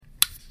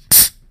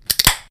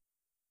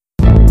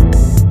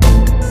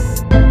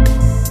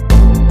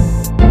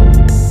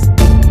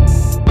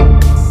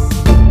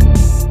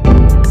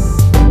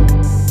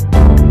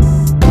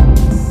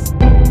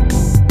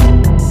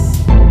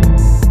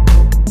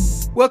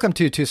Welcome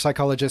to Two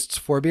Psychologists,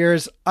 Four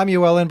Beers. I'm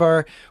Yoel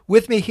Inbar.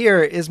 With me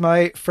here is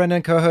my friend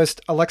and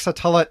co-host, Alexa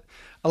Tullett.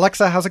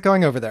 Alexa, how's it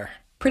going over there?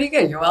 Pretty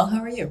good, Yoel.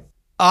 How are you?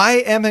 I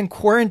am in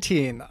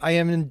quarantine. I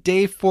am in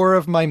day 4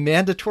 of my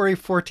mandatory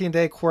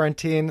 14-day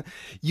quarantine.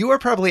 You are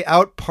probably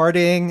out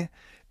partying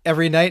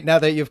every night now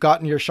that you've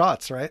gotten your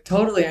shots, right?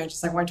 Totally. I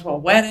just went to a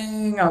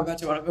wedding. I'm about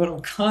to want to go to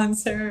a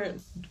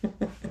concert.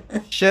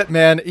 Shit,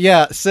 man.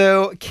 Yeah.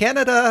 So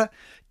Canada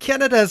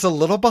is a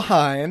little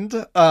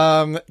behind.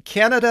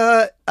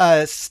 Canada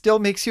still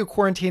makes you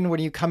quarantine when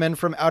you come in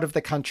from out of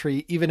the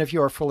country, even if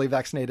you are fully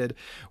vaccinated,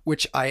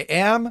 which I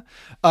am.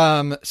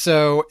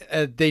 So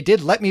they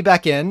did let me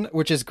back in,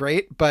 which is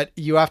great, but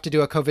you have to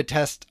do a COVID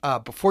test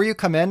before you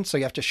come in. So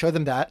you have to show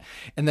them that.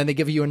 And then they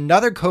give you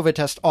another COVID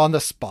test on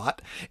the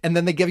spot. And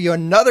then they give you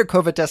another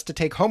COVID test to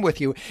take home with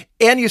you.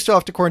 And you still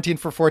have to quarantine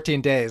for 14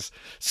 days.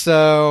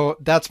 So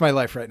that's my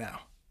life right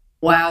now.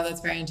 Wow, that's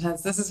very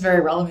intense. This is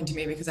very relevant to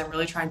me because I'm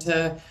trying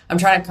to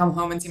come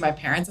home and see my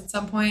parents at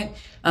some point.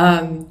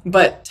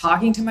 But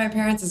talking to my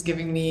parents is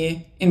giving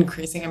me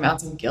increasing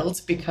amounts of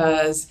guilt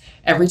because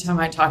every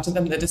time I talk to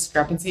them, the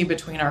discrepancy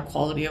between our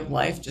quality of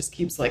life just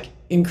keeps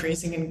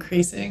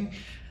increasing.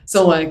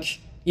 So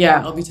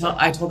yeah,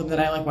 I told them that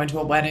I went to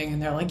a wedding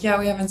and they're like, yeah,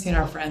 we haven't seen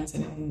our friends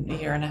in a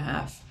year and a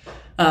half.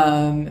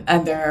 And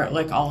they're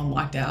all in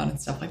lockdown and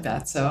stuff like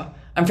that. So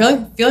I'm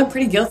feeling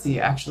pretty guilty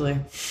actually.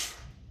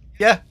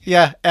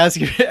 Yeah, as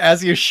you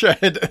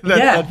should.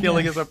 That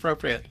feeling is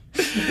appropriate.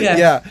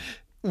 Yeah.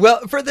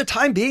 Well, for the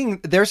time being,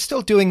 they're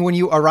still doing, when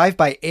you arrive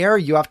by air,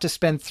 you have to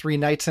spend 3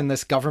 nights in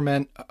this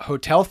government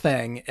hotel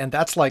thing. And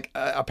that's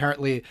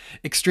apparently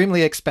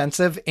extremely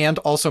expensive and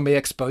also may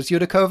expose you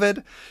to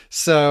COVID.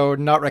 So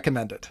not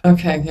recommended.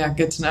 Okay. Yeah.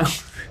 Good to know.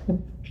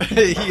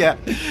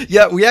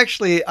 Yeah. We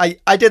actually,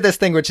 I did this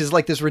thing, which is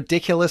this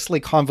ridiculously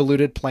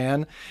convoluted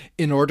plan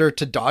in order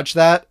to dodge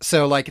that.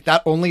 So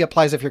that only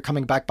applies if you're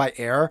coming back by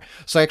air.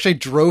 So I actually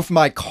drove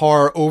my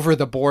car over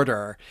the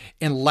border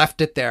and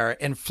left it there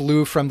and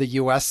flew from the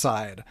US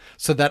side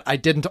so that I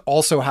didn't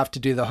also have to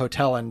do the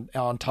hotel and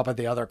on top of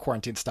the other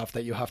quarantine stuff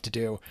that you have to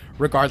do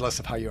regardless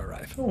of how you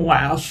arrive.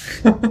 Wow.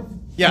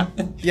 Yeah.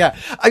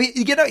 I mean,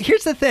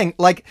 here's the thing.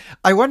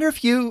 I wonder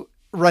if you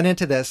run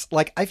into this.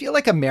 I feel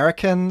like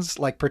Americans,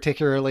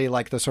 particularly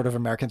the sort of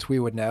Americans we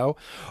would know,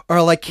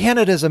 are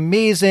Canada's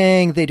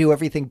amazing. They do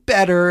everything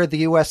better. The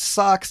US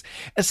sucks.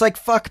 It's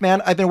fuck,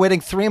 man. I've been waiting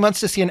 3 months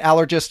to see an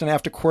allergist and I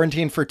have to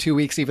quarantine for 2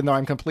 weeks, even though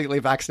I'm completely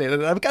vaccinated.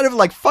 And I'm kind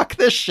of fuck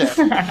this shit.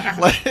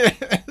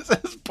 This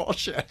is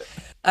bullshit.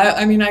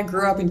 I mean, I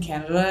grew up in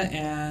Canada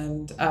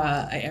and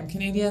I am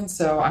Canadian,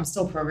 so I'm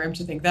still programmed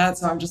to think that.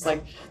 So I'm just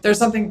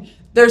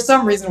there's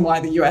some reason why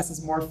the US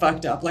is more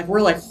fucked up.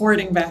 We're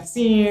hoarding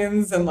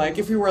vaccines and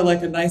if we were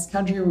a nice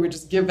country, we would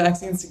just give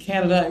vaccines to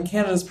Canada, and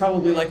Canada's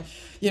probably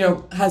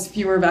has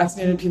fewer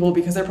vaccinated people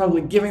because they're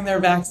probably giving their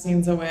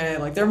vaccines away.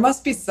 There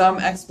must be some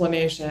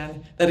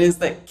explanation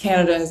that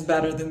Canada is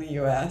better than the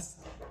US.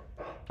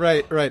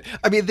 Right.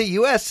 I mean, the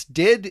U.S.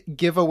 did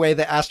give away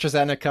the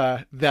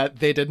AstraZeneca that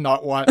they did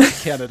not want in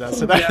Canada,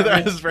 so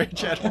that is very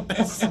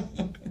generous.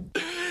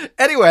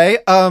 Anyway,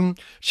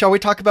 shall we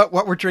talk about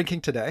what we're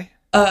drinking today?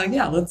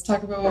 Yeah, let's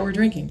talk about what we're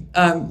drinking.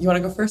 You want to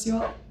go first,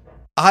 Yoel?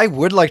 I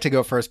would like to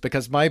go first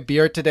because my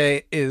beer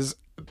today is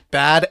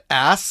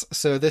badass.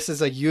 So this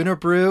is a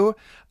Unibrew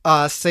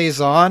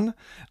Saison.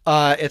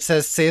 It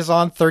says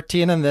Saison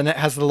 13, and then it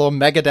has the little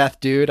Megadeth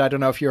dude. I don't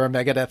know if you're a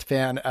Megadeth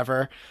fan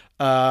ever.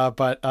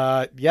 But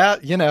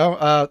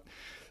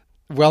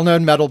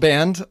well-known metal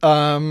band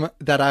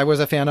that I was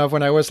a fan of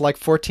when I was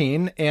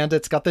 14, and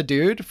it's got the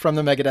dude from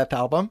the Megadeth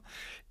album.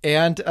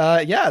 And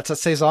it's a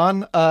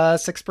Saison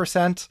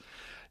 6%.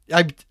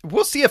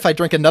 We'll see if I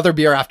drink another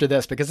beer after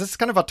this because it's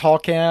kind of a tall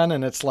can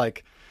and it's a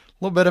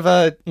little bit of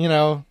a,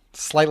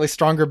 slightly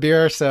stronger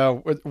beer.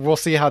 So we'll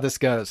see how this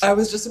goes. I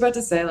was just about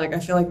to say, I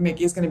feel like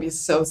Mickey's going to be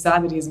so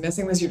sad that he's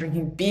missing this. You're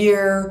drinking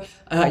beer.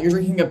 You're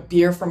drinking a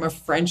beer from a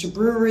French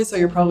brewery, so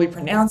you're probably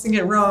pronouncing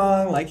it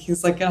wrong.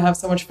 He's going to have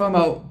so much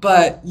FOMO.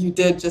 But you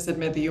did just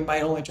admit that you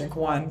might only drink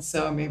one,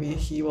 so maybe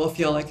he will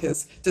feel like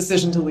his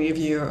decision to leave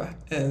you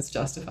is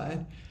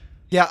justified.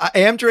 Yeah, I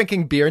am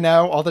drinking beer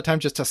now all the time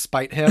just to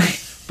spite him.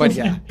 But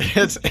yeah,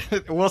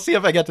 we'll see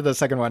if I get to the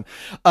second one.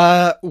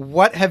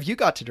 What have you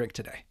got to drink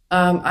today?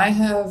 I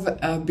have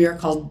a beer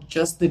called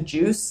Just the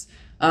Juice.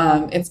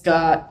 It's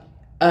got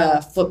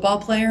a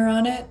football player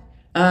on it,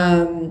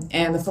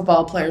 and the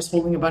football player is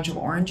holding a bunch of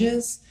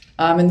oranges.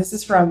 And this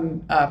is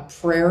from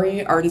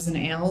Prairie Artisan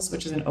Ales,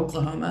 which is in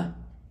Oklahoma.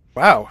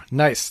 Wow,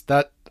 nice.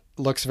 That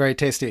looks very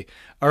tasty.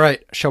 All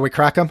right, shall we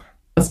crack them?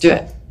 Let's do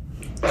it.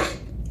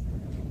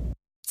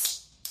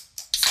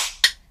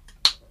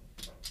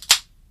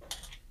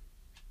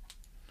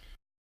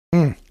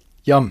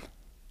 Yum.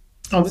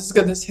 Oh, this is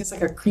good. This tastes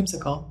like a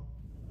creamsicle.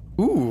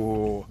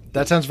 Ooh,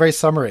 that sounds very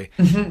summery.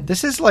 Mm-hmm.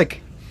 This is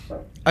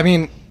I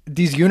mean,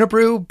 these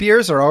Unibrew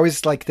beers are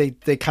always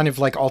they kind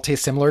of all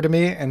taste similar to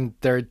me, and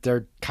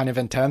they're kind of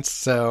intense.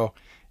 So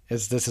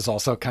this is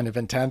also kind of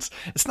intense.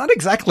 It's not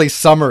exactly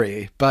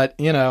summery, but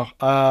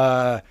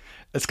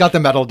It's got the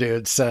metal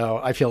dude, so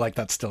I feel like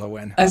that's still a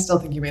win. I still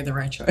think you made the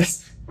right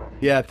choice.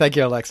 Yeah, thank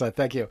you, Alexa.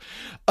 Thank you.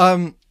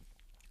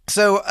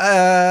 So,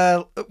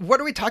 what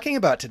are we talking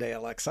about today,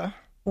 Alexa?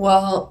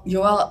 Well,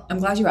 Yoel, I'm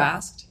glad you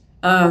asked.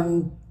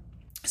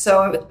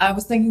 So I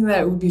was thinking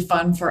that it would be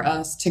fun for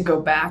us to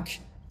go back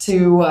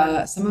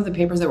to some of the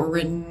papers that were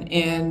written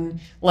in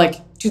like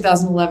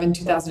 2011,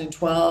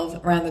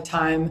 2012, around the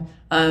time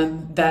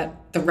that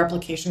the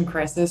replication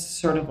crisis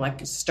sort of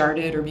like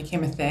started or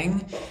became a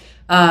thing.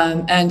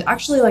 And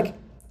actually, like,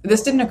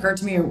 this didn't occur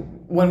to me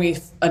when we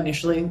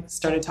initially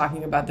started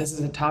talking about this as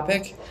a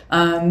topic.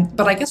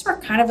 But I guess we're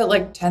kind of at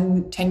like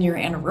 10-year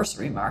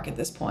anniversary mark at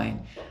this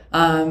point.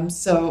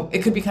 So it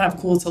could be kind of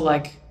cool to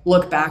like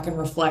look back and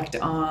reflect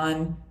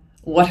on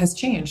what has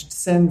changed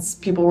since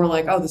people were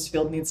like, oh, this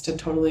field needs to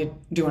totally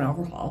do an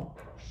overhaul.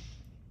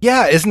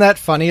 Yeah, isn't that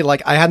funny?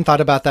 Like, I hadn't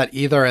thought about that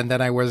either. And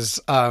then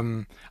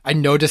I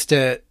noticed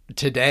it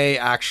today,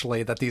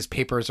 actually, that these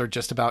papers are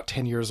just about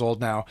 10 years old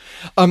now.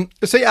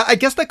 So yeah, I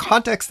guess the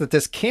context that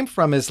this came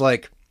from is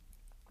like,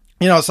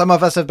 some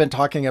of us have been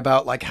talking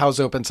about like, how's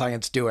open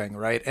science doing,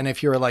 right? And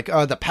if you're like,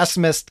 oh, the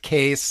pessimist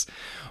case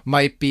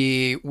might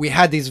be, we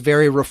had these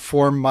very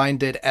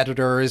reform-minded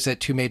editors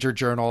at two major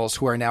journals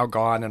who are now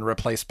gone and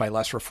replaced by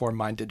less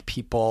reform-minded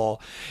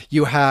people.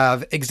 You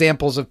have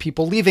examples of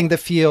people leaving the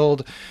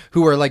field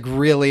who are like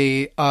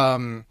really,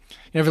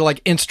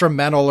 like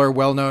instrumental or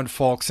well-known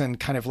folks in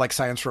kind of like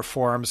science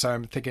reform. So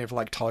I'm thinking of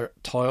like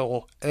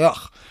Tal,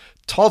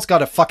 Tal's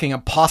got a fucking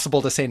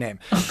impossible to say name.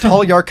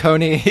 Tal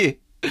Yarkoni,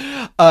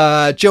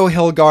 Joe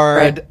Hilgard,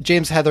 right.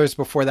 James Heathers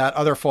before that,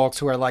 other folks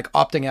who are like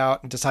opting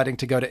out and deciding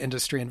to go to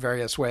industry in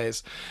various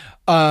ways.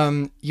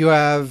 You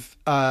have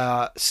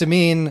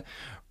Samin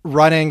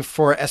running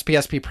for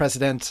SPSP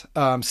president,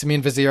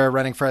 Samin Vazir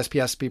running for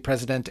SPSP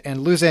president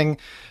and losing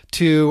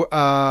to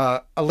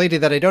a lady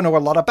that I don't know a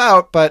lot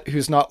about, but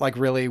who's not like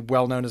really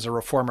well known as a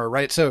reformer,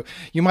 right? So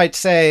you might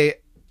say,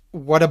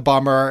 what a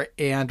bummer,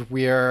 and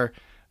we're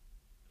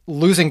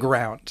losing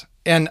ground.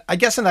 And I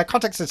guess in that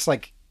context, it's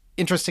like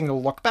interesting to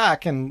look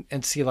back and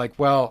see like,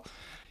 well,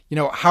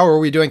 how are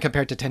we doing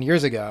compared to 10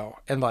 years ago?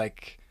 And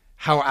like,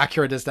 how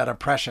accurate is that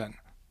impression?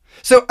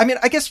 So, I mean,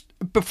 I guess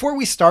before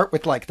we start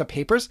with like the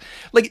papers,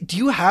 like, do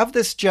you have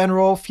this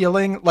general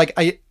feeling? Like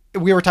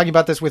we were talking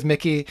about this with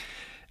Mickey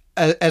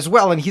as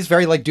well, and he's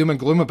very like doom and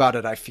gloom about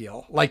it. I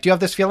feel like, do you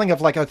have this feeling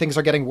of like, oh, things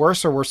are getting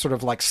worse or we're sort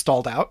of like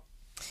stalled out?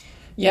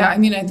 Yeah, I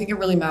mean, I think it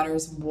really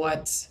matters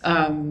what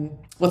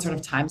sort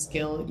of time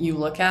scale you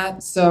look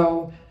at.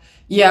 So,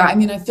 yeah, I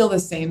mean, I feel the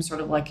same sort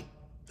of like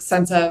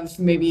sense of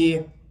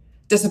maybe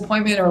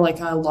disappointment or like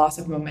a loss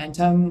of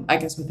momentum, I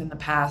guess, within the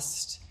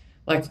past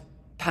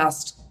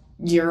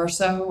year or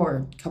so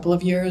or couple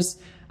of years,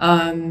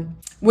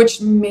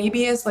 which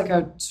maybe is like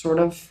a sort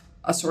of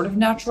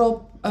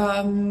natural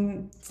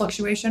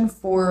fluctuation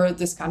for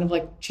this kind of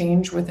like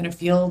change within a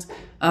field.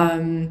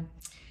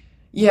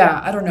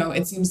 Yeah, I don't know.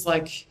 It seems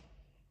like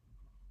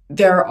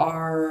there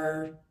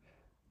are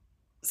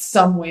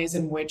some ways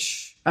in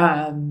which,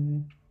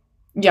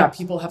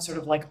 people have sort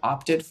of like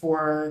opted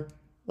for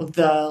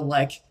the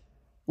like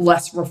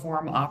less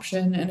reform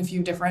option in a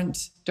few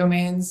different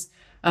domains.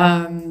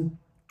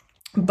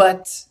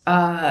 But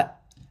I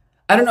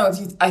don't know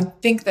I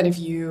think that if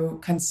you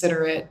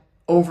consider it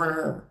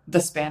over the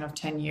span of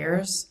 10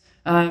 years,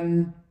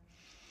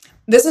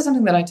 this is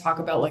something that I talk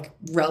about like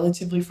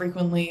relatively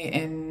frequently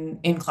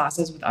in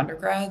classes with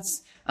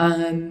undergrads.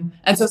 And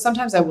so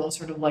sometimes I will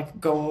sort of like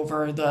go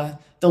over the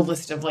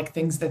list of like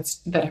things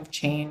that have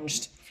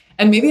changed.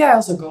 And maybe I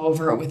also go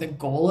over it with a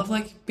goal of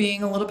like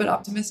being a little bit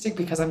optimistic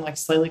because I'm like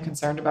slightly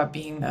concerned about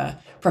being a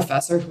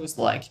professor who's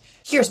like,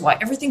 here's why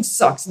everything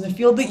sucks in the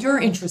field that you're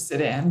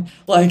interested in.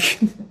 Like,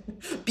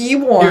 be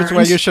warned. Here's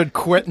why you should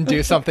quit and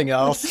do something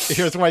else.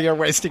 Here's why you're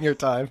wasting your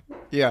time.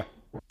 Yeah.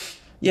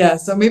 Yeah.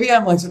 So maybe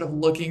I'm like sort of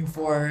looking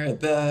for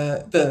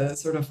the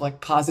sort of like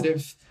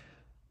positive,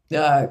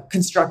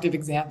 constructive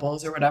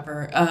examples or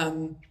whatever.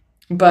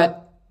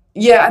 But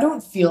yeah, I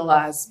don't feel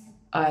as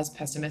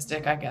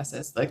pessimistic, I guess,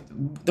 as like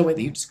the way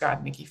that you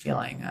described Mickey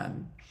feeling.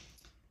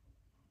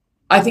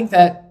 I think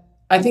that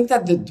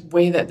the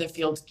way that the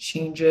field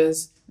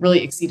changes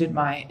really exceeded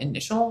my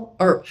initial,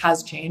 or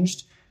has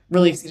changed,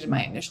 really exceeded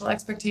my initial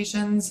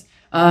expectations.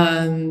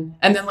 And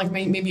then like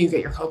maybe you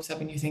get your hopes up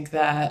and you think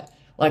that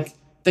like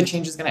the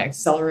change is going to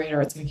accelerate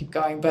or it's going to keep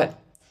going. But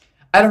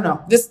I don't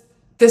know. This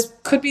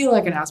could be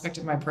like an aspect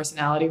of my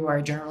personality where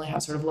I generally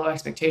have sort of low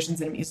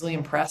expectations and I'm easily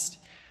impressed.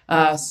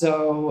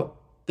 So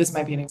this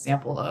might be an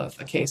example of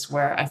a case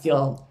where I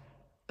feel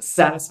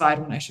satisfied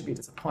when I should be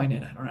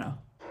disappointed. I don't know.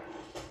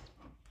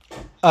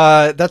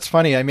 That's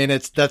funny. I mean,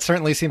 that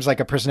certainly seems like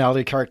a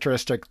personality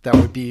characteristic that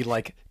would be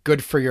like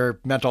good for your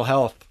mental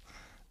health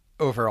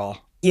overall.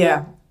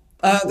 Yeah.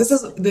 This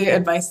is the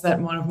advice that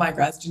one of my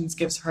grad students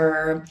gives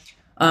her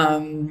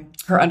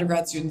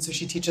undergrad students. So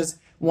she teaches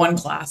one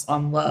class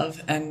on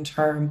love, and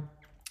her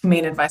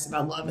main advice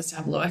about love is to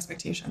have low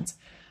expectations.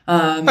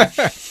 I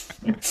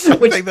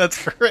think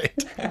that's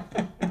great.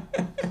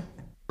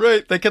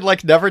 Right. They can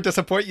like never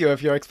disappoint you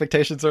if your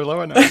expectations are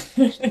low enough.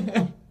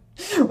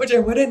 Which I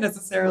wouldn't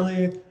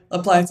necessarily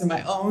apply to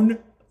my own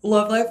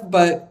love life,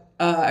 but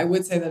I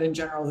would say that in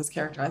general, this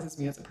characterizes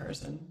me as a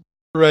person.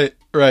 Right,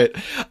 right.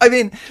 I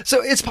mean,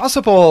 so it's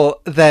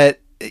possible that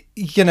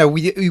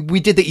we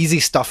did the easy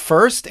stuff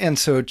first, and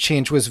so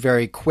change was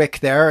very quick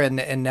there,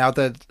 and now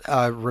the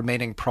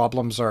remaining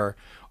problems are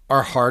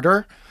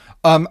harder.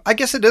 I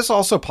guess it is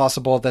also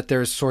possible that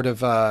there's sort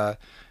of a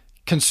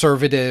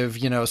conservative,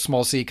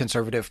 small c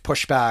conservative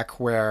pushback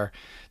where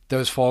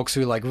those folks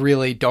who like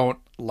really don't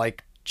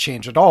like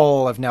change at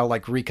all have now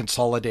like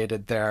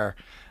reconsolidated their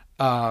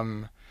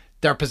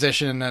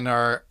position and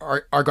are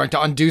going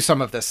to undo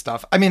some of this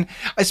stuff. I mean,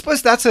 I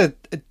suppose that's a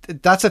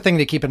thing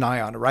to keep an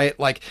eye on, right?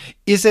 Like,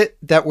 is it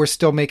that we're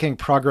still making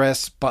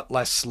progress but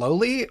less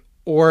slowly,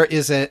 or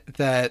is it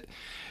that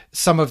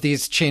some of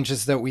these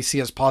changes that we see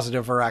as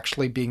positive are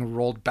actually being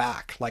rolled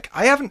back? Like,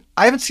 I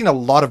haven't seen a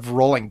lot of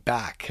rolling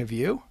back. Have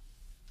you?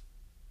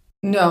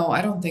 No,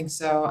 I don't think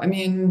so. I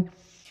mean,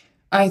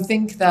 I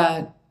think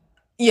that,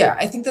 yeah,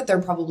 I think that there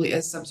probably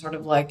is some sort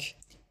of like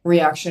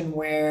reaction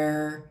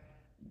where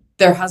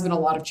there has been a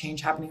lot of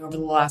change happening over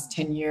the last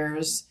 10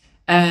 years.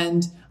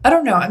 And I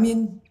don't know. I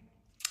mean,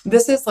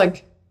 this is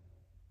like,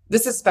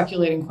 this is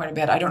speculating quite a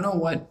bit. I don't know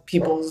what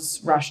people's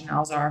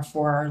rationales are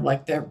for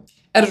like their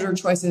editor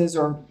choices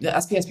or the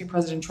SPSP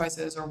president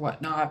choices or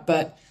whatnot.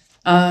 But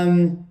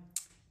yeah,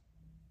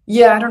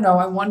 I don't know.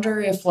 I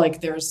wonder if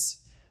like there's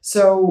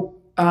so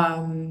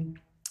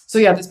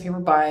yeah, this paper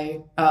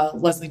by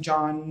Leslie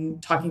John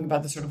talking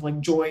about the sort of like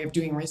joy of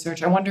doing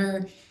research. I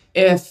wonder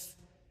if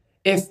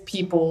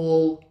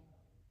people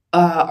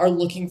are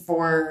looking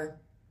for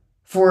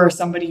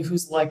somebody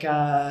who's like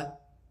a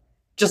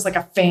just like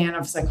a fan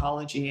of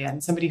psychology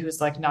and somebody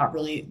who's like not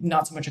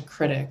so much a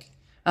critic.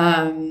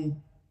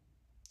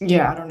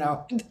 Yeah, I don't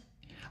know.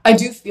 I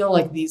do feel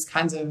like these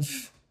kinds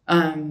of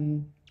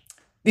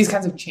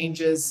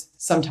changes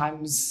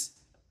sometimes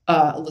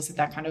elicit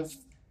that kind of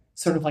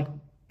sort of like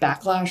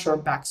backlash or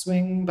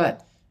backswing,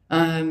 but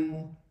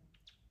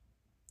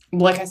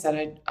like I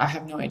said, I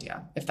have no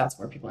idea if that's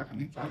where people are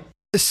coming from.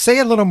 Say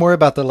a little more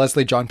about the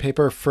Leslie John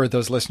paper for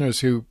those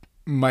listeners who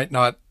might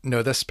not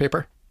know this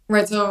paper.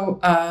 Right. So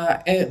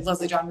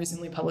Leslie John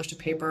recently published a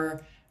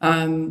paper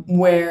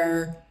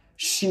where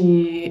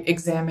she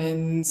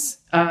examines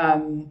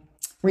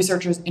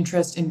researchers'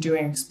 interest in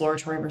doing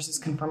exploratory versus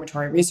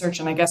confirmatory research.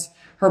 And I guess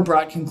her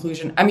broad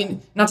conclusion, I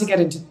mean, not to get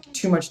into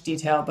too much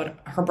detail, but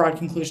her broad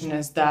conclusion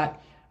is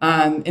that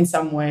in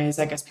some ways,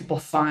 I guess people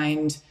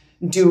find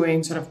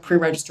doing sort of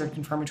pre-registered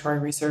confirmatory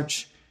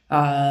research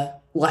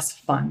less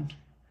fun.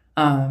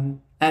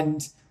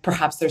 And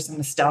perhaps there's some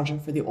nostalgia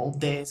for the old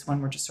days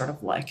when we're just sort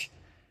of like,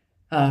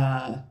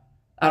 I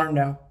don't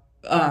know,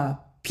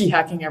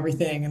 p-hacking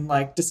everything and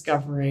like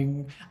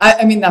discovering.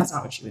 I mean, that's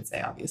not what she would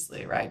say,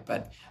 obviously, right?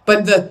 But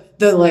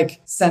the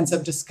like sense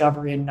of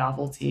discovery and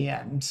novelty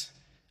and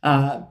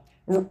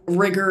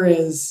rigor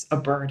is a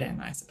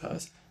burden, I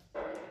suppose.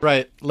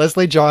 Right.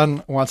 Leslie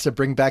John wants to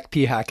bring back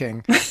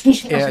p-hacking,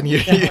 and you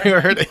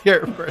heard it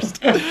here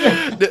first.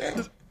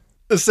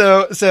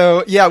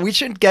 So yeah, we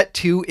shouldn't get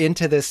too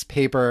into this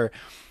paper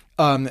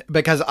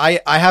because I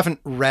haven't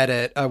read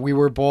it. We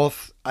were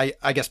both,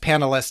 I guess,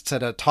 panelists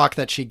at a talk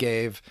that she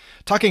gave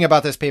talking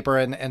about this paper,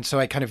 and so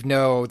I kind of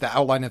know the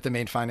outline of the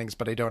main findings,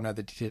 but I don't know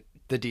the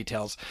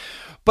details.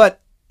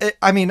 But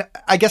I mean,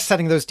 I guess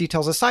setting those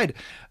details aside,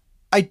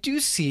 I do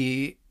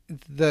see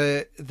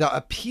the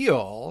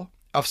appeal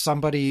of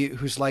somebody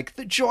who's like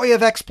the joy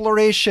of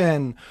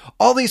exploration,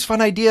 all these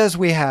fun ideas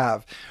we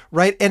have,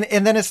 right?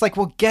 And then it's like,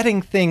 well,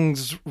 getting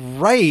things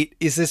right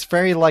is this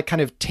very like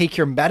kind of take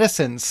your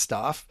medicine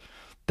stuff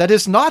that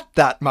is not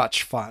that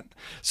much fun.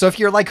 So if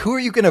you're like, who are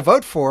you going to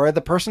vote for? The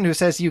person who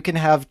says you can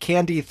have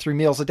candy 3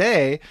 meals a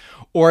day,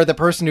 or the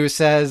person who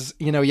says,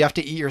 you have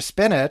to eat your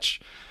spinach.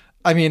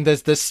 I mean,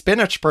 this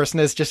spinach person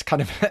is just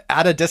kind of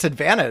at a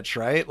disadvantage,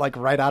 right? Like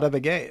right out of the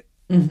gate.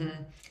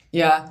 Mm-hmm.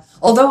 Yeah.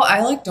 Although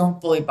I like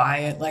don't fully buy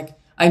it. Like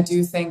I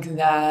do think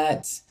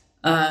that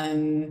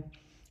I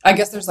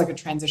guess there's like a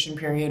transition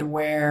period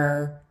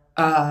where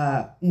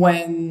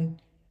when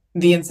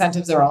the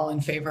incentives are all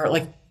in favor,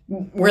 like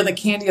where the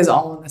candy is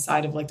all on the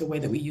side of like the way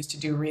that we used to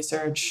do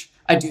research,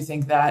 I do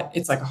think that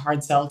it's like a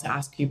hard sell to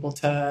ask people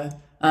to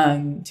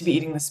be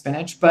eating the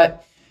spinach.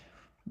 But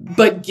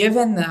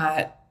given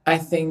that I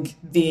think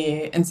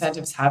the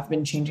incentives have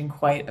been changing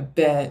quite a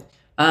bit,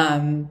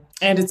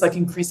 and it's like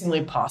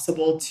increasingly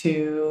possible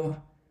to,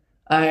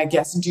 I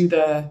guess, do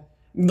the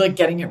like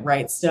getting it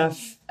right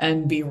stuff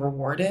and be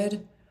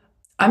rewarded.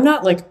 I'm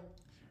not like,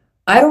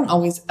 I don't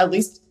always, at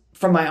least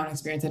from my own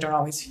experience, I don't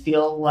always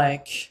feel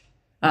like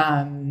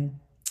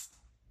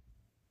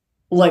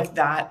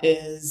that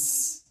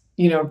is,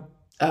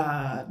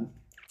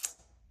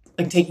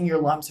 like taking your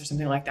lumps or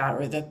something like that,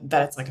 or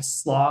that it's like a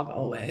slog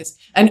always.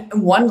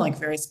 And one like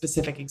very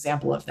specific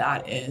example of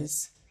that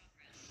is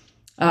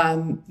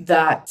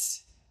that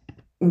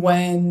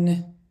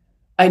when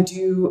I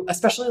do,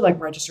 especially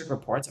like registered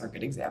reports are a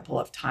good example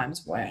of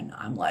times when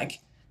I'm like,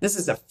 this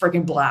is a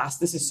freaking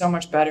blast. This is so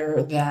much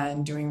better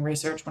than doing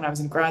research when I was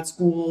in grad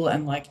school.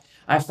 And like,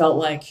 I felt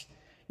like,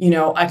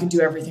 I could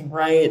do everything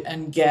right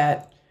and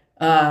get,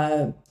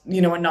 a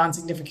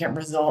non-significant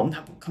result and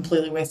have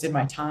completely wasted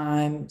my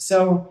time.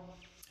 So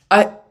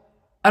I,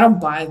 I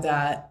don't buy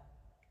that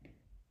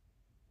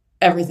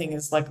everything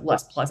is like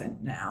less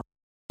pleasant now.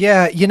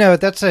 Yeah,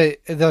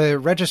 the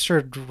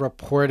registered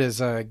report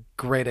is a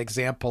great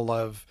example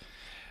of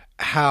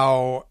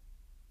how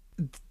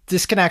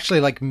this can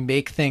actually like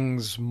make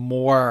things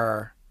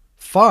more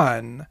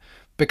fun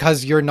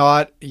because your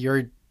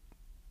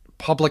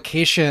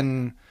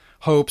publication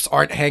hopes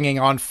aren't hanging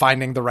on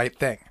finding the right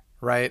thing,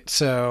 right?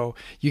 So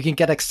you can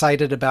get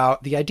excited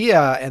about the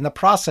idea and the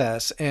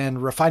process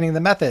and refining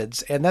the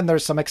methods. And then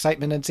there's some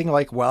excitement in seeing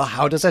like, well,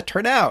 how does it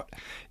turn out?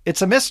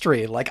 It's a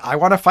mystery. Like I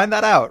want to find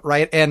that out,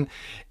 right? And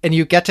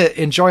you get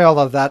to enjoy all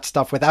of that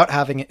stuff without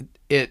having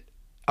it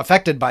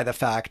affected by the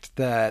fact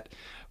that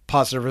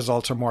positive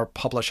results are more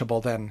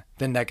publishable than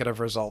negative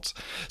results.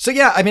 So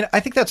yeah, I mean, I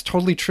think that's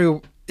totally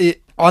true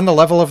on the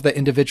level of the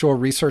individual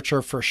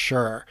researcher for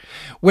sure.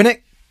 When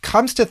it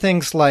comes to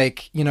things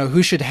like,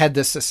 who should head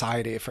this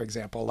society, for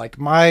example, like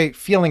my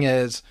feeling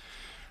is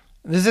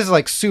this is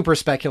like super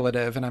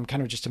speculative and I'm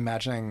kind of just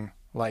imagining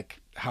like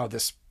how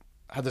this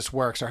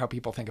works or how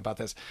people think about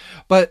this.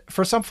 But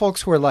for some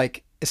folks who are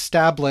like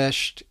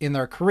established in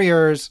their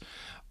careers,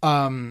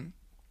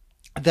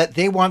 that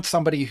they want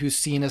somebody who's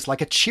seen as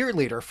like a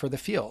cheerleader for the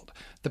field.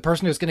 The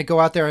person who's going to go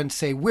out there and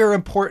say, we're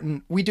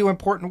important. We do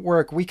important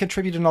work. We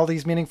contribute in all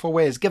these meaningful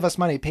ways. Give us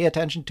money, pay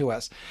attention to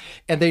us.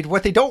 And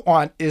what they don't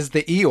want is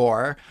the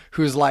Eeyore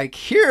who's like,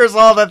 here's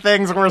all the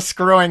things we're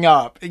screwing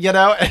up,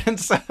 And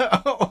so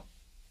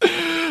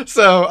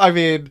I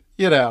mean,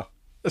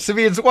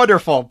 Sabine's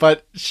wonderful,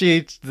 but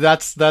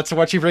that's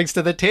what she brings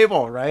to the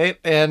table. Right.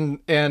 And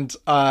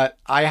I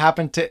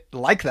happen to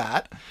like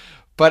that.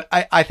 But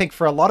I think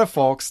for a lot of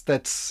folks,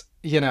 that's,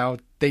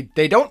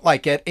 they don't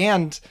like it.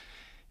 And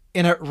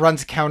it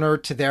runs counter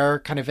to their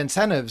kind of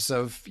incentives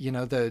of,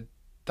 the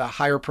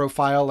higher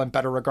profile and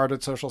better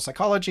regarded social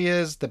psychology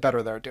is, the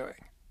better they're doing.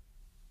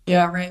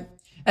 Yeah, right.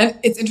 And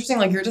it's interesting,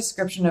 like your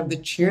description of the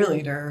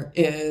cheerleader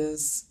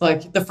is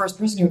like the first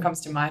person who comes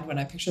to mind when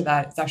I picture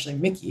that is actually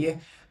Mickey,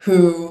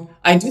 who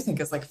I do think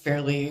is like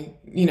fairly,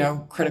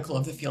 critical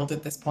of the field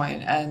at this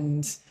point.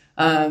 And,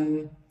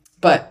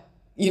 but,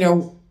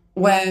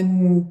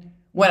 when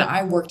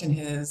I worked in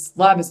his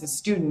lab as his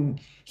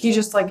student, he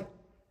just like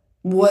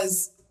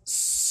was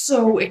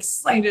so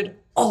excited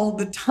all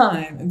the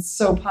time and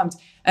so pumped.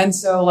 And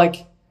so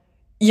like,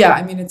 yeah,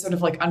 I mean, it's sort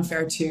of like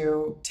unfair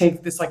to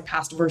take this like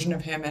past version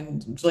of him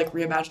and like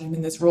reimagine him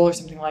in this role or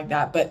something like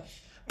that.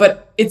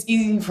 But it's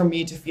easy for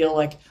me to feel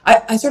like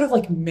I sort of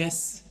like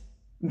miss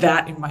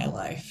that in my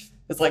life.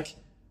 It's like,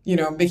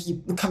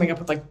 Mickey coming up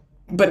with like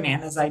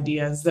bananas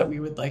ideas that we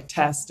would like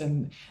test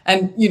and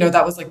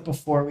that was like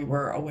before we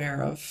were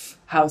aware of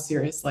how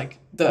serious like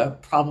the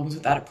problems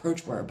with that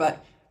approach were,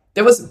 but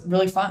it was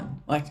really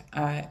fun. Like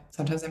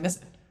sometimes I miss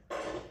it.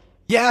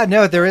 Yeah,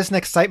 no, there is an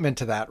excitement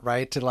to that,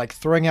 right? To like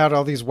throwing out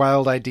all these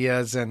wild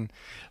ideas and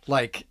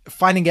like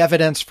finding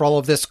evidence for all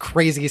of this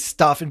crazy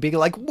stuff and being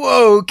like,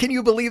 whoa, can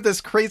you believe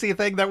this crazy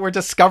thing that we're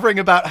discovering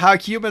about how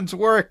humans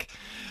work?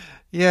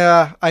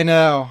 Yeah, I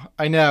know.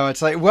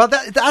 It's like, well,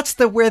 that's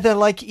where the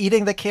like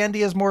eating the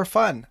candy is more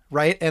fun,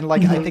 right? And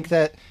like, I think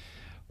that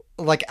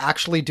like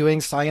actually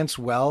doing science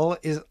well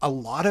is a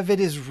lot of it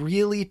is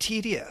really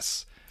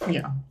tedious.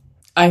 Yeah,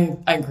 I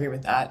agree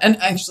with that. And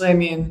actually, I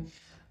mean,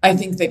 I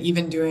think that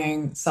even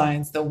doing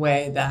science the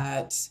way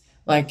that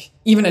like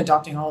even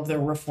adopting all of the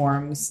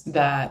reforms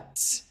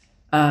that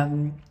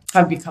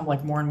have become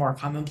like more and more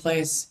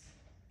commonplace,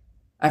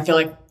 I feel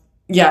like,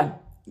 yeah,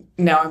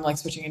 now I'm like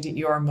switching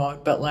into ER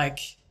mode, but like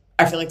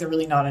I feel like they're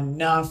really not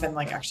enough, and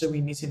like actually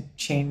we need to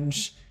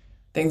change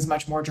things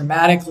much more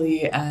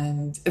dramatically,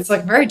 and it's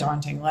like very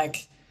daunting.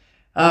 Like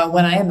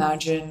when I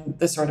imagine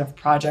the sort of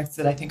projects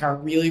that I think are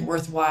really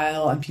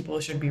worthwhile and people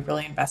should be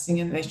really investing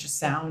in, they just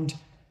sound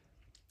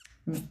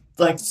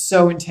like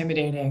so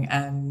intimidating.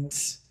 And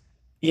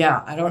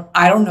yeah, I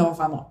don't know if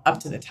I'm up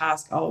to the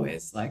task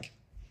always. Like,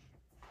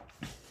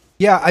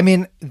 yeah, I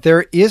mean,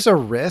 there is a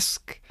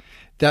risk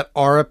that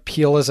our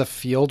appeal as a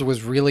field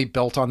was really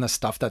built on the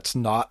stuff that's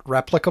not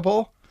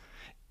replicable.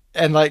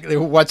 And like,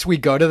 once we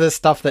go to this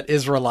stuff that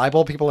is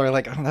reliable, people are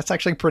like, oh, that's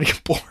actually pretty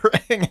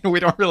boring and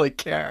we don't really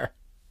care.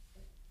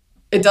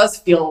 It does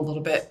feel a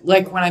little bit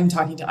like when I'm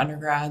talking to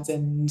undergrads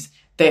and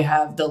they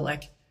have the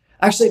like,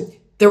 actually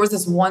there was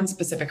this one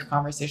specific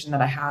conversation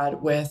that I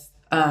had with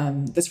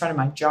this friend of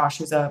mine, Josh,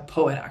 who's a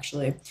poet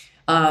actually.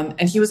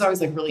 And he was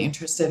always like really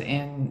interested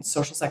in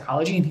social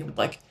psychology, and he would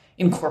like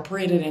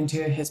incorporate it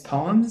into his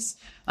poems.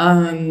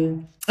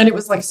 And it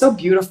was like so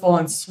beautiful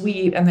and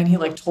sweet. And then he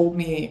like told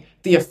me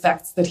the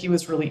effects that he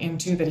was really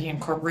into that he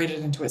incorporated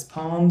into his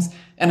poems.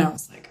 And I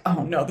was like,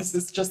 oh no, this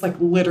is just like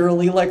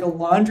literally like a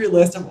laundry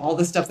list of all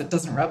the stuff that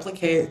doesn't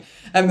replicate.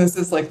 And this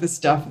is like the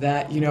stuff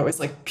that, is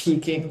like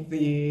piquing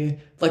the,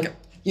 like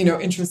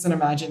interest and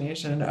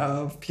imagination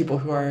of people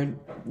who are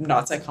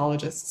not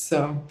psychologists.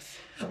 So,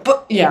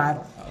 but yeah, I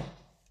don't know.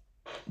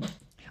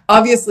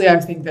 Obviously, I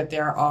think that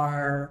there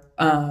are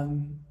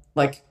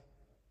like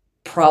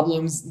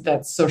problems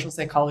that social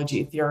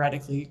psychology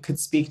theoretically could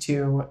speak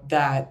to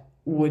that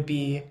would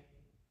be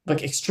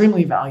like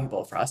extremely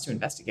valuable for us to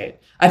investigate.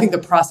 I think the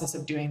process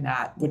of doing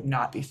that would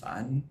not be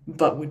fun,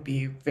 but would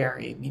be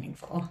very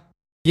meaningful.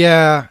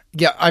 Yeah.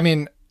 Yeah. I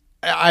mean,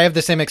 I have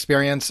the same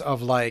experience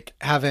of like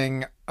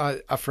having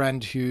a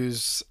friend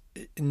who's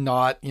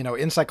not,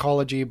 in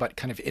psychology, but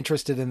kind of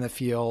interested in the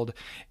field.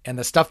 And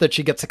the stuff that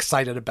she gets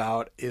excited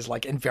about is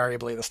like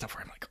invariably the stuff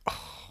where I'm like,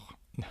 oh,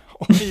 no.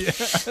 Yeah.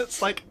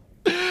 It's like,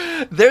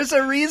 there's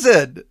a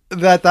reason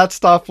that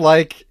stuff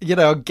like,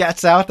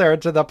 gets out there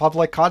into the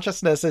public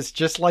consciousness. It's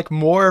just like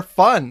more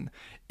fun.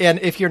 And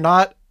if you're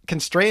not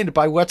constrained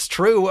by what's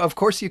true, of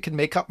course you can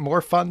make up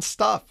more fun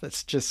stuff.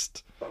 It's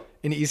just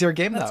an easier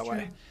game that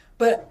way.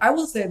 But I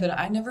will say that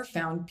I never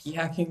found p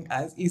hacking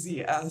as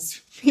easy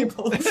as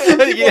people make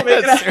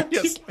it out.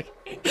 Seriously.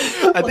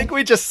 I think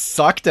we just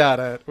sucked at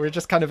it. We're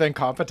just kind of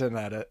incompetent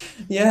at it.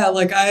 Yeah,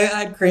 like I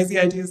had crazy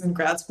ideas in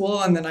grad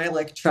school, and then I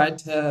tried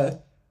to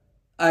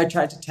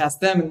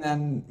test them, and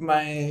then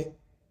my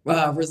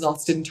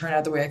results didn't turn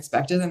out the way I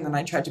expected, and then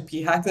I tried to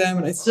p hack them,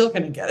 and I still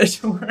couldn't get it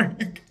to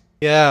work.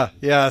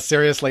 Yeah,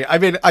 seriously. I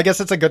mean, I guess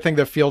it's a good thing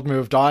the field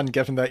moved on,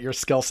 given that your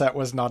skill set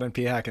was not in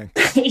p hacking.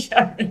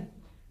 Yeah.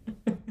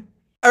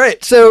 All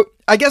right, so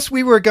I guess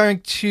we were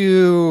going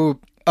to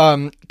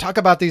talk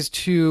about these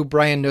two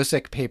Brian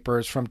Nosek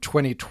papers from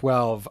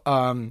 2012.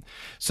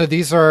 So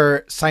these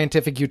are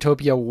Scientific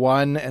Utopia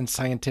 1 and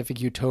Scientific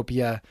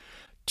Utopia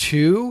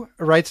 2,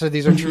 right? So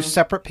these are two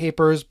separate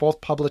papers, both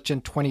published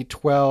in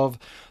 2012.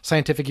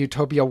 Scientific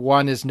Utopia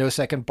 1 is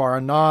Nosek and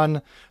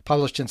Bar-Anon,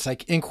 published in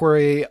Psych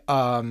Inquiry.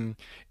 And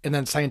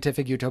then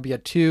Scientific Utopia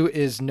 2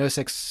 is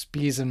Nosek,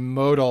 Spies, and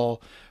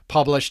Modal,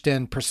 published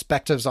in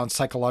Perspectives on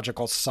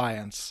Psychological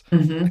Science.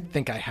 I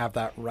think I have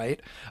that right.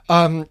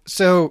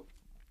 So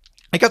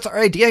I guess our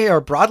idea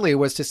here broadly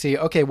was to see,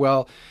 okay,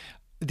 well,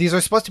 these are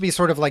supposed to be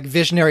sort of like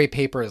visionary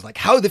papers, like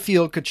how the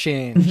field could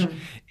change.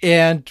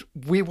 And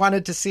we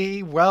wanted to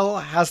see, well,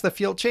 has the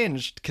field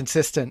changed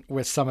consistent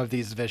with some of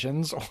these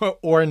visions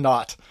or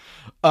not?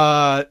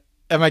 Am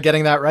I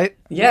getting that right?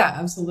 Yeah,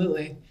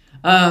 absolutely.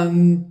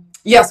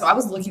 Yeah, so I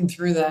was looking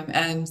through them,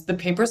 and the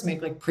papers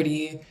make like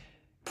pretty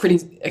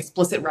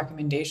explicit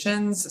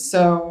recommendations.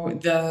 So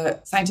the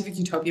Scientific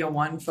Utopia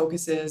 1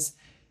 focuses,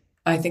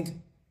 I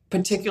think,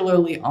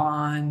 particularly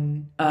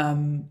on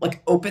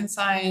like open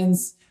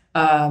science,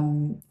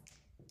 open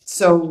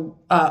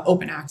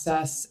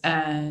access,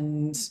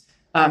 and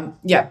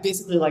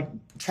basically like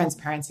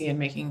transparency and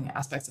making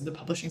aspects of the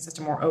publishing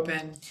system more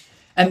open.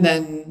 And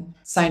then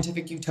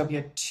Scientific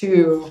Utopia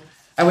 2,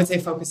 I would say,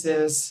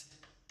 focuses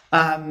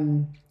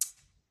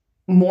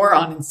more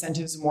on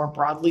incentives, more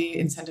broadly,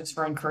 incentives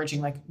for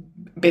encouraging like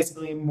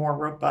basically more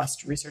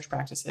robust research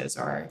practices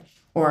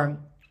or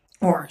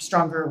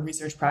stronger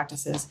research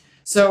practices.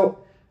 So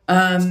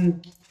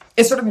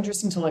it's sort of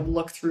interesting to like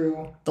look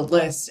through the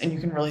list, and you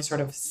can really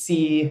sort of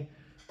see,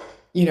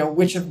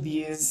 which of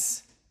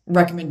these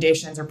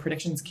recommendations or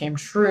predictions came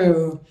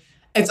true.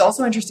 It's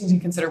also interesting to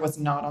consider what's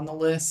not on the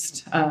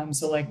list.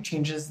 So like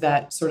changes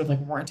that sort of like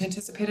weren't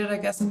anticipated, I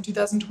guess, in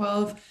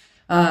 2012.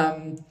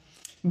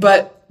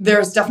 But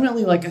there's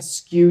definitely like a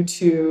skew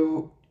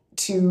to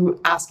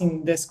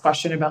asking this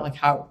question about like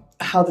how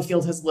the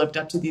field has lived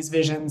up to these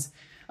visions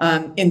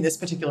in this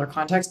particular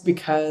context,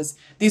 because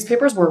these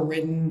papers were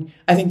written,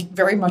 I think,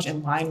 very much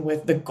in line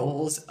with the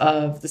goals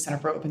of the Center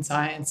for Open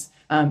Science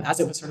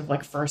as it was sort of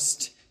like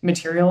first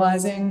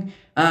materializing.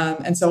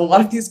 And so a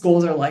lot of these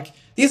goals are like,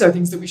 these are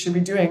things that we should be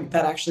doing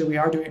that actually we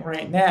are doing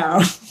right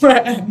now. So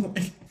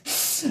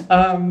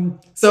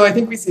I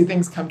think we see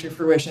things come to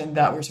fruition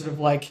that were sort of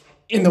like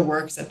in the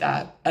works at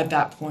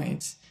that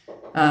point.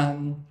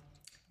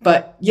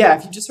 But yeah,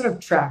 if you just sort of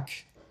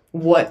track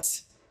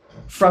what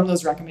from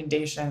those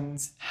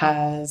recommendations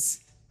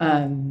has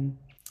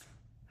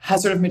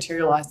sort of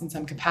materialized in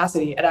some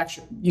capacity, it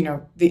actually,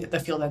 the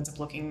field ends up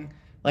looking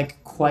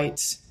like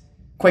quite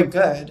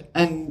good,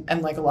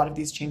 and like a lot of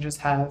these changes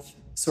have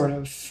sort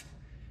of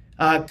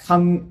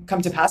come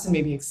to pass and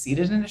maybe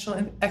exceeded initial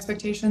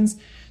expectations.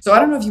 So I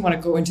don't know if you want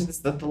to go into this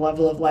the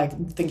level of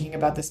like thinking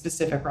about the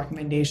specific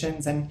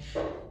recommendations and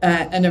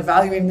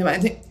evaluating them. I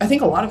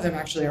think a lot of them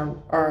actually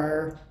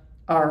are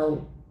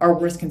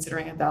worth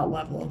considering at that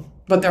level,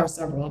 but there are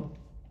several.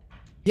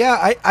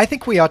 Yeah, I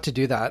think we ought to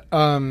do that.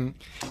 And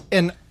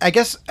I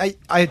guess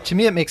to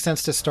me it makes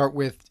sense to start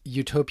with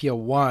Utopia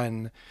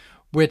 1,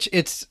 which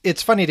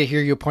it's funny to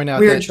hear you point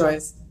out. Weird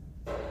choice.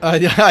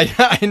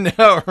 I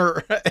know,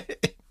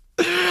 right?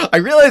 I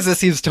realize this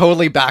seems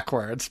totally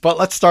backwards, but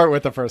let's start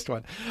with the first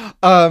one.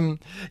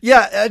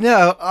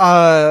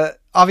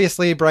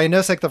 obviously, Brian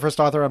Nosek, the first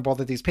author on both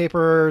of these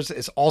papers,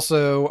 is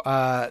also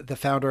the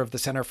founder of the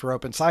Center for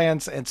Open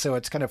Science. And so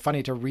it's kind of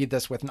funny to read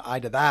this with an eye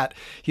to that.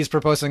 He's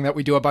proposing that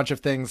we do a bunch of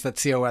things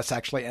that COS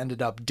actually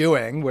ended up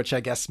doing, which I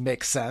guess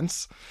makes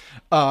sense.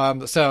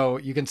 So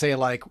you can say,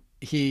 like,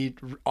 he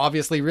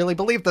obviously really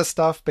believed this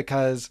stuff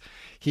because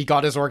he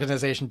got his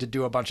organization to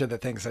do a bunch of the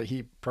things that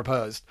he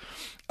proposed.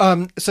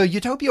 So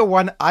Utopia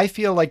 1, I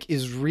feel like,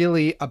 is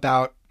really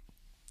about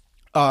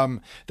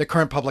the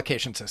current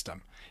publication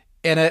system.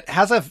 And it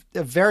has a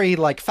very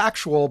like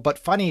factual but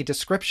funny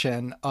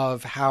description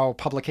of how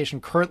publication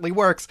currently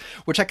works,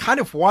 which I kind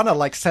of want to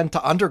like send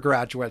to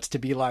undergraduates to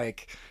be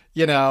like,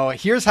 you know,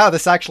 here's how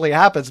this actually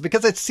happens,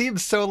 because it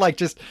seems so like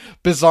just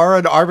bizarre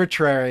and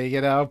arbitrary,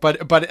 you know,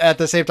 but at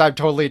the same time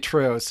totally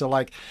true. So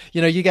like,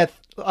 you know, you get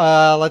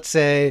let's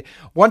say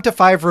 1 to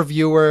 5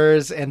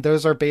 reviewers, and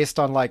those are based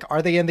on like,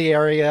 are they in the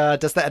area?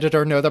 Does the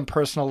editor know them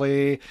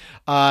personally?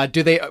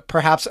 Do they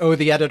perhaps owe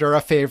the editor a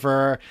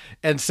favor?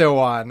 And so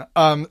on.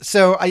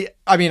 So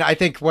I mean, I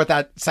think what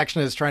that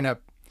section is trying to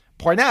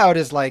point out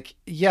is like,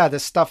 yeah,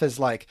 this stuff is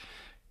like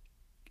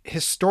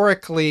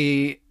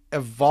historically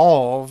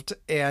evolved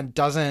and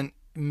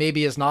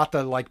maybe is not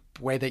the like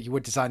way that you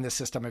would design this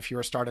system if you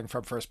were starting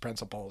from first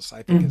principles,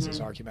 I think is his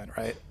argument,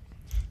 right?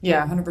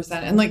 Yeah, 100%.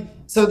 And like,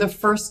 so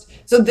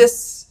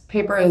this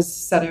paper is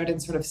set out in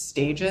sort of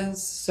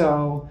stages.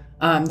 So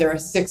there are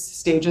 6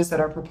 stages that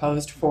are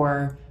proposed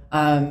for,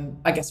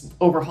 I guess,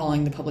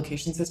 overhauling the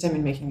publication system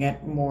and making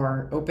it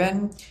more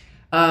open,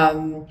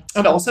 and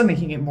also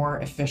making it more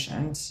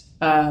efficient.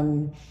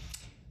 But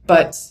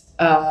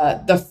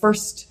the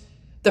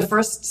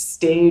first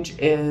stage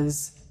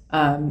is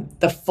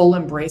the full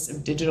embrace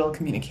of digital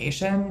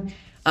communication.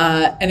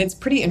 And it's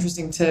pretty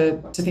interesting to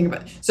think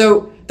about.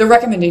 So the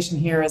recommendation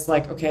here is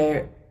like,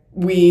 okay,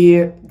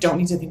 we don't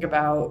need to think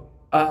about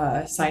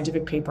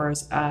scientific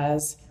papers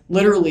as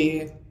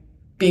literally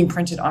being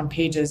printed on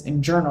pages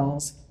in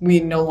journals. We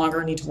no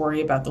longer need to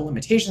worry about the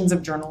limitations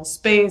of journal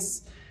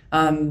space.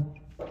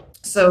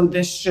 So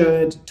this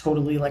should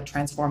totally like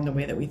transform the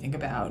way that we think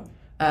about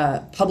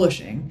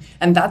publishing.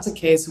 And that's a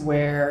case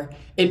where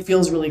it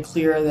feels really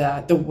clear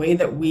that the way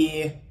that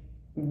we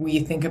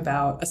think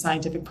about a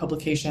scientific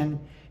publication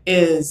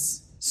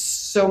is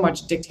so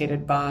much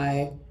dictated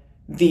by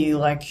the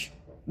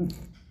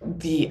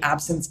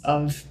absence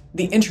of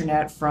the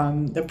internet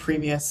from the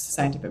previous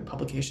scientific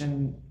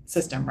publication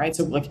system, right?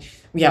 So like,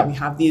 yeah, we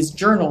have these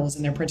journals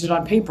and they're printed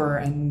on paper,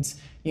 and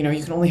you know,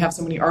 you can only have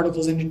so many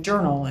articles in a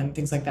journal and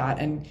things like that.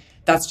 And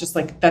that's just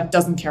like, that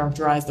doesn't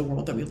characterize the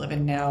world that we live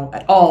in now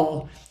at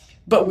all.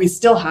 But we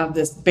still have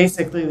this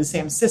basically the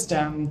same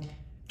system,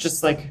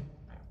 just like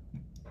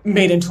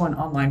made into an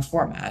online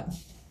format.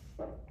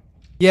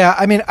 Yeah,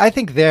 I mean, I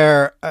think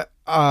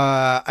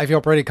I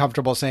feel pretty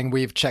comfortable saying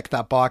we've checked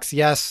that box.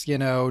 Yes, you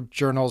know,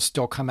 journals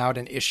still come out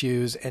in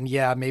issues, and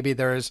yeah, maybe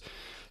there's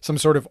some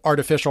sort of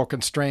artificial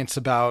constraints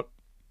about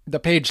the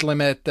page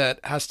limit that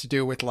has to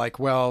do with like,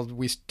 well,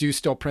 we do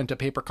still print a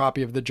paper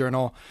copy of the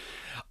journal.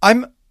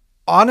 I'm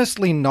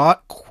honestly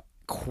not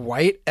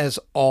quite as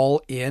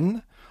all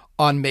in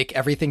on make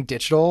everything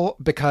digital,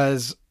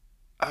 because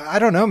I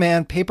don't know,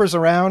 man, paper's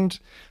around,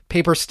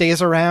 paper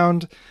stays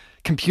around,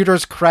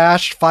 computers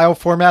crash, file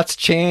formats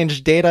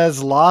change, data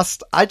is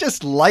lost. I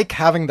just like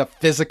having the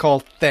physical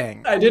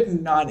thing. I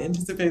did not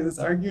anticipate this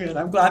argument.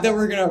 I'm glad that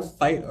we're going to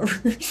fight over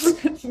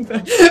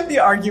the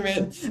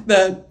argument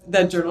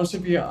that journals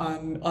should be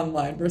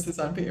online versus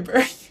on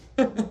paper.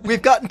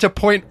 We've gotten to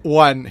point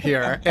 1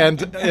 here,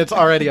 and it's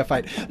already a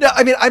fight. No,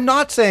 I mean, I'm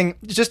not saying,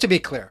 just to be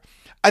clear,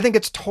 I think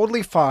it's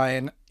totally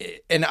fine.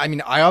 And I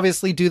mean, I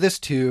obviously do this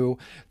too,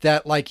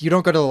 that like you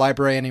don't go to the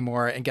library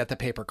anymore and get the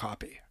paper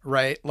copy,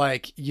 right?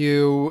 Like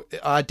you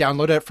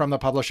download it from the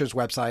publisher's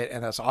website,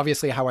 and that's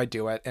obviously how I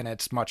do it. And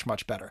it's much,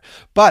 much better.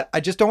 But I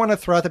just don't want to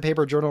throw out the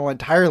paper journal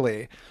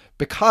entirely,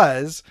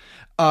 because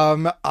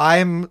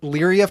I'm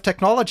leery of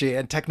technology,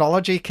 and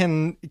technology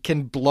can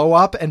blow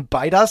up and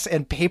bite us,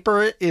 and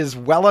paper is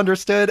well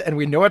understood, and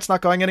we know it's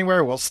not going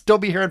anywhere. We'll still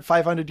be here in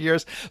 500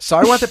 years. So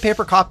I want the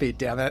paper copy,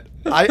 damn it.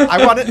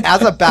 I want it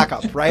as a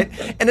backup, right?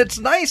 And it's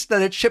nice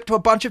that it's shipped to a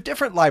bunch of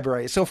different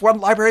libraries. So if one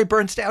library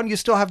burns down, you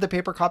still have the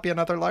paper copy in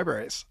other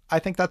libraries. I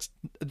think that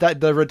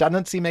the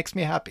redundancy makes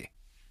me happy.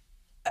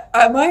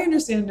 My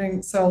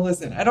understanding, so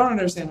listen, I don't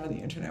understand how the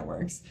internet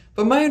works,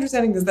 but my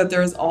understanding is that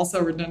there is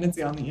also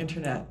redundancy on the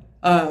internet.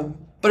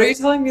 But are you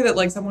telling me that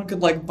like someone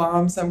could like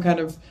bomb some kind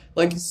of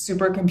like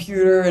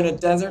supercomputer in a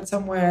desert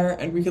somewhere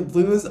and we could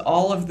lose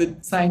all of the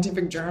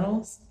scientific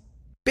journals?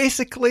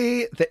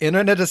 Basically, the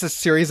internet is a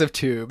series of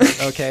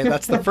tubes. Okay,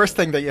 that's the first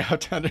thing that you have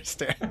to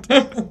understand.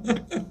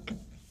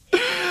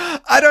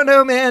 I don't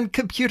know, man.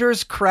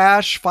 Computers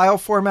crash, file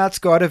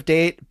formats go out of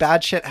date,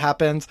 bad shit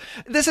happens.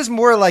 This is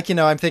more like, you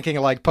know, I'm thinking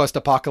like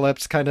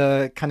post-apocalypse kind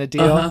of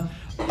deal.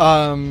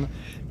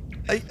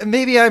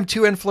 Maybe I'm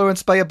too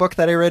influenced by a book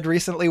that I read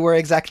recently where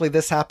exactly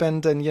this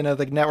happened, and you know,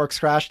 the networks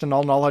crashed and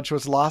all knowledge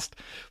was lost.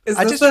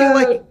 I just feel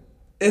like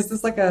is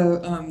this like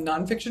a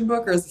nonfiction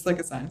book or is this like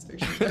a science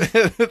fiction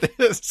book?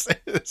 This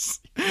is,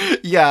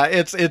 yeah,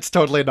 it's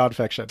totally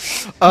nonfiction.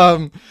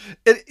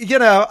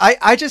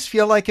 I just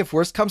feel like if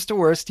worst comes to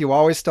worst, you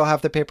always still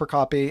have the paper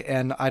copy,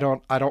 and I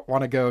don't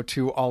want to go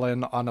too all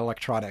in on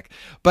electronic.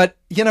 But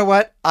you know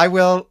what?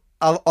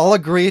 I'll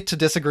agree to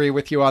disagree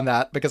with you on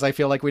that, because I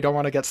feel like we don't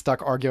want to get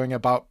stuck arguing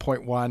about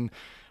point one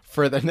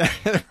for the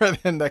for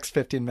the next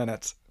 15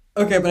 minutes.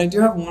 Okay, but I do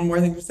have one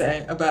more thing to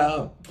say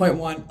about point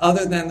one,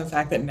 other than the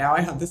fact that now I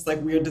have this like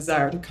weird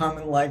desire to come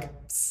and like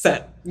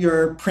set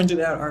your printed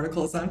out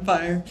articles on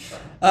fire.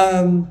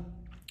 Um,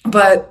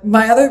 but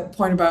my other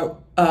point about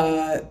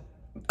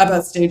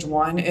stage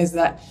one is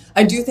that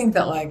I do think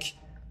that like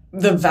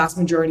the vast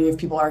majority of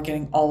people are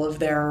getting all of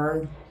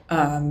their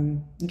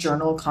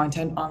journal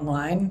content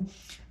online.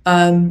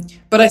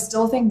 But I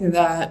still think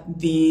that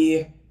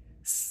the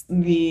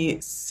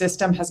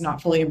system has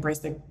not fully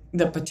embraced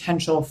the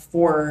potential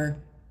for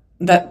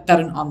that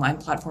an online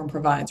platform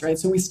provides, right?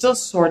 So we still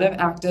sort of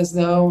act as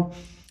though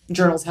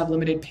journals have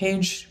limited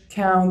page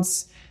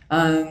counts.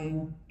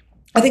 I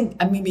think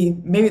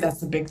maybe that's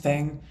the big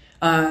thing.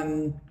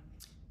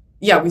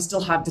 Yeah, we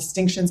still have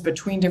distinctions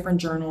between different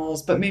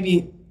journals, but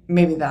maybe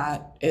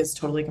that is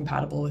totally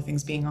compatible with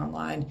things being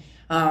online.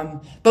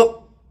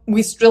 But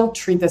we still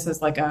treat this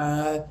as like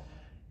a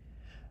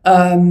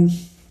um,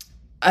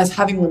 as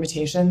having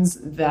limitations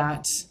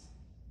that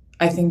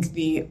I think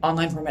the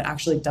online format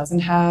actually doesn't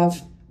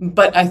have.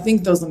 But I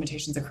think those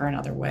limitations occur in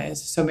other ways.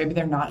 So maybe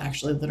they're not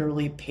actually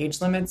literally page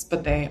limits,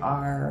 but they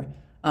are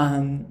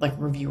like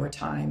reviewer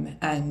time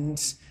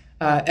and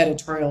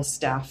editorial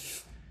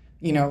staff,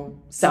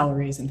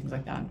 salaries and things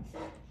like that.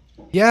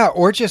 Yeah,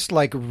 or just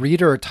like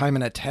reader time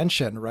and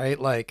attention, right?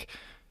 Like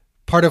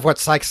part of what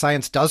Psych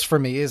Science does for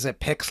me is it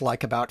picks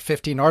like about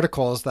 15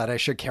 articles that I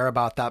should care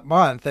about that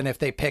month. And if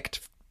they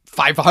picked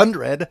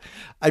 500,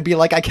 I'd be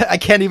like, I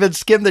can't even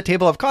skim the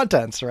table of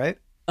contents, right?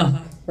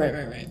 Uh-huh.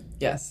 Right.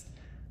 Yes.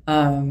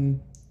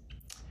 Um,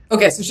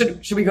 okay, so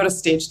should we go to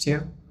stage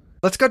two?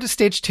 Let's go to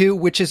stage two,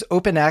 which is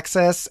open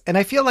access. And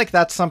I feel like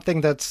that's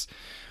something that's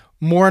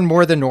more and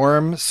more the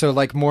norm. So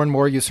like more and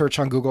more you search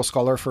on Google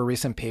Scholar for a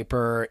recent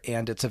paper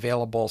and it's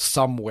available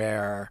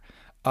somewhere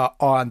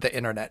on the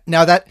internet.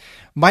 Now that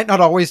might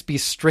not always be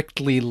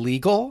strictly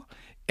legal.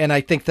 And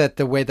I think that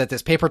the way that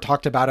this paper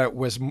talked about it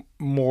was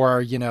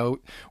more,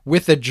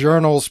 with the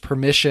journal's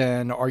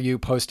permission, are you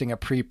posting a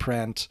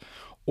preprint,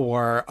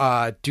 or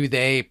do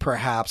they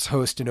perhaps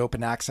host an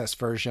open access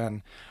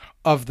version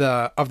of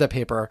the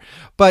paper?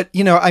 But,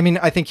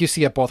 I think you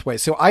see it both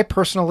ways. So I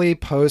personally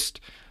post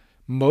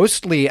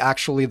mostly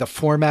actually the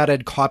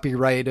formatted,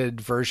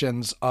 copyrighted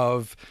versions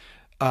of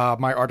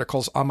my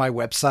articles on my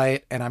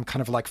website, and I'm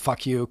kind of like,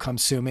 fuck you, come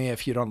sue me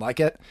if you don't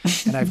like it.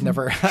 And I've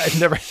never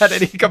had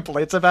any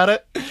complaints about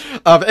it.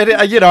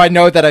 I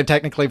know that I'm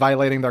technically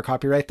violating their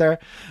copyright there.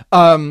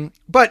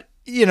 But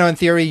in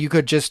theory, you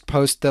could just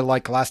post the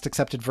like last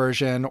accepted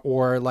version,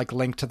 or like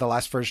link to the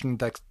last version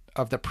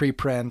of the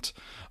preprint,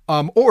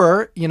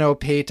 or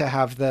pay to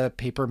have the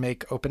paper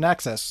made open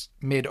access,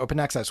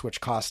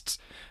 which costs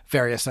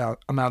various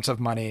amounts of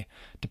money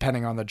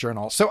depending on the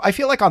journal. So I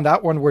feel like on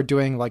that one we're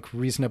doing like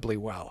reasonably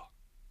well.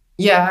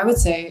 Yeah, I would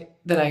say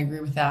that I agree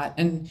with that.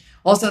 And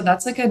also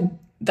that's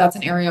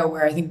an area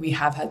where I think we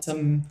have had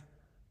some,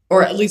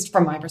 or at least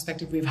from my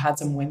perspective, we've had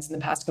some wins in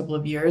the past couple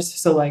of years.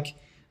 So like,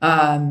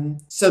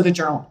 so the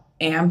journal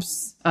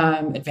AMPS,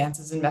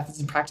 Advances in Methods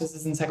and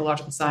Practices in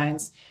Psychological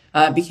Science,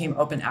 became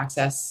open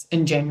access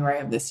in January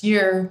of this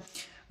year.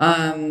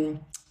 And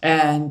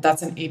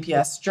that's an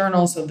APS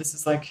journal. So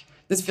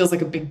this feels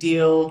like a big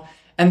deal.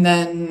 And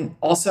then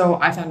also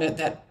I found out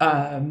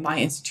that my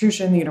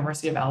institution, the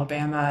University of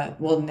Alabama,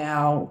 will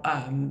now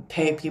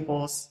pay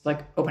people's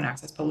like open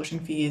access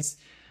publishing fees.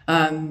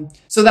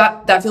 So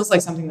that feels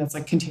like something that's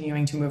like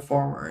continuing to move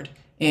forward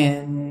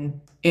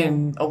in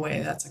a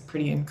way that's like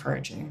pretty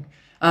encouraging.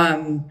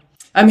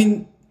 I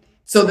mean,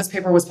 so this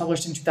paper was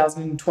published in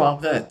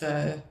 2012,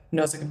 the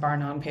Nozick and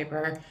Barnon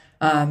paper,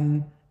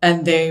 and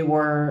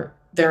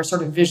their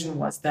sort of vision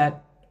was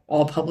that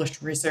all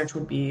published research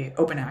would be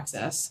open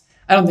access.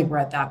 I don't think we're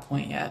at that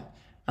point yet,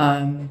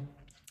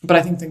 but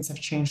I think things have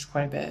changed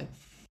quite a bit.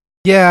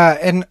 Yeah,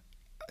 and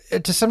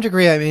to some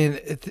degree, I mean,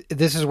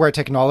 this is where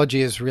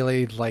technology is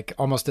really like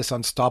almost this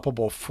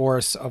unstoppable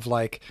force of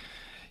like,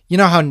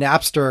 how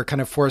Napster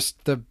kind of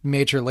forced the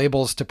major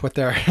labels to put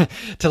their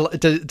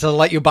to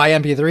let you buy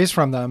MP3s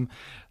from them.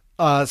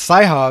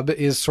 Sci-Hub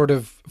is sort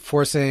of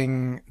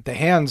forcing the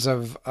hands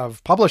of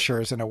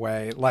publishers in a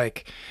way.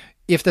 Like,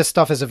 if this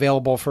stuff is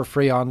available for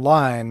free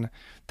online,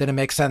 then it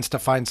makes sense to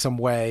find some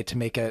way to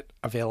make it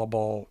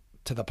available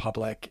to the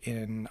public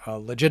in a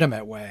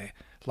legitimate way.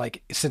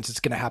 Like, since it's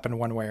going to happen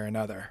one way or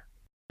another.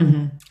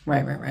 Mm-hmm.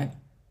 Right.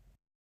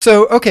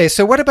 So, okay.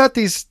 So what about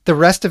the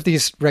rest of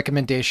these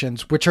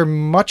recommendations, which are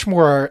much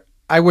more,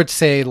 I would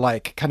say,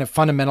 like kind of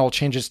fundamental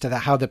changes to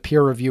how the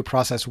peer review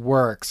process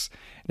works.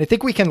 And I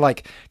think we can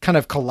like kind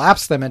of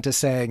collapse them into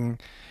saying,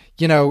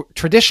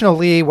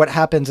 traditionally what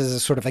happens is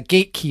a sort of a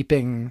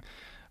gatekeeping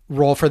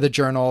role for the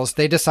journals.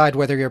 They decide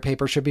whether your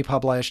paper should be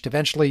published.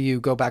 Eventually,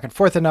 you go back and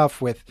forth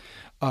enough with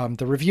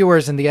the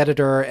reviewers and the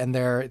editor, and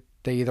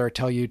they either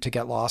tell you to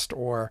get lost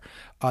or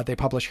they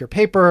publish your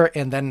paper,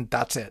 and then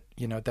that's it.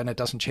 Then it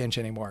doesn't change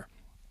anymore.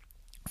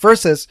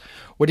 Versus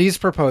what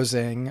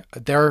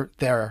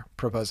they're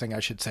proposing, I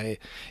should say,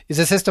 is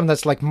a system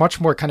that's like much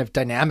more kind of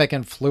dynamic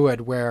and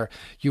fluid, where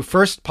you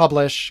first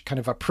publish kind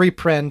of a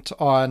preprint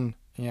on,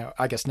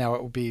 I guess now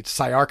it would be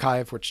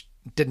SciArchive, which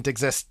didn't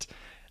exist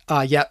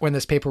yet when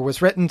this paper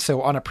was written.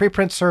 So on a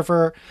preprint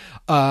server,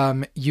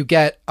 you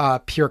get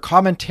peer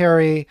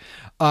commentary,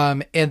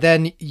 and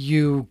then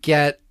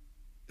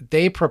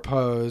they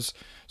propose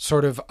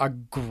sort of a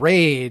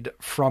grade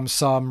from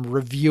some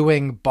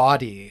reviewing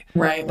body.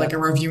 Right, like a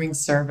reviewing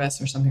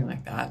service or something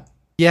like that.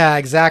 Yeah,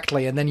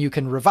 exactly. And then you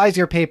can revise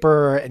your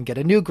paper and get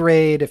a new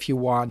grade if you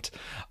want.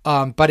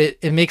 But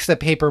it makes the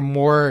paper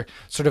more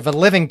sort of a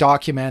living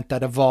document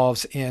that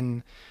evolves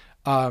in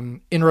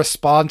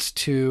response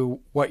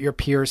to what your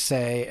peers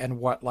say and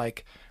what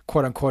like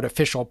quote unquote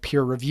official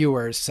peer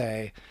reviewers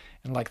say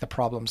and like the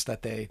problems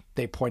that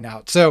they point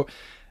out. So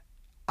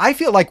I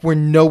feel like we're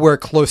nowhere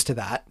close to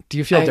that. Do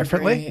you feel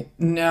differently? Agree.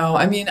 No,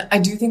 I mean, I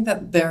do think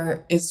that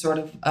there is sort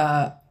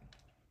of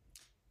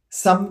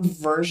some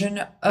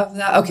version of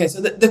that. Okay, so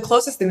the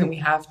closest thing that we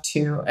have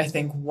to, I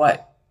think,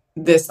 what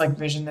this like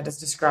vision that is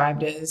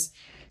described is,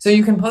 so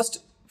you can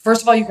post,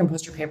 first of all, you can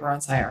post your paper on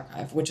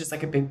SciArchive, which is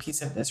like a big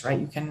piece of this, right?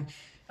 You can,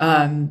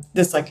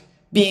 this like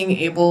being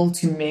able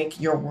to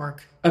make your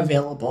work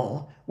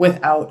available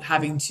without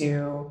having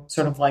to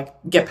sort of like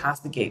get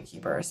past the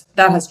gatekeepers.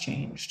 That has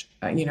changed.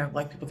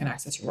 Like people can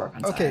access your work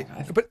on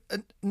SciArchive. But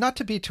not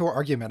to be too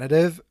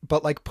argumentative,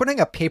 but like putting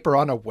a paper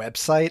on a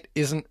website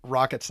isn't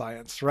rocket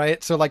science,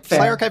 right? So like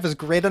Fair. SciArchive is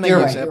great and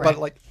I use it, but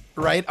like,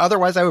 right?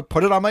 Otherwise I would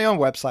put it on my own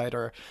website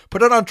or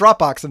put it on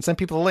Dropbox and send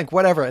people a link,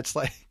 whatever. It's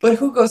like... But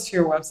who goes to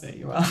your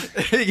website,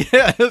 Yoel?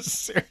 Yeah,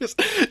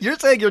 seriously. You're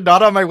saying you're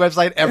not on my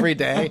website every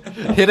day,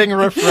 hitting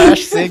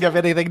refresh, seeing if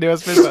anything new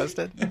has been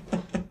posted?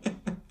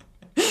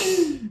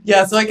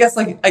 Yeah, so I guess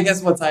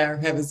what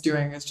SciArchive is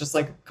doing is just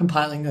like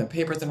compiling the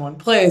papers in one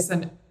place,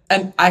 and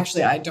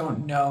actually I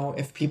don't know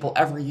if people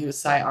ever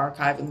use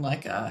SciArchive in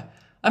like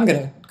I'm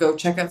gonna go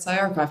check out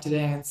SciArchive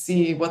today and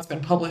see what's been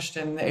published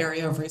in the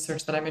area of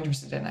research that I'm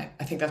interested in. I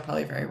think that's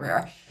probably very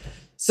rare.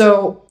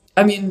 So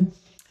I mean,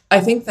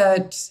 I think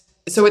that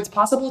it's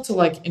possible to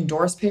like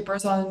endorse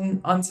papers on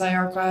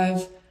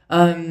SciArchive.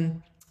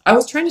 I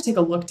was trying to take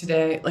a look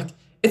today. Like,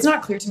 it's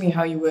not clear to me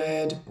how you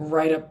would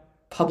write a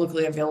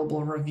publicly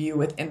available review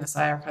within the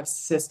SciArchive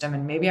system,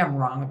 and maybe I'm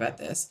wrong about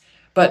this,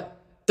 but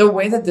the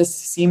way that this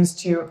seems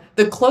to,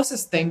 the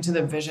closest thing to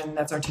the vision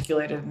that's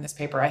articulated in this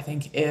paper, I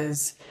think,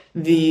 is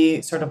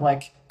the sort of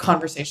like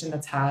conversation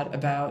that's had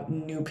about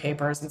new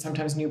papers and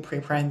sometimes new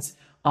preprints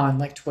on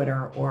like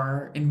Twitter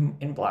or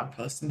in blog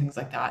posts and things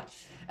like that.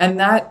 And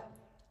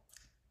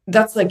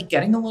that's like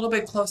getting a little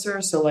bit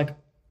closer. So like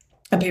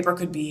a paper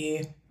could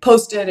be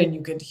posted and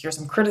you could hear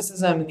some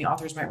criticism and the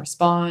authors might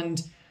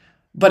respond.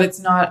 But it's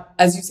not,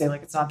 as you say,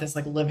 like it's not this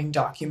like living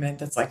document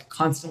that's like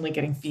constantly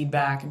getting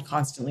feedback and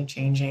constantly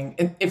changing.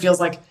 It feels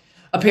like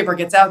a paper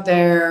gets out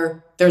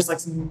there, there's like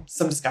some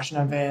discussion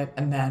of it,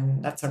 and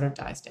then that sort of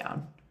dies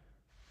down.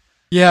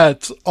 Yeah,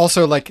 it's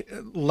also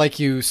like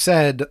you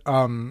said,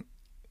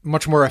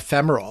 much more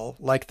ephemeral.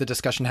 Like the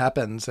discussion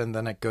happens and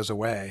then it goes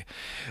away.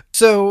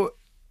 So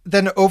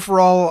then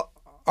overall,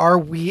 are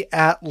we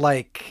at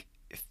like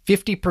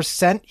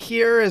 50%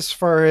 here as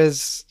far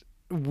as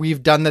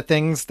we've done the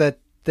things that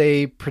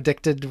they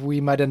predicted we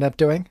might end up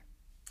doing?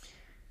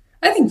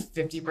 I think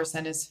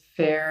 50% is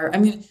fair. I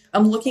mean,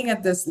 I'm looking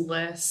at this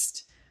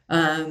list,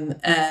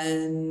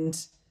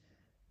 and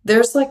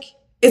there's like,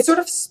 it's sort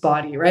of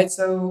spotty, right?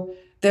 So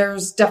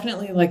there's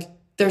definitely like,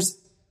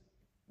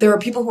 there are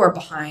people who are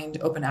behind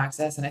open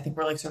access, and I think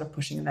we're like sort of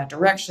pushing in that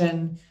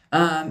direction.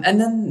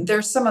 And then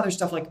there's some other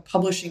stuff like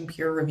publishing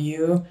peer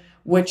review,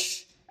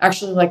 which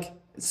actually like,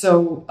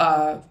 so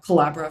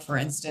Collabora, for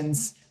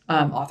instance,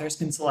 authors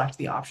can select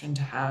the option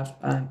to have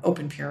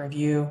open peer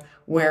review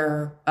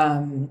where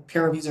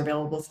peer reviews are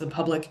available to the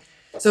public.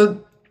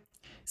 So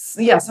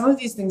yeah, some of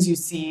these things you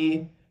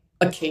see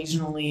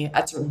occasionally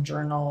at certain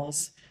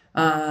journals.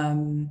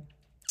 But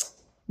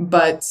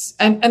and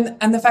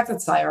the fact that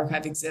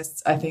SciArchive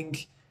exists, I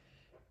think,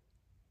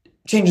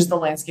 changes the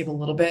landscape a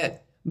little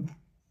bit.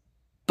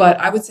 But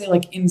I would say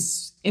like in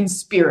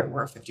spirit,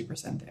 we're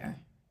 50%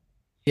 there.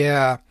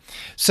 Yeah.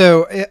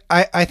 So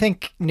I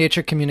think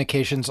Nature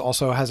Communications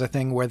also has a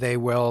thing where they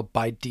will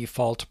by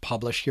default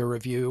publish your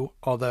review,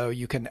 although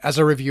you can, as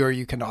a reviewer,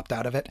 you can opt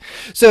out of it.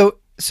 So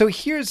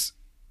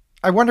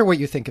I wonder what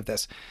you think of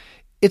this.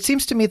 It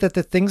seems to me that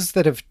the things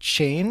that have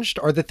changed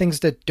are the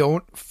things that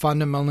don't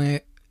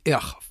fundamentally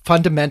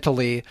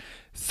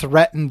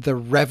threaten the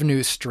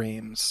revenue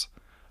streams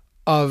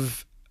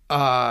of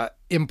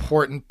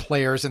important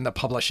players in the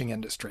publishing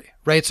industry,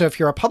 right? So if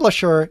you're a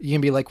publisher, you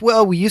can be like,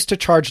 well, we used to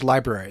charge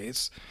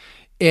libraries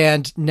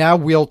And now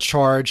we'll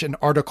charge an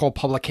article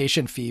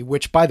publication fee,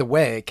 which, by the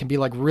way, can be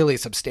like really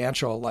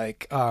substantial.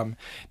 Like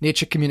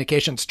Nature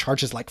Communications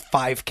charges like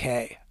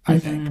 5K, I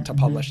think, to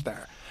publish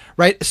there.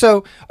 Right.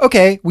 So,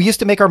 okay, we used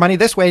to make our money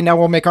this way. Now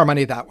we'll make our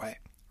money that way.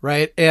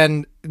 Right.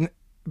 And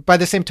by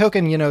the same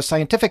token, you know,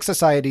 scientific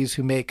societies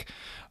who make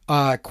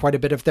quite a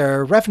bit of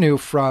their revenue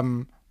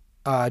from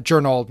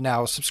journal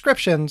now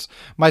subscriptions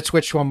might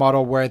switch to a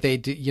model where they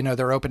do, you know,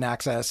 they're open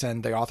access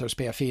and the authors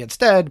pay a fee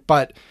instead,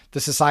 but the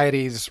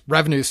society's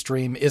revenue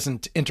stream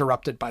isn't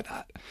interrupted by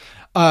that.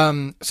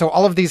 So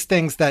all of these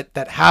things that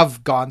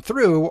have gone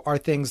through are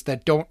things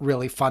that don't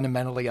really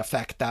fundamentally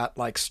affect that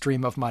like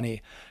stream of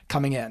money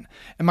coming in.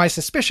 And my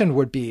suspicion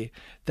would be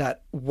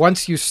that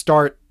once you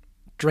start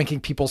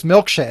drinking people's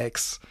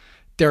milkshakes,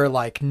 they're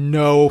like,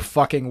 no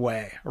fucking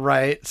way,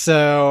 right?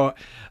 So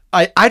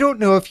I don't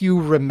know if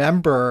you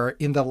remember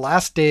in the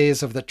last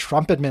days of the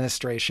Trump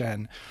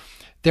administration,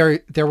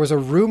 there was a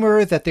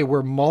rumor that they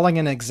were mulling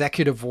an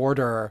executive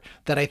order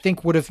that I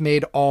think would have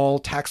made all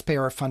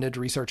taxpayer-funded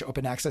research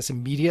open access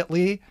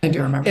immediately. I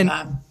do remember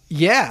that.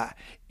 Yeah.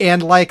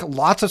 And like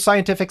lots of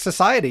scientific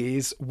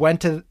societies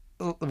went to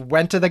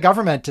the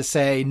government to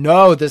say,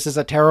 no, this is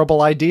a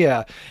terrible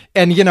idea.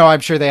 And, you know,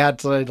 I'm sure they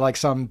had like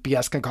some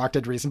BS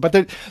concocted reason, but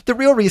the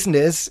real reason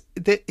is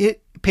that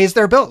it pays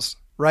their bills,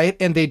 right?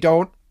 And they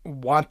don't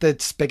want the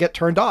spigot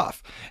turned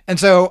off. And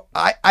so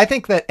I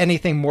think that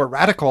anything more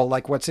radical,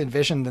 like what's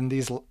envisioned in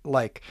these,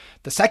 like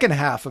the second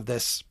half of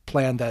this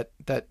plan that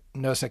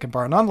Nosek and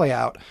Bar-Anon lay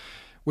out,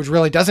 which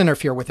really does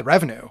interfere with the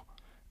revenue,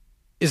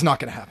 is not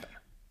going to happen.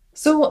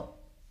 So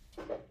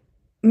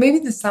maybe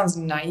this sounds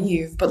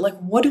naive, but like,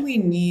 what do we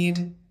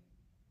need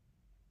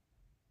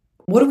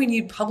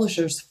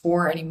publishers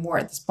for anymore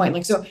at this point?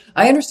 Like, so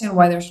I understand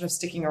why they're sort of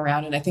sticking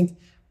around. And I think,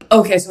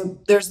 okay, so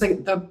there's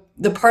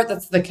the part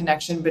that's the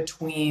connection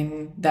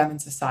between them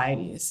and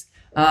societies.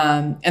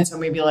 And so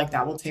maybe like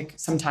that will take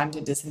some time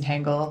to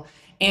disentangle.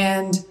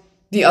 And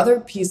the other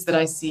piece that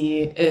I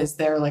see is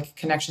their like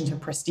connection to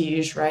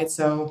prestige, right?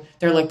 So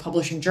they're like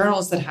publishing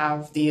journals that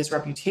have these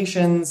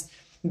reputations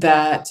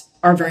that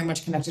are very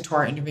much connected to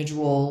our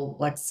individual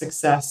like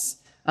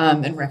success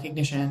and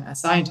recognition as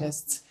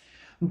scientists.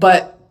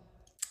 But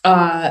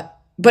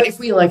if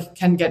we like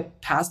can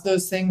get past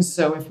those things,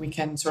 so if we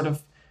can sort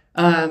of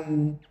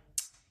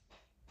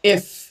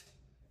if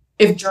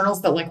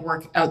journals that like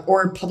work out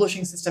or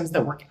publishing systems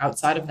that work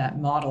outside of that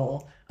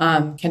model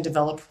can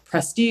develop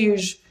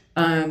prestige,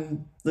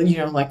 you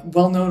know, like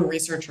well-known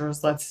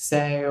researchers, let's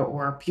say,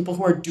 or people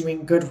who are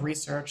doing good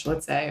research,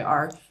 let's say,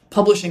 are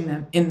publishing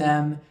them in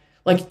them.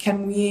 Like,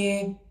 can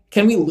we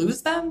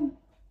lose them?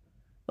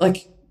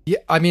 Like, yeah,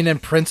 I mean, in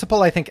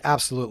principle, I think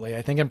absolutely.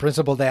 I think in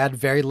principle, they add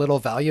very little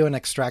value and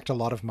extract a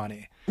lot of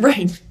money.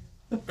 Right.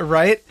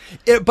 Right.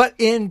 But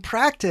in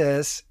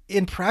practice,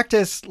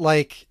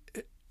 like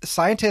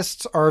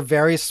scientists are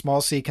very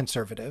small c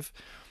conservative,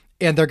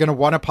 and they're going to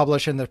want to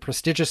publish in the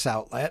prestigious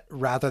outlet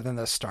rather than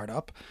the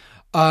startup.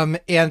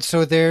 And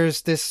so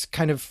there's this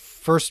kind of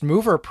first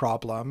mover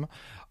problem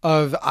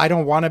of I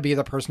don't want to be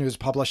the person who's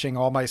publishing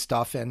all my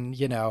stuff in,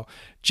 you know,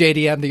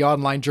 JDM, the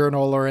online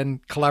journal, or in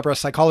Collabora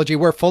Psychology,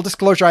 where full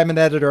disclosure, I'm an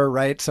editor,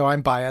 right? So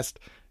I'm biased.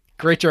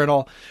 Great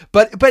journal.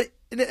 But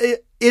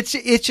it's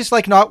just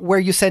like not where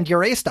you send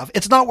your A stuff.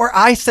 It's not where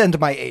I send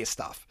my A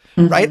stuff,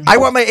 right? I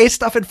want my A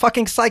stuff in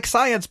fucking psych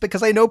science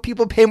because I know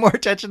people pay more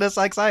attention to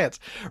psych science,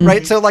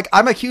 right? So like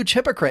I'm a huge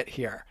hypocrite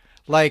here.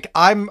 Like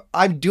I'm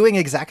doing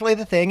exactly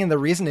the thing. And the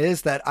reason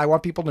is that I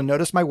want people to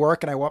notice my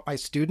work and I want my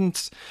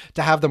students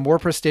to have the more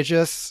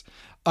prestigious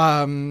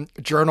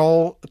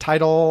journal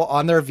title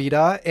on their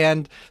vita.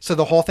 And so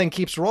the whole thing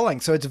keeps rolling.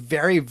 So it's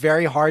very,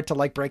 very hard to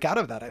like break out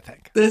of that, I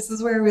think. This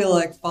is where we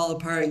like fall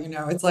apart, you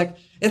know. It's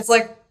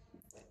like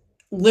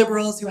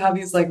liberals who have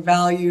these like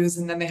values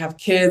and then they have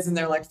kids and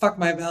they're like, fuck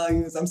my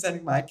values, I'm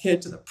sending my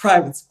kid to the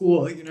private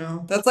school, you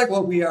know. That's like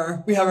what we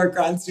are. We have our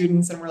grad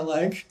students and we're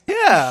like,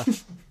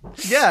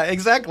 yeah,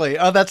 exactly.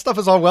 That stuff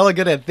is all well and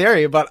good in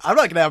theory, but I'm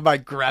not going to have my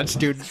grad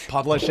student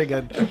publishing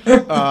and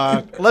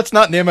let's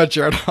not name a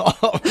journal.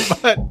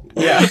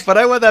 But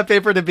I want that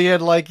paper to be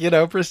in like, you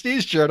know,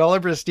 prestige journal.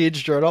 A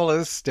prestige journal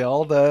is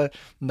still the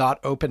not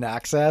open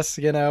access,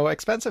 you know,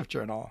 expensive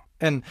journal.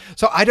 And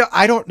so I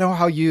don't know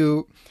how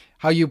you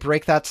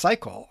break that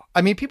cycle.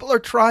 I mean, people are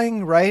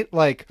trying, right?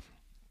 Like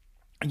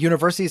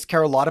universities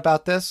care a lot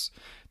about this.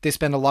 They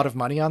spend a lot of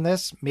money on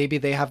this. Maybe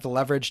they have the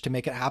leverage to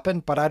make it happen,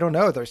 but I don't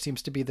know. There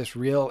seems to be this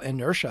real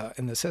inertia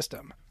in the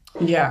system.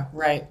 Yeah,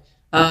 right.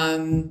 I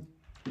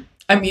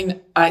mean,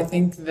 I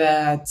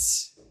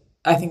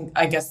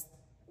guess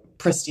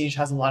prestige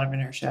has a lot of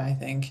inertia, I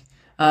think.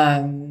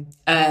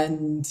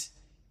 And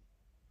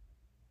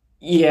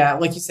yeah,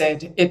 like you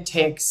said,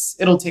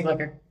 it'll take like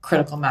a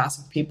critical mass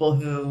of people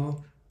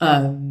who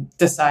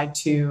decide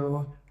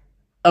to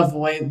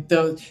avoid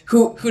those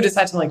who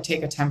decide to like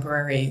take a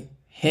temporary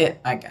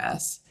hit, I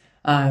guess,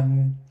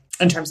 in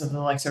terms of the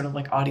like sort of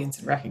like audience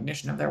and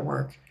recognition of their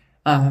work,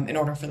 in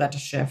order for that to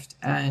shift.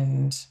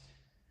 And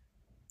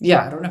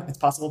yeah, I don't know. It's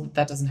possible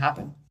that doesn't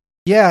happen.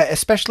 Yeah,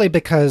 especially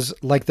because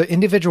like the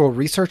individual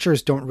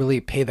researchers don't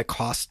really pay the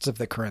costs of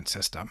the current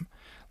system.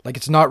 Like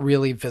it's not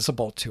really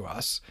visible to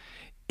us.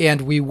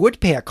 And we would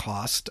pay a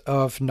cost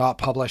of not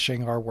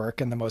publishing our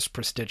work in the most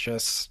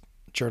prestigious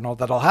journal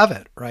that'll have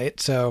it, right?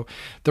 So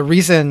the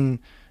reason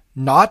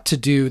not to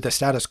do the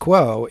status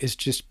quo is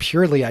just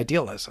purely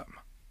idealism.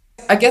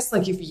 I guess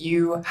like if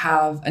you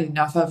have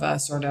enough of a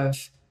sort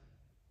of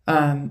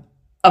a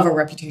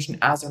reputation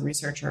as a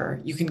researcher,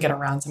 you can get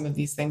around some of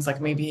these things. Like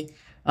maybe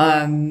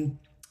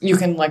you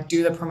can like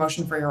do the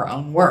promotion for your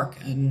own work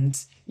and,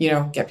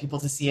 get people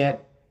to see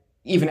it,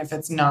 even if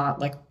it's not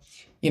like,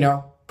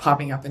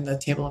 popping up in the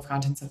table of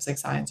contents of Sig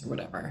Science or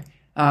whatever.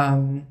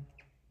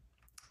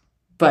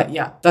 But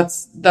yeah,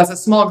 that's a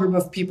small group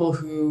of people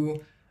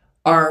who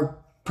are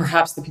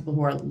perhaps the people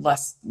who are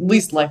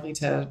least likely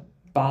to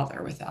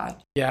bother with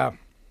that. Yeah.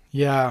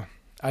 Yeah,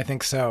 I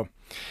think so.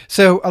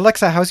 So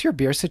Alexa, how's your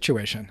beer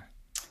situation?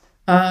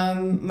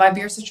 My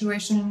beer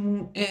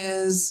situation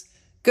is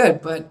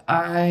good, but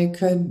I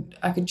could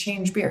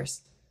change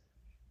beers.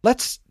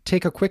 Let's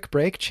take a quick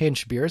break,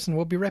 change beers, and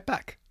we'll be right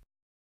back.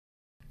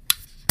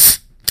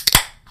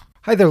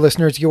 Hi there,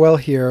 listeners. Yoel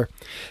here.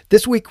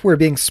 This week we're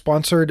being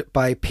sponsored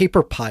by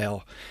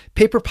PaperPile.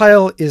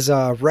 PaperPile is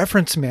a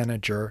reference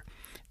manager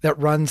that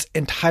runs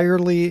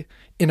entirely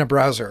in a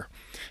browser.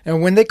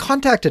 And when they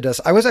contacted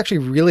us, I was actually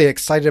really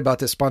excited about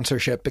this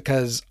sponsorship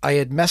because I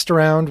had messed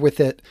around with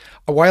it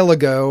a while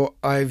ago.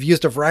 I've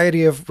used a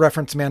variety of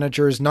reference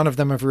managers. None of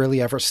them have really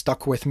ever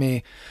stuck with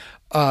me.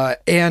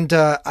 And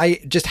I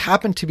just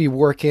happened to be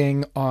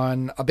working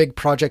on a big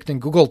project in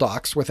Google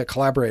Docs with a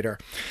collaborator.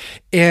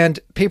 And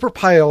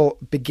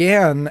PaperPile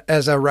began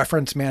as a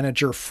reference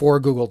manager for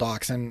Google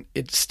Docs, and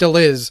it still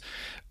is.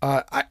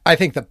 I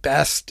think the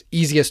best,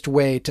 easiest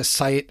way to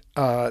cite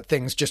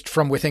things just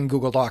from within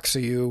Google Docs. So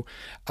you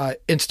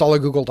install a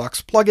Google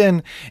Docs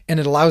plugin, and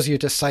it allows you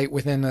to cite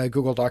within a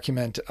Google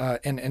document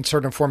and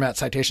certain format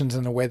citations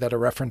in the way that a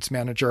reference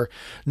manager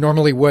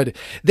normally would.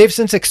 They've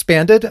since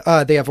expanded.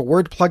 They have a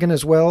Word plugin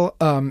as well.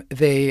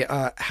 They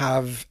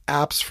have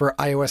apps for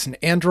iOS and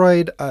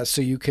Android,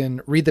 so you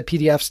can read the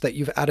PDFs that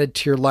you've added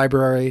to your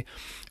library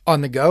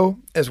on the go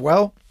as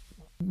well.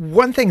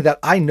 One thing that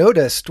I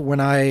noticed when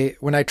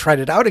I tried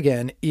it out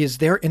again is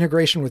their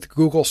integration with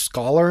Google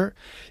Scholar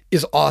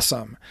is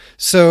awesome.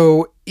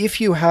 So if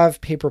you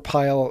have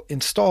PaperPile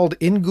installed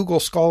in Google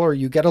Scholar,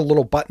 you get a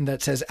little button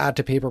that says add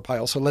to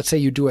PaperPile. So let's say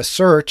you do a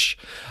search,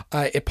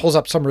 it pulls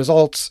up some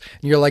results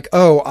and you're like,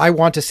 oh, I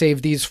want to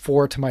save these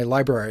 4 to my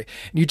library.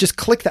 And you just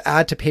click the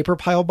add to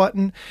PaperPile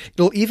button.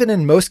 It'll even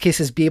in most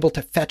cases be able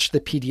to fetch the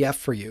PDF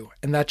for you.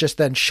 And that just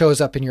then shows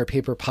up in your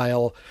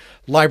PaperPile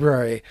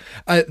library.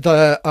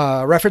 The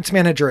reference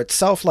manager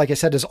itself, like I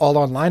said, is all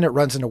online. It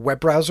runs in a web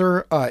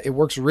browser. It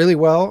works really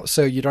well.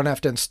 So you don't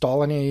have to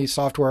install any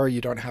software.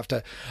 You don't have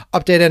to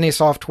update any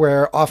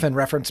software. Often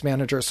reference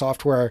manager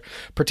software,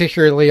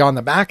 particularly on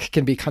the Mac,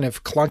 can be kind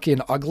of clunky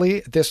and ugly.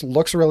 This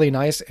looks really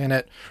nice and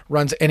it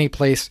runs any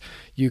place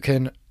you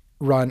can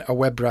run a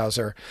web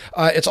browser.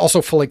 It's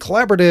also fully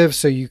collaborative,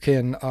 so you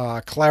can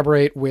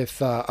collaborate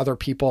with other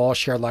people,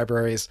 share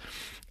libraries,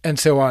 and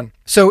so on.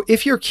 So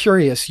if you're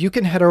curious, you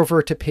can head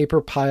over to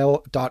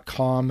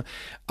paperpile.com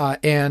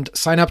and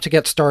sign up to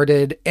get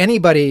started.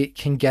 Anybody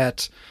can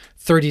get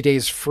 30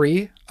 days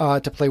free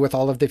to play with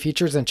all of the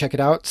features and check it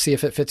out, see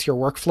if it fits your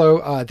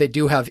workflow. They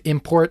do have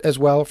import as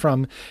well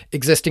from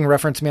existing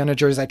reference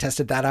managers. I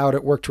tested that out.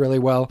 It worked really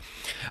well.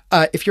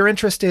 If you're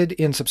interested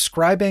in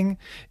subscribing,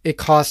 it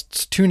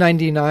costs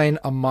 $2.99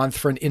 a month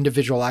for an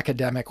individual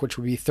academic, which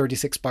would be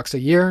 $36 a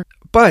year.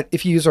 But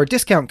if you use our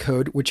discount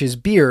code, which is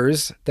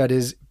BEERS, that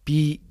is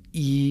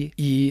BEERS,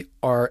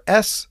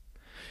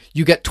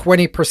 you get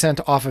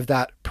 20% off of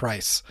that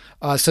price.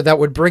 So that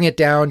would bring it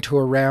down to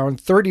around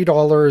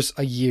 $30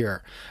 a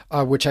year,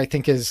 which I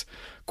think is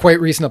quite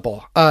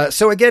reasonable.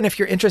 So again, if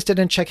you're interested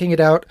in checking it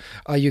out,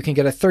 you can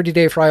get a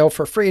 30-day trial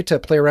for free to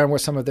play around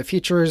with some of the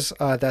features.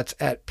 That's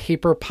at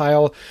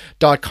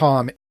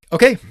paperpile.com.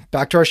 Okay,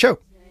 back to our show.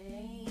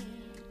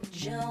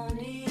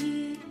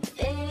 Johnny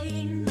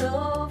ain't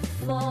no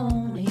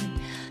phony,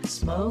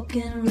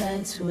 smoking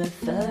reds with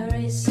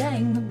furry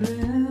sang the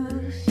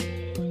blues.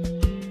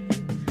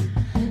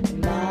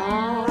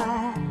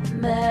 My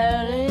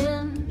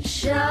Marilyn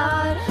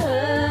shot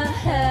her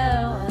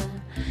heroin.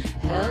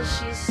 Hell,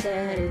 she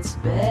said it's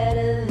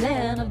better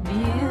than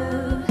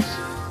abuse.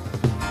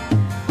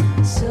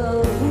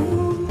 So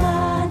who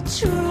might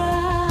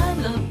try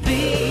to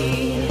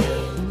be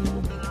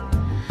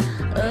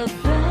a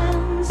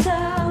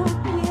benzo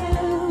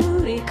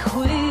beauty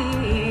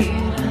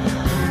queen?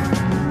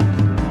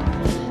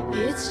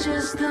 It's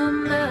just the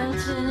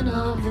melting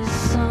of the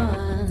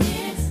sun.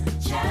 It's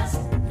just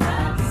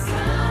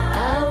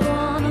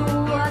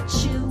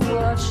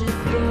watch it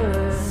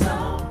burn. So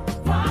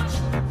watch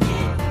it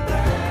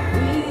burn.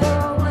 We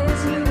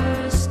always knew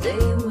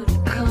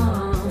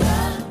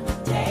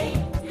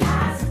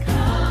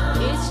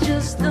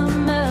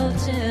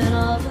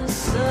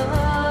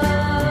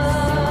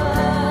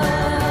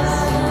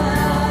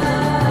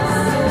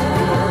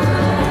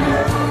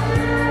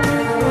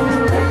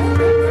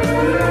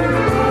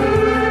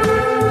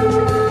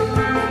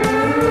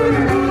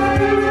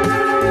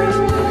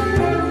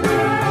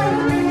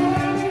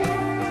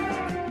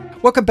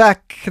Welcome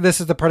back. This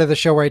is the part of the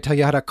show where I tell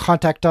you how to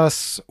contact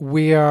us.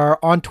 We are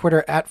on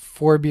Twitter at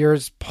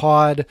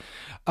 4beerspod.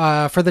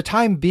 For the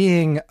time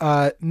being,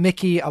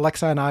 Mickey,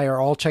 Alexa, and I are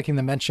all checking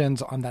the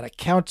mentions on that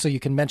account, so you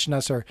can mention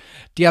us or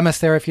DM us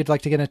there if you'd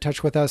like to get in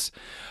touch with us.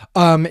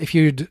 If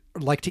you'd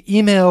like to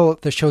email,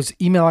 the show's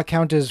email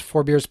account is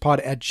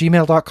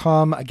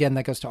 4beerspod@gmail.com. Again,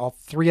 that goes to all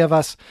three of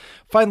us.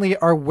 Finally,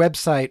 our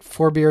website,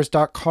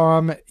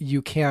 4beers.com.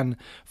 You can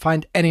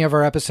find any of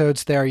our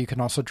episodes there. You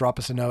can also drop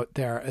us a note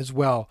there as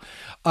well.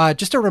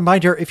 Just a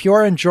reminder, if you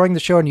are enjoying the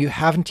show and you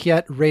haven't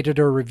yet rated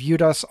or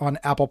reviewed us on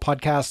Apple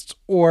Podcasts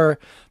or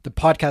the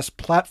podcast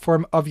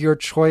platform of your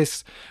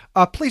choice,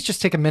 please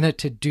just take a minute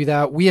to do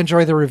that. We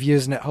enjoy the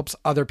reviews and it helps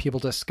other people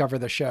discover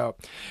the show.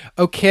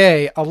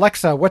 Okay,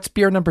 Alexa, what's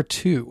beer number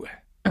 2?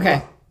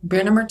 Okay,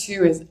 beer number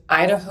 2 is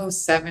Idaho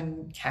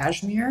 7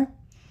 Cashmere,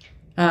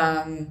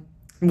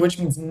 which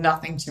means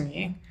nothing to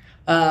me.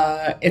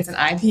 It's an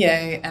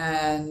IPA,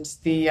 and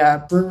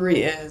the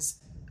brewery is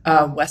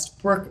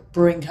Westbrook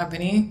Brewing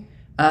Company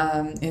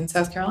in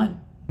South Carolina.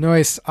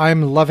 Nice.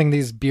 I'm loving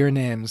these beer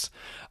names.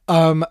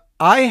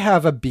 I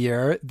have a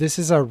beer. This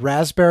is a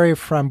raspberry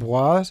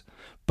framboise,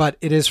 but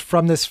it is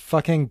from this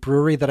fucking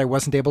brewery that I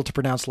wasn't able to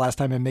pronounce last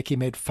time and Mickey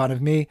made fun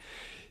of me.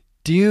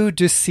 Dieu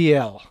du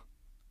Ciel.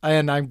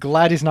 And I'm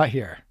glad he's not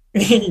here.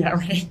 Yeah,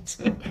 right.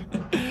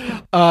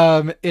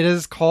 It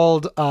is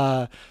called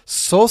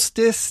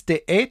Solstice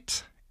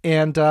d'Ete,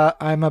 and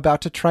I'm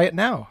about to try it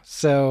now.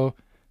 So,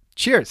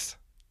 cheers.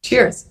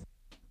 Cheers.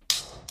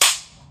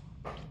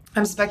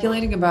 I'm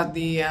speculating about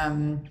the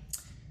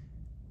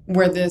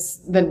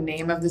the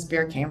name of this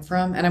beer came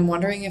from, and I'm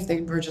wondering if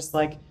they were just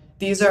like,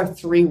 these are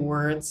 3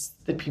 words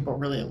that people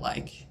really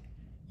like,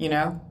 you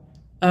know?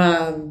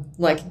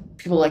 Like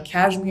people like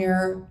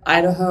Cashmere.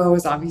 Idaho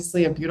is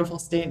obviously a beautiful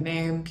state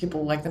name.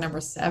 People like the number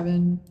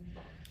 7.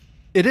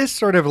 It is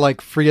sort of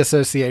like free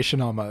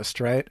association almost,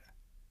 right?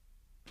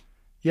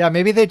 Yeah,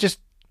 maybe they just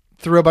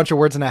threw a bunch of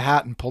words in a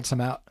hat and pulled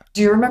some out.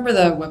 Do you remember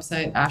the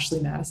website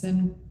Ashley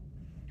Madison?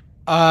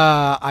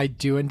 I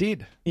do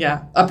indeed.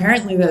 Yeah.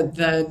 Apparently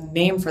the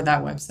name for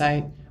that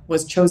website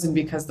was chosen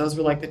because those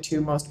were like the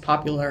 2 most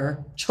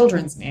popular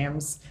children's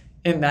names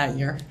in that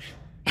year.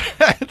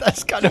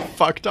 That's kind of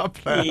fucked up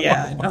though.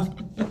 Yeah, I know.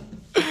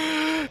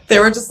 They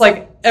were just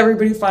like,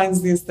 everybody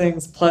finds these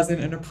things pleasant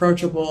and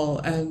approachable,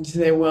 and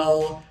they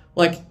will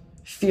like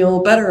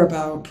feel better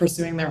about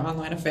pursuing their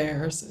online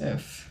affairs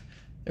if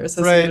they're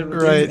associated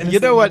with right. these You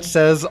know what innocent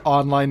says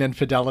online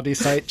infidelity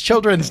site?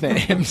 Children's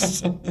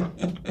names.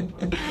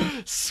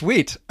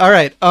 Sweet. All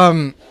right.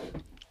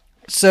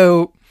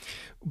 So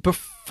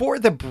before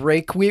the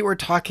break, we were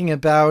talking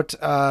about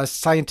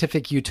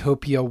Scientific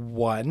Utopia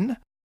 1.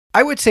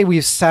 I would say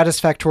we've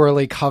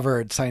satisfactorily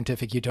covered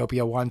Scientific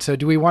Utopia 1. So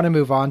do we want to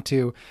move on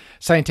to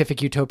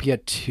Scientific Utopia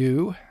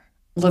 2?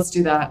 Let's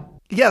do that.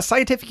 Yeah,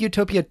 Scientific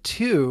Utopia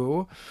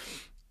 2,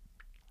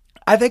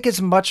 I think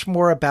is much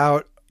more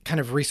about kind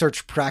of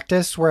research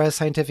practice, whereas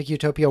Scientific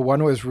Utopia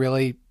 1 was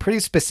really pretty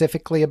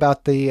specifically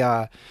about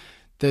the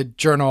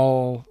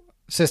journal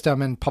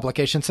system and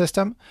publication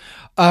system.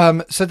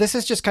 So this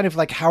is just kind of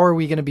like, how are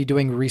we going to be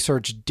doing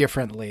research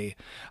differently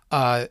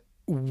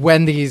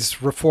when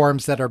these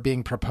reforms that are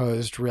being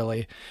proposed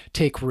really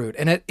take root?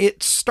 And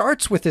it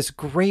starts with this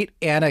great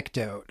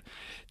anecdote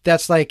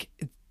that's like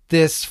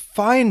this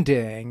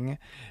finding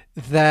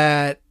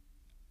that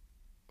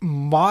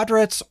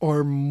moderates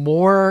are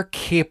more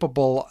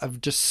capable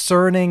of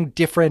discerning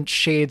different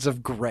shades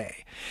of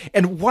gray.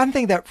 And one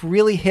thing that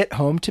really hit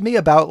home to me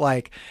about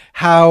like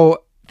how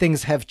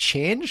things have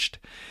changed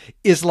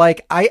is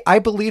like, I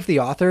believe the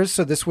authors.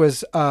 So this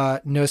was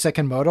Nosek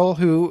and Model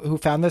who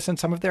found this in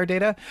some of their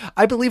data.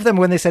 I believe them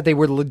when they said they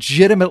were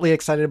legitimately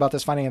excited about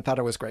this finding and thought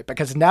it was great,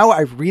 because now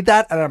I read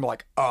that and I'm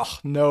like, oh,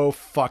 no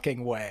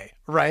fucking way.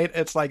 Right?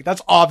 It's like,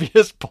 that's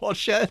obvious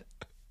bullshit.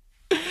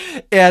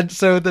 And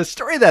so the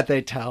story that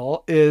they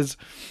tell is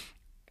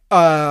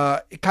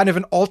kind of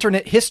an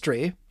alternate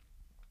history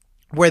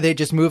where they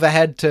just move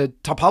ahead to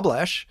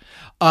publish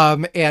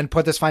and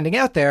put this finding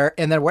out there.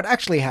 And then what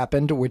actually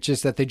happened, which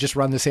is that they just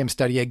run the same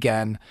study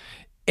again.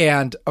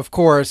 And of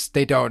course,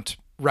 they don't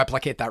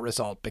replicate that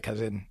result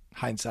because in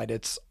hindsight,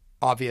 it's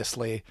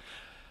obviously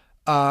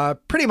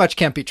pretty much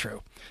can't be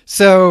true.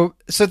 So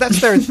that's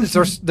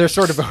their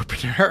sort of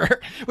opener.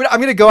 I'm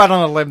going to go out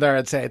on a limb there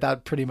and say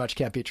that pretty much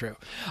can't be true.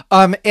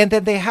 And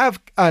then they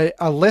have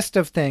a list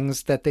of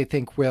things that they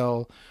think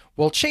will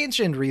change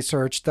in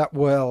research that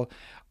will,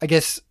 I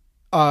guess,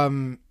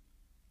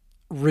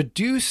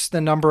 reduce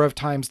the number of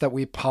times that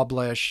we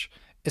publish,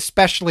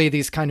 especially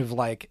these kind of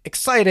like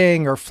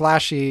exciting or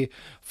flashy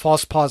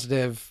false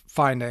positive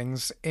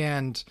findings,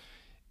 and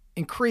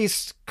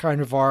increase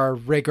kind of our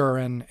rigor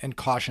and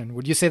caution.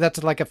 Would you say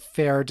that's like a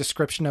fair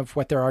description of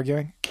what they're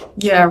arguing?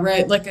 Yeah,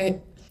 right. Like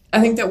I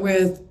think that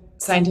with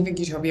Scientific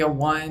Utopia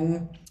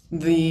 1,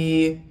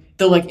 the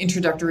like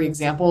introductory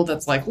example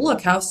that's like,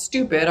 look how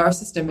stupid our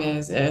system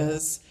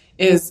is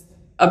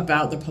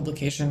about the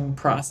publication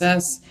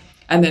process.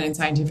 And then in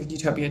Scientific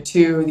Utopia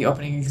 2, the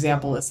opening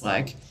example is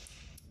like,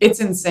 it's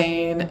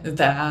insane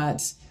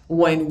that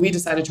when we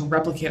decided to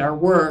replicate our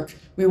work,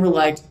 we were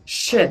like,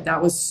 shit,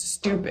 that was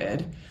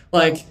stupid.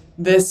 Like,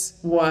 this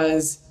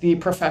was the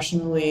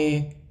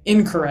professionally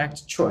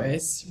incorrect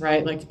choice,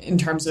 right? Like, in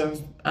terms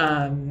of,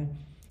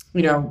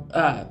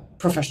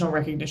 professional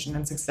recognition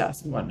and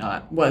success and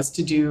whatnot, was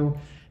to do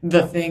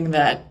the thing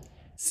that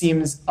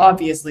seems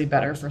obviously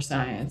better for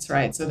science,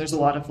 right? So there's a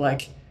lot of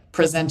like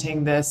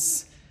presenting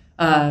this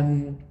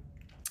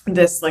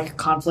like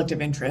conflict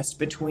of interest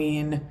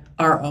between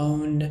our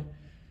own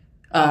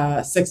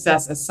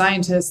success as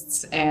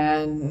scientists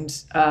and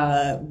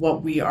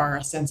what we are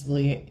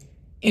ostensibly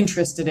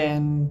interested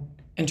in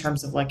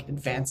terms of like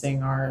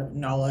advancing our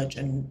knowledge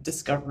and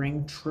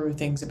discovering true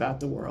things about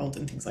the world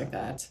and things like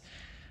that.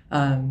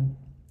 Um,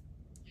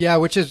 Yeah,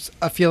 which is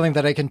a feeling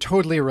that I can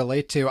totally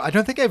relate to. I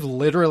don't think I've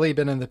literally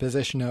been in the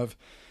position of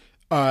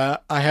I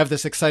have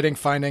this exciting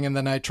finding and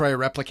then I try a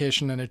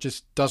replication and it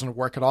just doesn't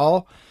work at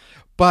all.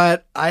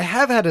 But I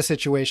have had a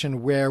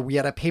situation where we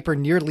had a paper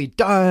nearly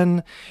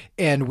done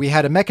and we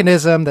had a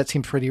mechanism that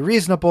seemed pretty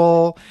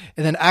reasonable.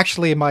 And then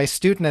actually my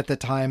student at the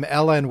time,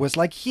 Ellen, was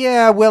like,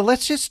 yeah, well,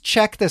 let's just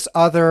check this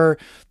other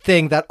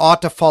thing that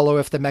ought to follow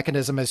if the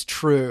mechanism is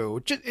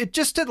true.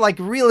 Just to like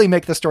really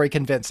make the story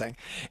convincing.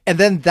 And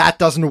then that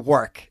doesn't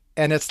work.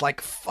 And it's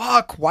like,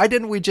 fuck, why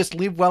didn't we just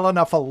leave well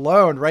enough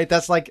alone? Right.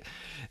 That's like,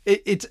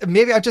 it's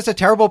maybe I'm just a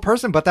terrible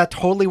person, but that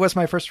totally was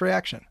my first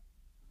reaction.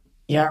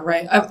 Yeah,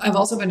 right. I've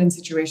also been in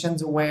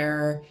situations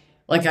where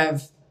like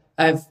I've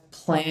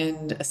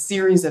planned a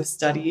series of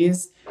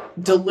studies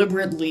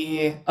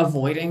deliberately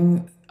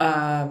avoiding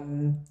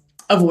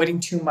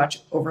too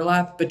much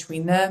overlap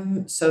between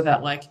them so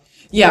that like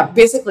yeah,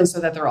 basically so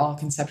that they're all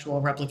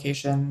conceptual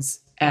replications,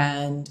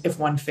 and if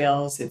one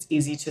fails, it's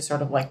easy to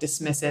sort of like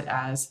dismiss it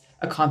as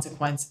a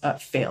consequence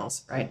of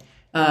fails, right?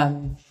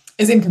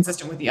 Is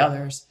inconsistent with the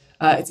others.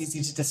 It's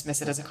easy to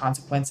dismiss it as a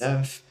consequence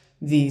of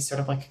the sort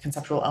of like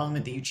conceptual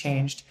element that you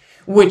changed,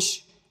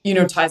 which,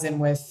 ties in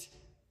with,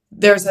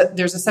 there's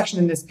a section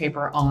in this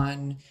paper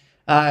on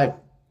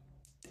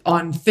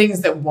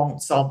things that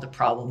won't solve the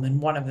problem.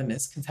 And one of them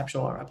is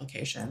conceptual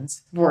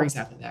replications for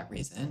exactly that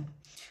reason.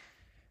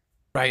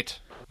 Right,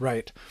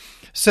 right.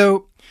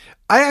 So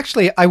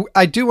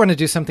I do want to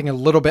do something a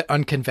little bit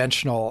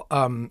unconventional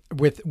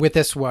with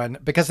this one,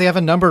 because they have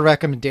a number of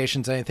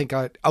recommendations and I think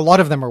a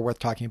lot of them are worth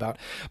talking about.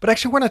 But I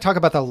actually want to talk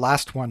about the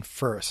last one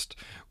first,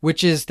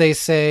 which is they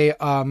say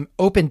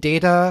open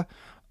data,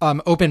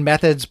 open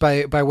methods,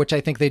 by which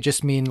I think they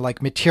just mean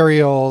like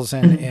materials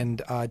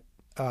and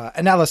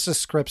analysis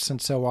scripts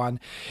and so on.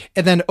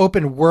 And then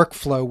open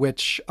workflow,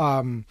 which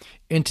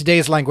in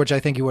today's language, I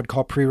think you would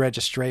call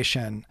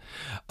pre-registration.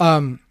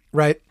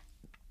 Right.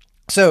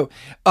 So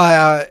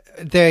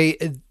they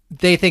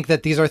think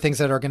that these are things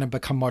that are going to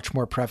become much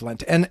more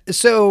prevalent. And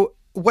so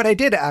what I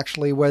did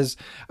actually was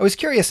I was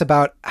curious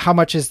about how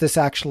much is this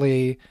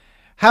actually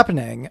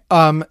happening.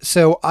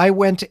 So I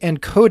went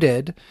and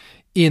coded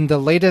in the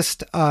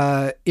latest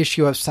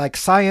issue of Psych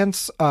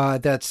Science,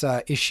 that's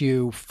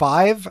issue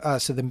 5,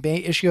 so the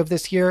May issue of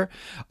this year,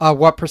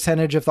 what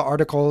percentage of the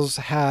articles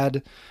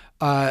had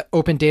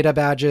open data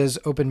badges,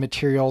 open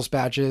materials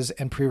badges,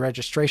 and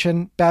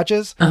pre-registration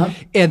badges. Uh-huh.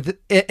 And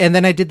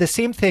then I did the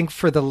same thing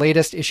for the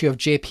latest issue of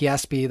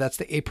JPSB, that's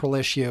the April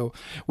issue,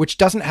 which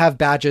doesn't have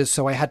badges,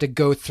 so I had to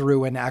go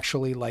through and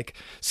actually like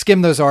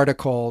skim those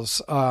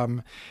articles.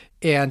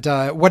 And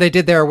what I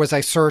did there was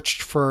I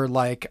searched for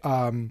like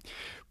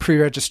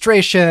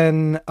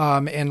pre-registration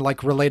and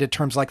like related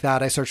terms like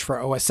that. I searched for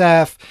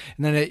OSF,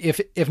 and then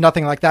if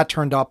nothing like that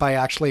turned up, I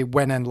actually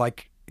went and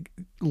like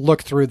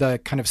look through the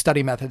kind of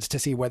study methods to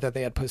see whether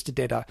they had posted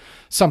data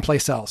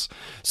someplace else.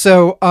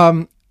 So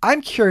I'm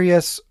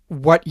curious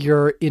what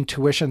your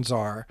intuitions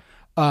are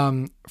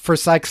for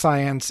Psych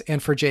Science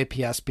and for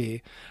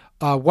JPSB.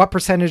 What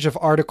percentage of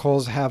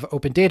articles have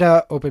open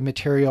data, open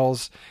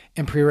materials,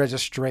 and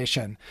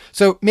pre-registration?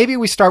 So maybe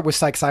we start with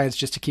Psych Science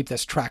just to keep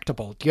this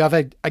tractable. Do you have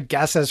a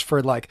guess as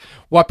for like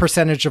what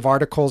percentage of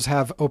articles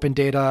have open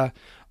data,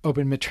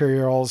 open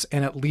materials,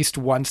 and at least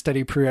one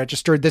study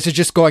pre-registered? This is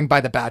just going by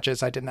the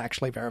badges. I didn't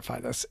actually verify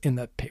this in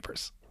the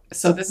papers.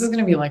 So this is going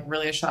to be like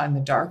really a shot in the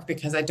dark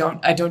because I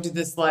don't do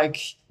this like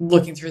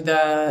looking through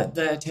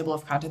the table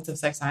of contents of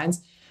Psych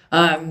Science.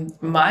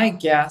 My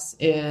guess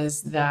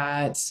is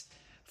that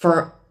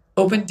for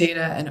open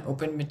data and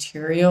open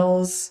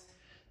materials,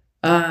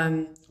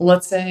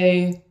 let's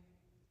say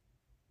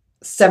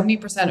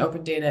 70%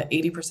 open data,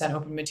 80%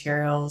 open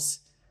materials,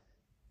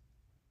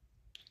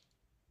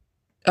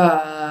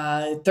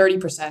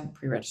 30%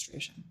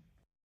 pre-registration.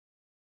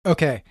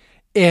 Okay.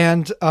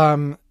 And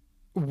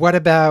what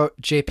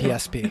about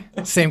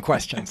JPSB? Same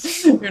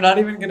questions. You're not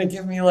even going to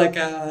give me like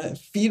a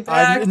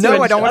feedback? No,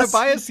 I don't want to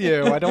bias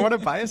you. I don't want to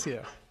bias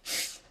you.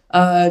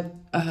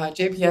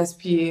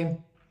 JPSB,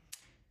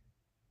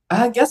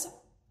 I guess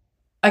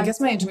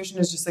my intuition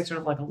is just like sort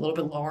of like a little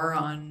bit lower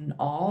on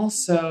all.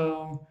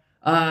 So,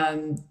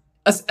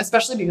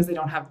 especially because they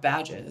don't have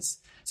badges.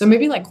 So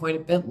maybe like quite a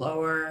bit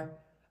lower.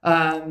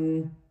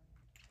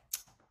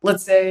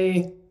 Let's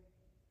say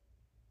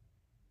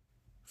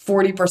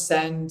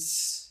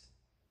 40%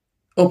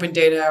 open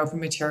data, open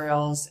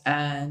materials,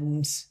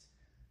 and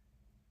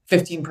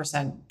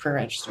 15%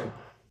 pre-registered.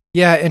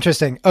 Yeah,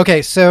 interesting.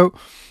 Okay, so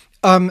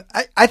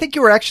I think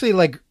you were actually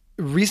like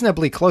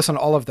reasonably close on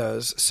all of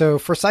those. So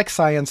for Psych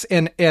Science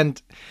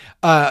and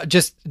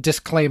just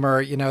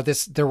disclaimer,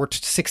 there were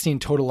 16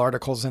 total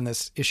articles in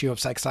this issue of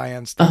Psych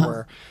Science. There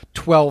were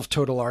 12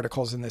 total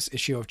articles in this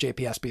issue of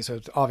JPSP. So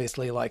it's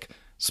obviously like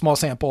small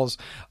samples.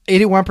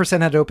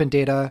 81% had open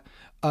data.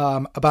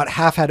 About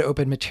half had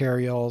open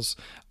materials.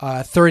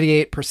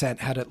 38%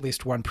 had at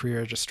least one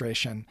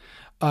pre-registration.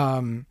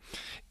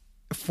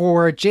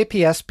 For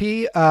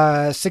JPSP,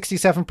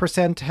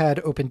 67% had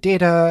open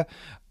data.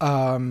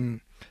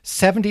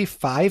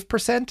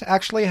 75%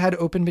 actually had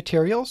open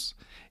materials,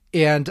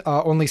 and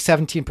only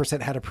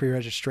 17% had a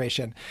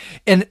pre-registration.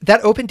 And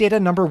that open data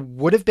number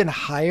would have been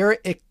higher,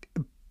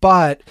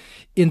 but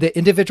in the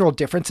individual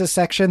differences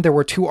section, there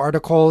were 2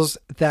 articles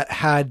that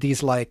had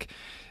these like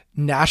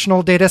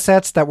national data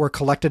sets that were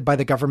collected by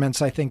the governments,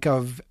 I think,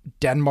 of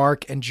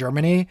Denmark and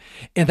Germany,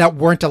 and that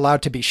weren't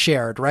allowed to be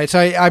shared, right? So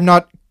I'm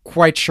not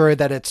quite sure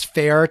that it's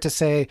fair to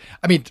say,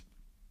 I mean,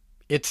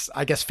 it's,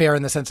 I guess, fair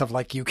in the sense of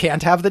like, you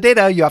can't have the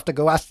data, you have to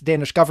go ask the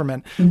Danish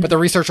government, but the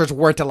researchers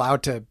weren't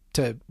allowed to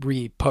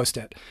repost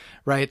it,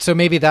 right? So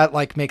maybe that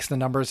like makes the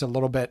numbers a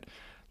little bit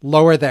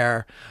lower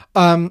there.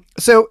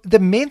 So the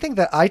main thing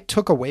that I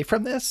took away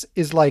from this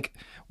is like,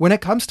 when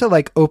it comes to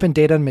like open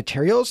data and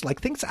materials,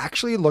 like things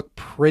actually look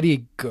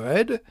pretty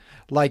good.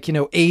 Like,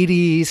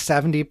 80,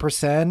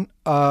 70%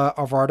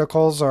 of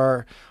articles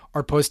are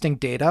posting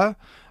data.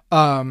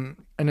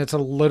 And it's a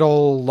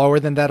little lower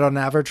than that on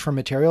average for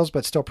materials,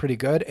 but still pretty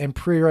good. And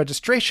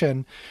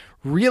pre-registration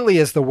really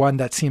is the one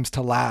that seems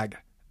to lag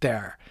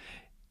there.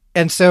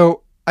 And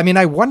so, I mean,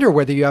 I wonder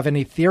whether you have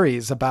any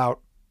theories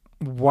about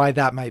why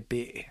that might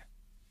be.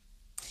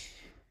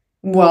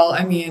 Well,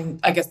 I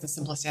mean, I guess the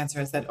simplest answer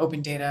is that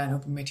open data and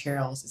open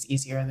materials is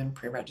easier than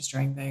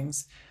pre-registering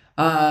things.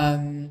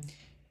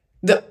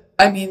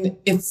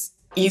 It's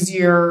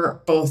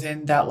easier both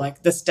in that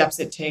like the steps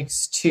it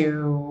takes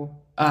to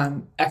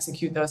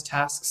execute those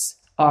tasks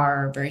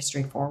are very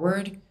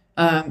straightforward.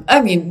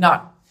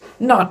 Not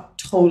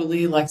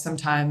totally, like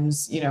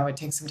sometimes, it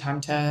takes some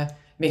time to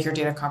make your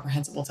data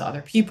comprehensible to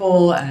other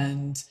people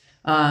and,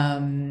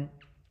 find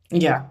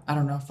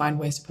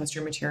ways to post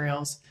your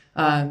materials,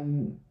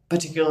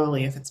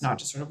 particularly if it's not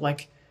just sort of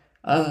like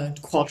a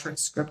Qualtrics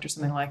script or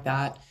something like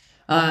that.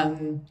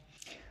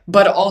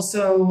 But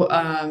also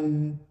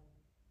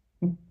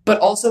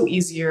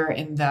easier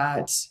in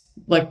that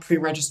like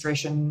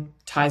pre-registration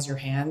ties your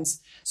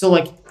hands. So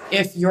like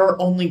if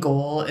your only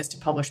goal is to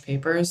publish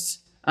papers,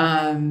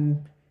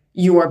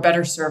 you are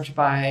better served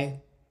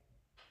by,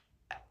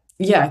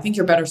 I think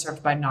you're better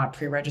served by not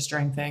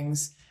pre-registering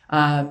things.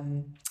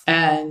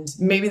 And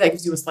maybe that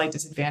gives you a slight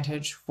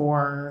disadvantage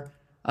for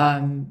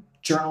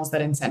journals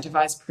that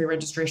incentivize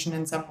pre-registration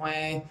in some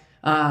way.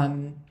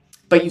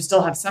 But you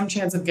still have some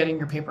chance of getting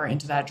your paper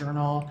into that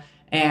journal,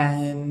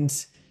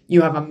 and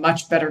you have a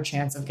much better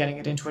chance of getting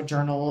it into a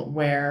journal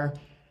where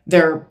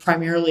they're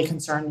primarily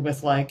concerned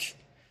with like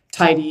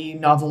tidy,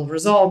 novel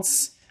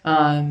results,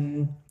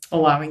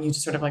 allowing you to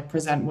sort of like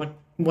present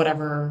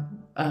whatever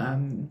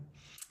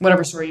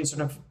story you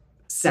sort of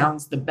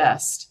sounds the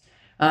best.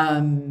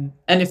 And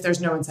if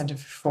there's no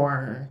incentive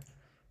for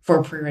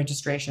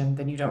pre-registration,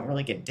 then you don't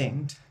really get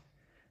dinged.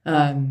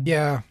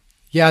 Yeah,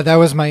 that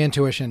was my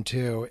intuition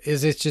too.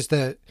 It's just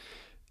that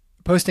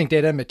posting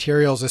data and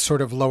materials is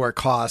sort of lower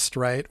cost,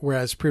 right?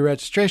 Whereas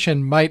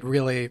pre-registration might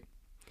really,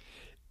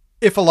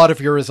 if a lot of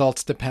your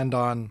results depend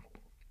on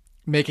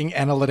making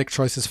analytic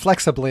choices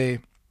flexibly,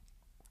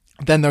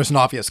 then there's an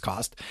obvious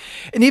cost.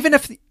 And even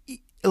if,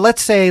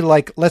 let's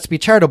be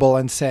charitable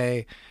and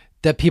say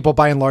that people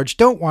by and large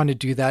don't want to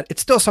do that,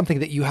 it's still something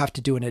that you have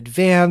to do in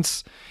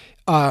advance.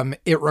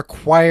 It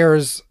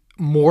requires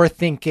more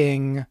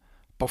thinking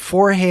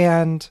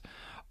beforehand.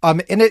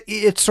 And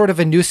it's sort of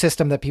a new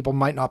system that people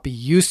might not be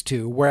used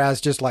to. Whereas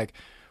just like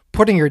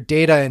putting your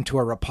data into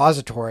a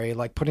repository,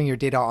 like putting your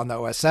data on the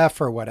OSF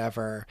or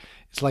whatever,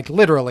 it's like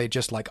literally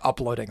just like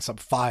uploading some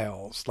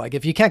files. Like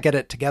if you can't get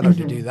it together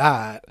to do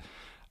that,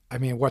 I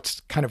mean,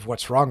 what's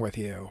wrong with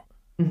you?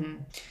 Mm-hmm.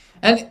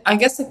 And I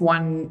guess like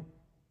one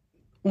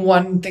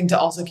thing to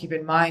also keep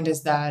in mind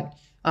is that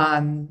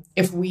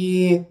if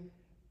we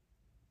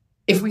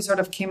sort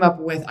of came up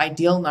with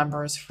ideal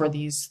numbers for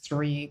these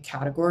 3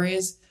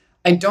 categories,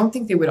 I don't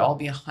think they would all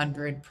be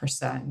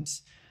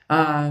 100%.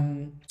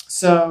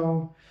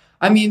 So,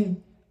 I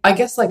mean, I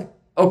guess like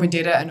open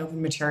data and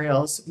open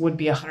materials would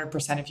be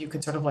 100% if you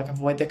could sort of like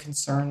avoid the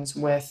concerns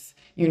with,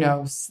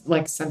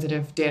 like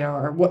sensitive data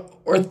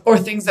or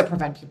things that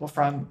prevent people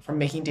from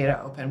making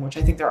data open, which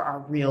I think there are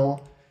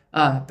real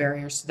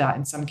barriers to that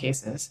in some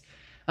cases.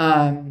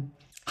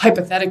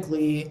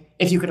 Hypothetically,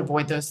 if you could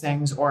avoid those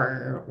things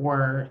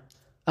or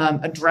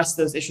address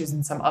those issues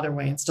in some other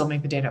way and still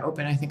make the data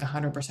open, I think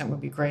 100%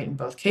 would be great in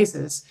both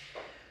cases.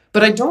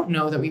 But I don't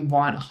know that we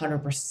want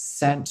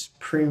 100%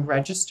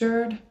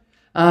 pre-registered.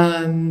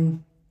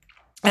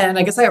 And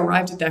I guess I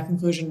arrived at that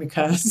conclusion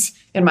because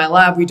in my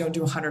lab, we don't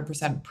do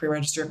 100%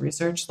 pre-registered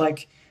research.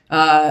 Like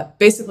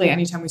basically,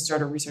 anytime we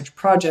start a research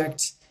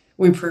project,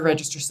 we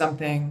pre-register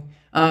something.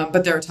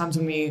 But there are times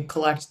when we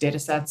collect data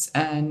sets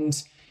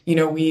and,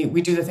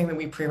 we do the thing that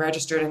we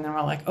pre-registered and then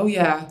we're like, oh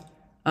yeah,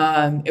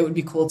 it would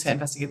be cool to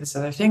investigate this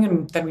other thing.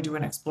 And then we do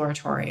an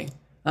exploratory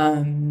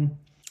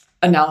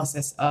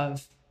analysis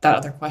of that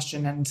other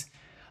question. And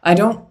I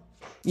don't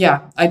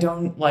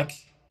like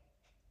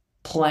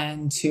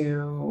plan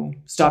to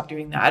stop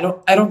doing that.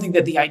 I don't think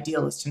that the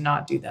ideal is to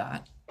not do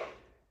that.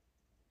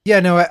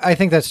 Yeah, no, I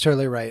think that's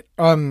totally right.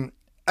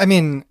 I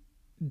mean,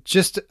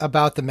 just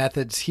about the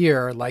methods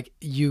here, like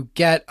you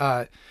get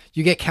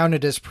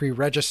counted as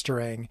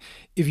pre-registering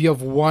if you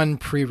have one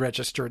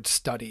pre-registered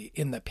study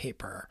in the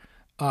paper.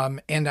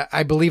 And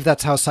I believe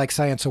that's how Psych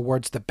Science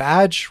awards the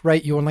badge,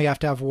 right? You only have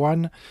to have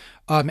one.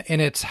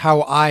 And it's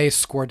how I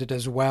scored it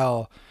as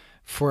well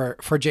for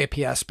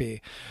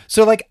JPSB.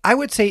 So like, I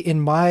would say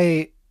in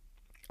my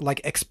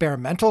like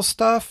experimental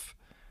stuff,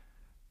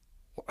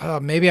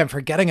 maybe I'm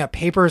forgetting a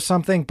paper or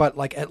something, but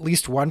like at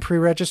least one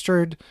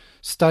pre-registered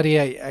study.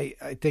 I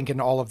think in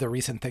all of the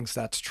recent things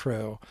that's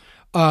true.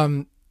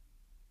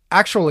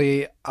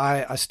 Actually,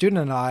 a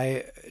student and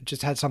I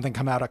just had something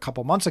come out a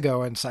couple months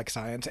ago in Psych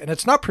Science, and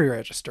it's not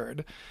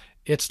pre-registered.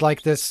 It's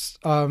like this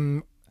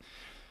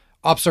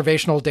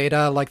observational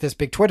data, like this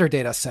big Twitter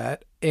data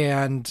set.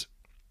 And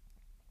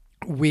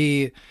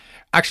we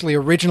actually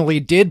originally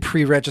did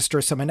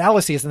pre-register some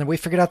analyses, and then we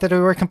figured out that we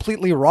were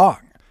completely wrong.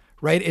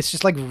 Right? It's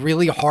just like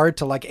really hard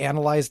to like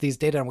analyze these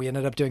data, and we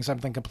ended up doing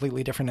something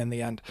completely different in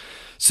the end.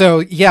 So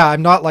yeah,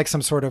 I'm not like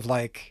some sort of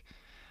like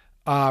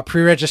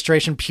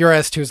pre-registration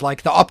purist who's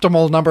like the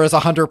optimal number is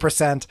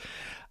 100%.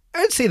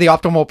 I'd say the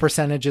optimal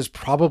percentage is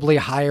probably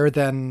higher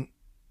than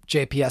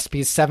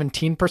JPSB's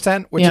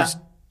 17%, which is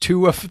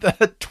 2 of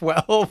the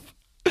 12.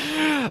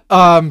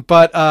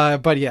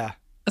 But yeah.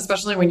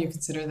 Especially when you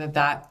consider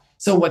that.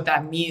 So what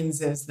that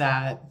means is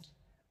that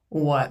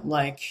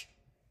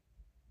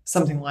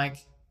something like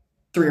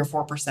 3 or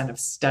 4% of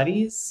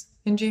studies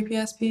in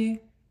JPSB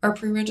are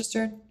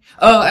pre-registered.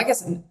 Oh, I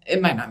guess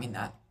it might not mean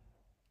that.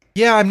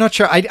 Yeah, I'm not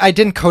sure. I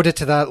didn't code it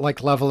to that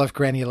like level of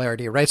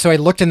granularity, right? So I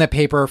looked in the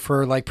paper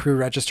for like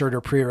pre-registered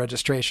or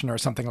pre-registration or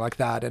something like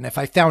that. And if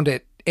I found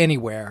it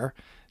anywhere,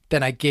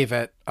 then I gave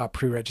it a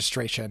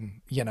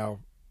pre-registration,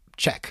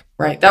 check.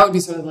 Right. That would be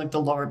sort of like the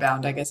lower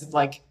bound, I guess, if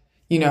like,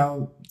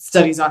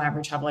 studies on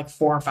average have like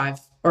 4 or 5,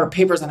 or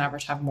papers on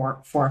average have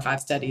 4 or 5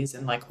 studies,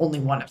 and like only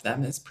one of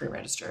them is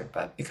pre-registered,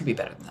 but it could be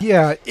better than that.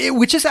 Yeah,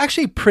 which is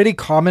actually pretty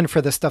common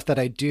for the stuff that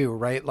I do,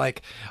 right?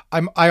 Like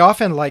I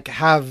often like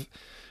have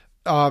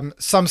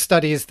some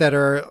studies that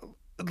are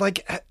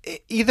like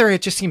either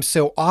it just seems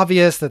so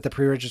obvious that the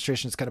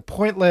pre-registration is kind of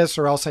pointless,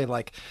 or else I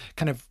like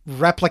kind of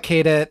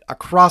replicate it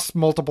across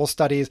multiple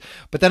studies.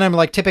 But then I'm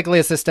like, typically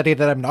it's a study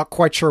that I'm not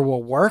quite sure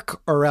will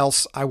work, or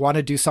else I want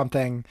to do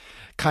something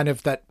kind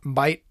of that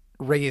might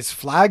raise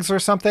flags or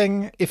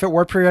something if it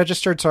were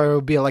pre-registered. So I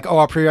would be like, oh,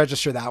 I'll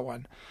pre-register that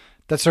one.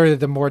 That's sort of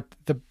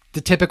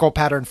the typical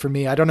pattern for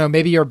me. I don't know.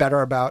 Maybe you're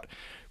better about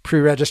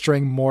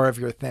pre-registering more of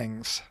your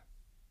things.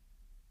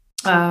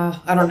 I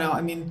don't know.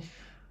 I mean,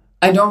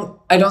 I don't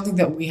think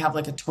that we have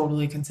like a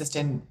totally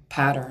consistent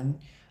pattern.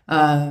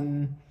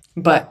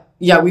 But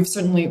yeah, we've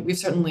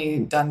certainly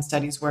done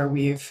studies where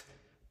we've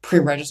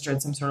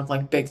pre-registered some sort of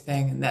like big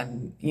thing and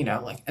then,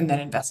 and then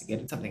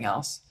investigated something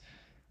else.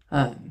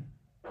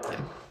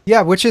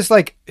 Yeah, which is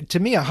like, to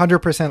me,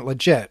 100%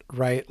 legit,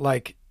 right?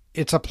 Like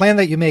it's a plan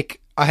that you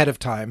make ahead of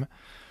time.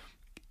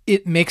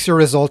 It makes your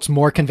results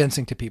more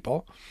convincing to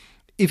people.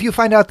 If you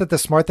find out that the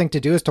smart thing to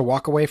do is to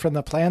walk away from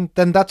the plan,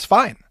 then that's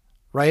fine,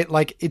 right?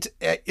 Like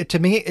it to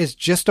me is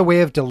just a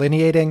way of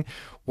delineating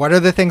what are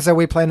the things that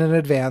we planned in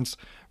advance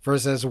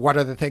versus what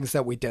are the things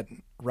that we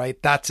didn't, right?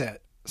 That's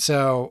it.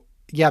 So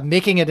yeah,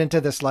 making it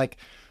into this like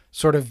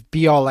sort of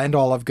be all end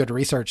all of good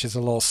research is a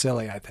little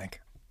silly, I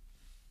think.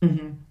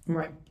 Mm-hmm.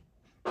 Right.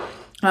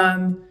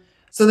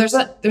 So there's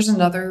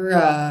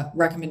another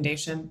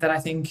recommendation that I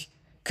think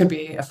could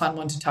be a fun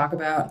one to talk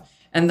about,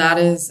 and that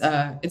is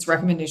it's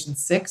recommendation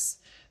 6.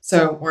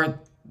 So,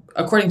 or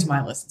according to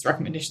my list, it's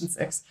recommendation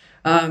 6,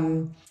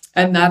 and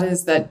that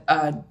is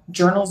that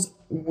journals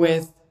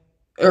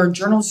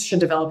should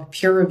develop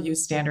peer review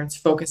standards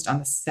focused on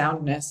the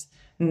soundness,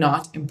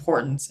 not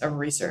importance of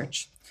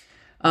research.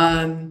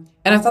 And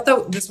I thought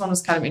that this one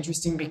was kind of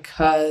interesting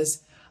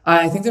because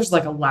I think there's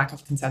like a lack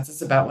of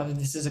consensus about whether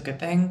this is a good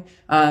thing.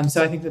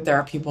 So I think that there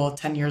are people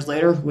 10 years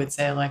later who would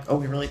say like, oh,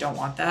 we really don't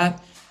want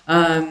that.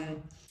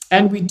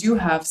 And we do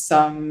have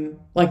some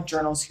like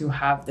journals who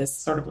have this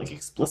sort of like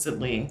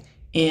explicitly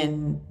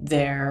in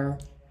their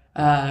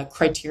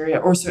criteria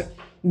or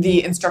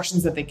the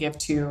instructions that they give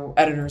to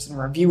editors and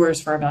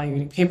reviewers for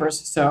evaluating papers.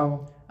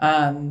 So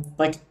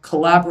like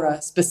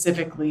Collabra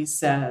specifically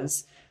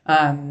says,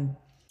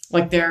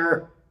 like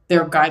their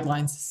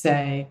guidelines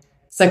say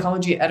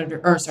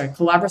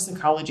Collabra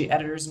psychology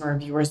editors and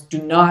reviewers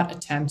do not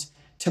attempt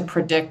to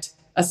predict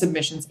a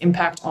submission's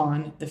impact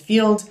on the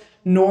field,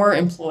 nor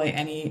employ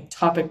any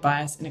topic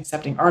bias in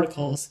accepting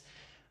articles.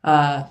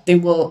 They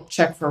will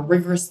check for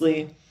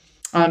rigorously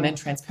and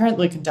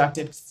transparently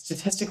conducted,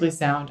 statistically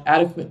sound,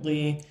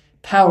 adequately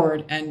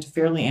powered, and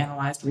fairly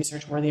analyzed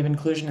research worthy of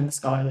inclusion in the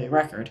scholarly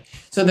record.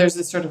 So there's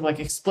this sort of like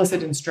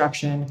explicit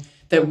instruction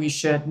that we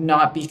should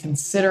not be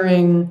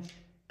considering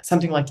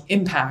something like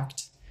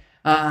impact,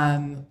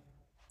 and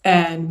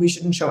we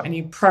shouldn't show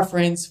any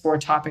preference for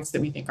topics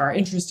that we think are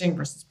interesting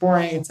versus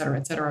boring, et cetera,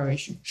 et cetera. We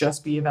should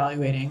just be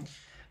evaluating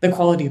the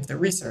quality of the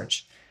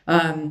research.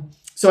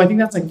 So I think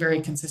that's like very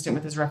consistent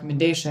with his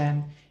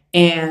recommendation.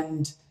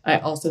 And I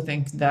also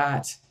think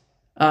that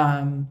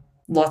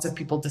lots of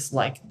people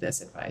dislike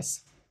this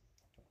advice.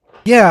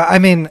 Yeah, I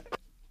mean,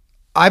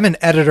 I'm an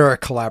editor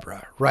at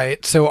Collabora,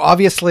 right? So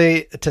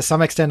obviously, to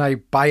some extent, I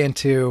buy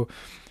into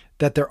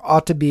that there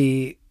ought to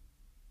be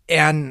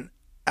an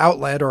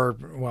outlet, or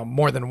well,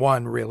 more than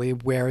one really,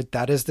 where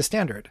that is the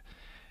standard.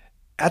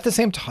 At the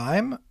same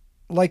time,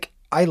 like,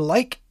 I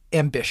like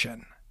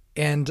ambition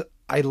and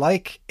I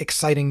like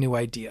exciting new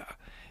idea.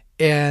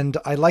 And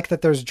I like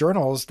that there's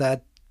journals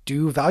that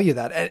do value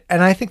that.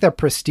 And I think that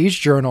prestige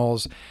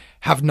journals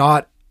have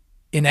not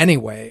in any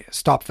way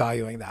stopped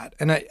valuing that.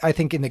 And I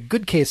think in the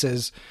good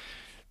cases,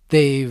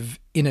 they've,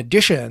 in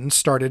addition,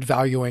 started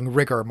valuing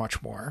rigor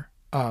much more.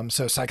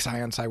 So Psych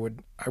Science, I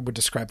would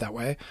describe that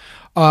way.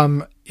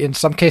 In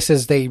some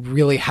cases, they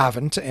really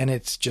haven't. And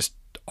it's just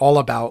all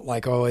about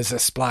like, oh, is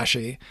this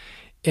splashy?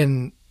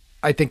 And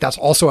I think that's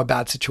also a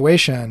bad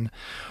situation.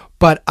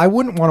 But I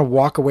wouldn't want to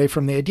walk away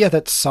from the idea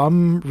that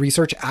some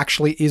research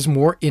actually is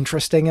more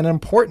interesting and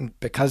important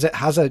because it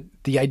has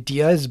the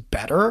idea is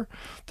better,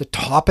 the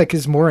topic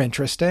is more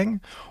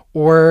interesting,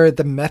 or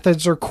the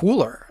methods are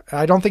cooler.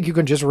 I don't think you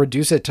can just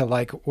reduce it to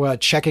like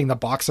checking the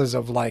boxes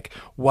of like,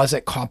 was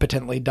it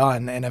competently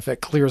done? And if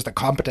it clears the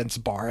competence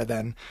bar,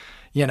 then,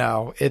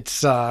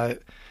 it's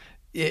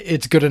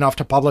good enough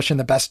to publish in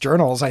the best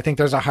journals. I think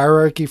there's a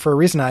hierarchy for a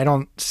reason. I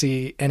don't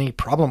see any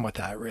problem with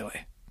that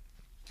really.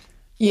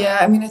 Yeah,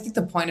 I mean, I think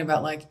the point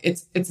about like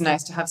it's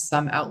nice to have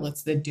some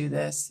outlets that do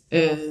this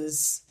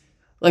is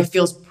like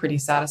feels pretty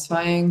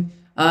satisfying.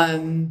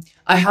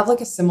 I have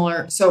like a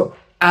similar, so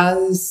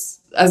as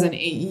an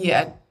AE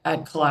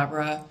at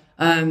Collabora,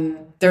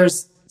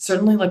 there's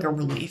certainly like a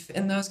relief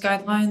in those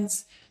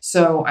guidelines.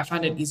 So I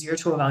find it easier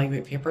to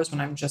evaluate papers when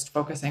I'm just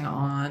focusing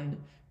on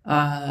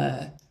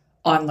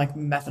like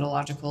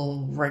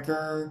methodological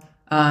rigor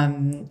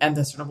and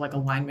the sort of like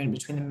alignment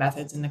between the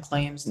methods and the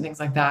claims and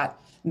things like that.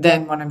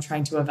 Then when I'm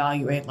trying to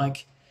evaluate,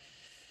 like,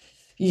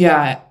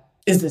 yeah,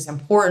 is this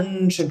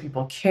important? Should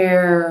people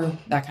care?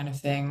 That kind of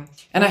thing.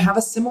 And I have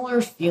a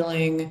similar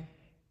feeling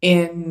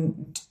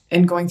in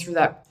going through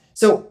that.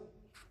 So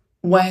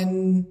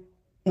when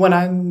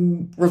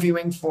I'm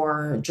reviewing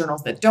for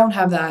journals that don't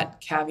have that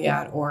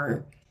caveat,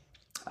 or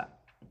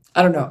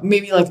I don't know,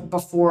 maybe like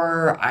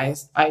before I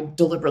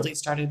deliberately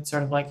started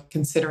sort of like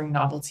considering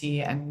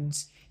novelty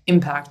and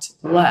impact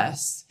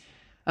less,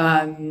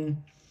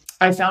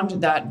 I found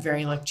that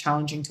very like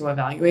challenging to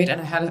evaluate. And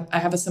I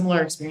have a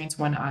similar experience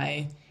when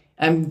I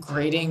am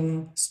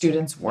grading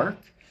students' work.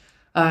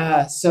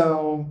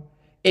 So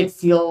it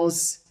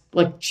feels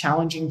like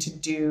challenging to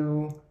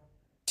do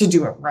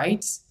it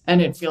right.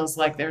 And it feels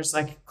like there's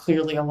like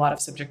clearly a lot of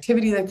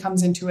subjectivity that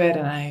comes into it.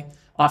 And I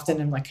often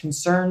am like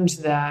concerned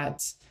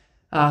that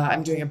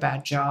I'm doing a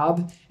bad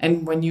job.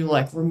 And when you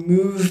like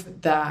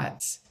remove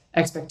that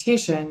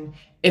expectation,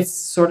 it's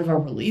sort of a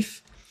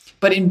relief.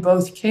 But in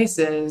both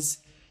cases,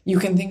 you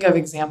can think of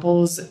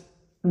examples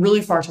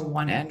really far to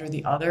one end or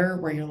the other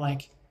where you're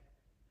like,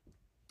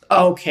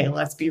 okay,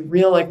 let's be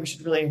real. Like we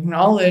should really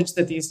acknowledge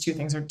that these two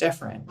things are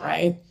different,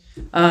 right?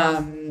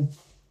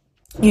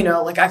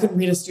 Like I could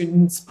read a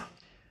student's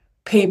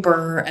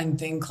paper and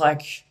think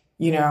like,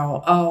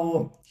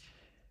 oh,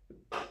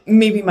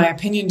 maybe my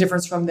opinion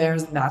differs from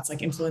theirs and that's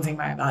like influencing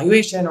my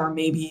evaluation. Or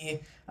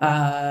maybe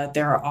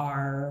there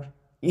are,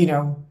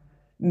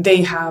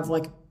 they have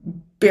like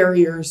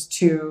barriers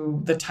to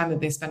the time that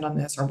they spend on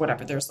this or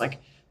whatever. There's like,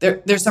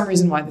 there's some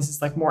reason why this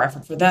is like more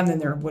effort for them than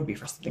there would be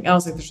for something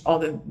else. Like there's all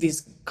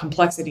these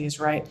complexities,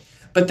 right?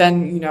 But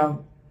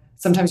then,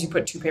 sometimes you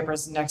put two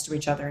papers next to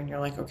each other and you're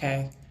like,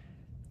 okay,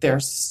 there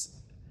is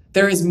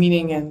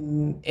meaning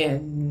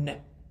in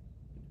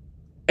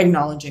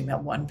acknowledging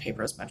that one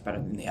paper is much better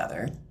than the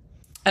other.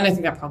 And I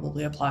think that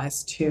probably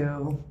applies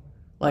to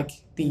like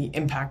the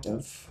impact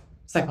of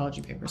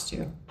psychology papers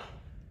too.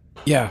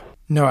 Yeah,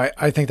 no,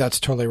 I think that's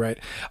totally right.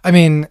 I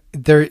mean,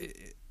 there,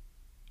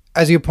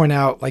 as you point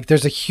out, like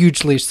there's a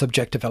hugely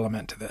subjective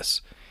element to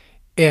this.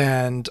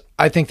 And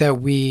I think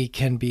that we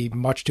can be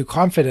much too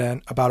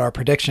confident about our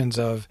predictions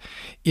of,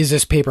 is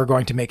this paper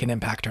going to make an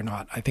impact or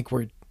not? I think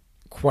we're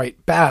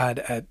quite bad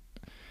at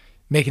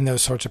making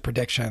those sorts of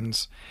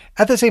predictions.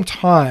 At the same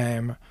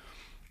time,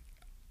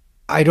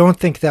 I don't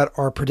think that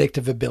our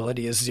predictive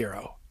ability is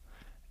zero.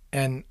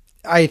 And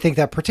I think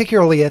that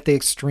particularly at the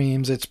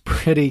extremes, it's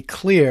pretty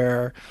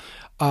clear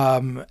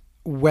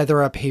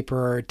whether a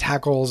paper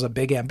tackles a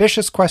big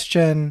ambitious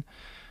question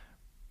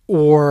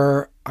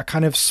or a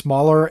kind of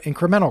smaller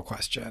incremental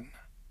question.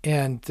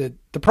 And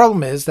the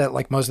problem is that,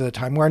 like, most of the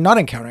time we're not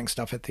encountering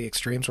stuff at the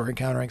extremes. We're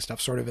encountering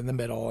stuff sort of in the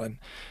middle, and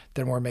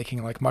then we're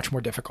making like much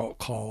more difficult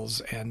calls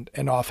and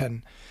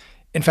often,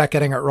 in fact,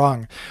 getting it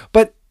wrong.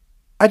 But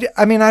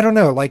I mean, I don't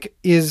know, like,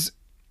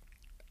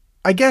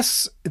 I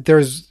guess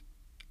there's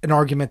an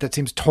argument that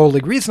seems totally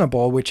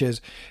reasonable, which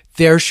is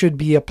there should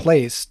be a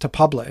place to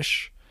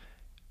publish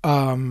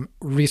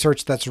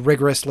research that's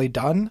rigorously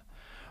done,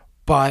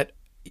 but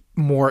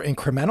more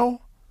incremental.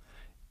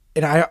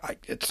 And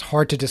it's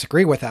hard to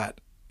disagree with that.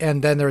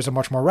 And then there's a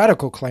much more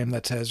radical claim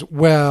that says,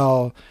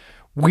 well,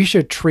 we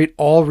should treat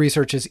all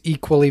research as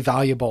equally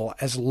valuable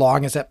as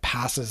long as it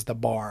passes the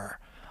bar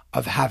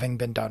of having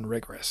been done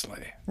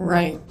rigorously.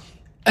 Right.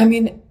 I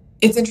mean,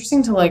 it's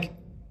interesting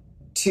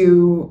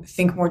to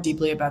think more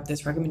deeply about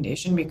this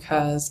recommendation,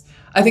 because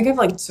I think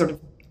I've sort of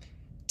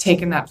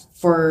taken that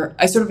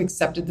I sort of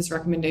accepted this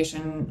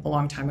recommendation a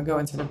long time ago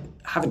and sort of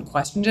haven't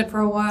questioned it for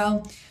a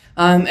while.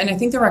 And I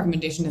think the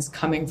recommendation is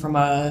coming from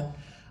a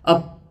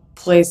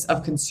place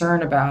of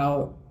concern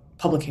about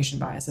publication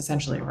bias,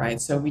 essentially,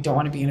 right? So we don't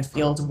want to be in a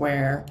field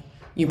where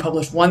you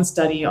publish one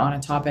study on a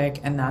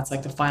topic and that's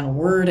like the final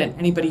word, and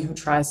anybody who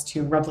tries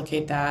to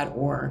replicate that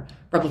or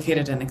replicate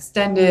it and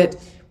extend it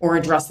or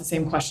address the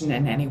same question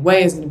in any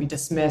way is going to be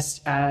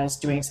dismissed as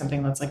doing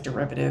something that's like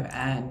derivative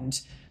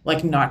and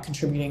like not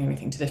contributing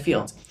anything to the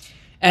field.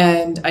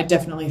 And I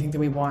definitely think that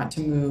we want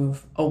to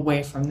move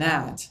away from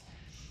that.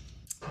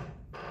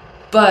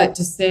 But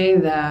to say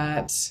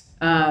that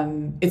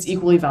it's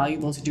equally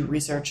valuable to do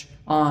research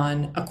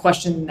on a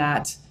question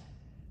that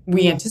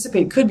we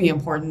anticipate could be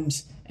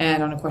important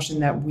and on a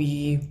question that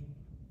we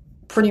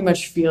pretty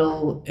much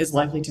feel is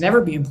likely to never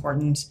be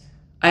important,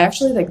 I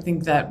actually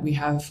think that we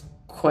have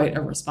quite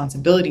a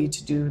responsibility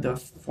to do the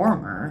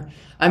former.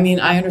 I mean,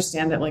 I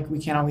understand that we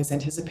can't always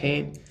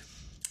anticipate,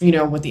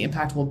 what the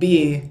impact will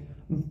be,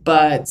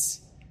 but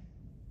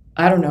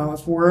I don't know,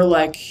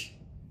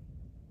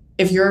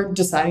 if you're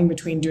deciding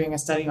between doing a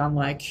study on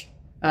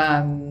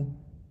I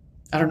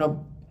don't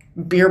know,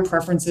 beer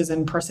preferences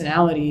and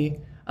personality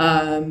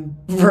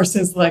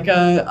versus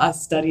a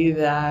study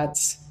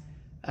that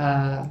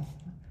I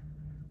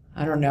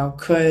don't know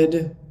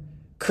could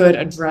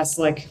address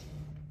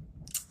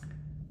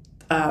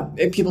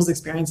people's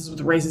experiences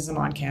with racism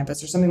on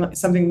campus or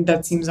something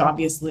that seems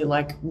obviously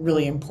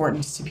really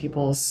important to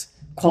people's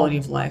quality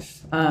of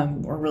life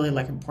or really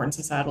important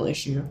societal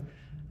issue.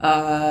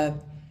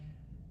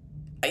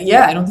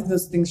 Yeah, I don't think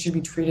those things should be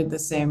treated the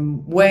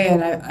same way,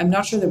 and I'm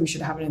not sure that we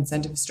should have an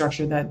incentive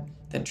structure that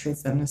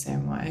treats them the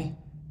same way.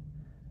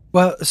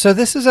 Well, so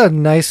this is a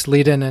nice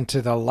lead-in into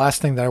the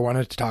last thing that I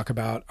wanted to talk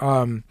about.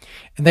 And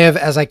they have,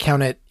 as I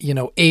count it,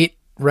 8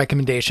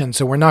 recommendations,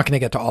 so we're not going to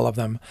get to all of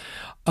them.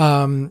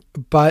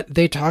 But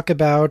they talk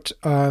about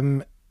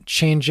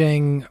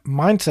changing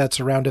mindsets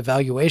around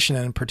evaluation,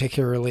 and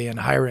particularly in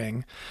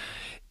hiring,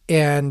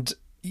 and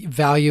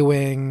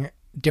valuing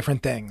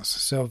different things.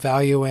 So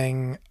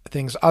valuing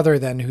things other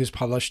than who's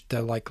published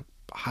the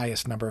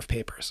highest number of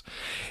papers.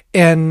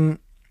 And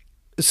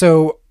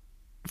so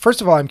first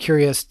of all, I'm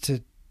curious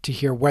to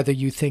hear whether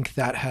you think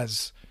that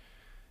has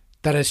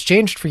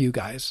changed for you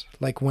guys,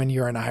 when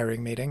you're in a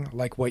hiring meeting,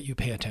 what you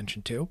pay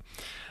attention to.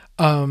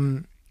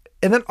 And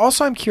then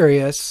also I'm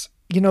curious,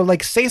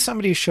 say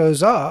somebody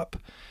shows up,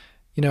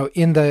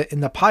 in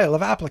the pile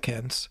of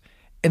applicants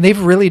and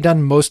they've really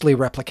done mostly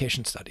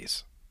replication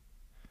studies.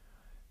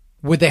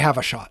 Would they have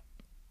a shot?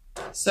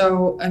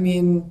 So, I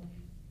mean,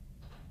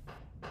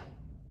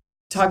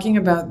 talking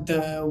about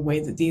the way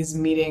that these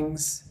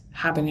meetings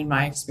happen in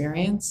my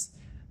experience,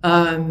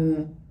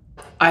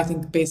 I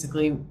think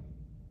basically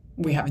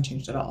we haven't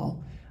changed at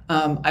all.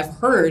 I've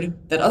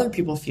heard that other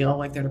people feel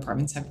like their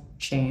departments have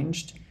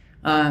changed.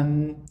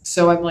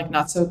 So I'm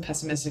not so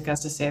pessimistic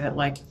as to say that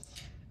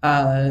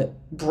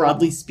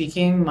broadly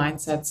speaking,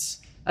 mindsets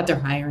at their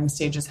hiring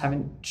stages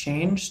haven't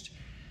changed.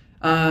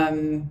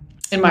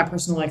 In my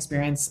personal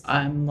experience,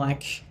 I'm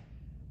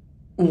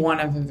one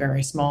of a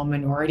very small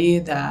minority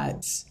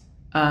that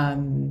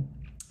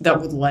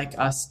would like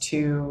us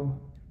to,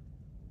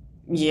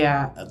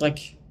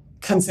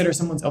 consider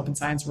someone's open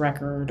science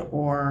record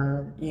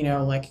or,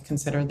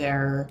 consider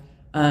their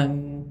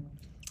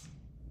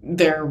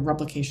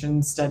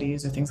replication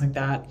studies or things like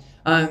that.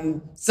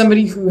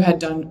 Somebody who had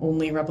done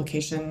only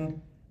replication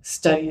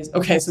studies.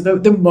 Okay, so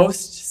the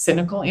most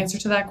cynical answer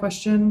to that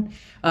question,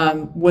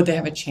 would they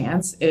have a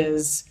chance,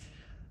 is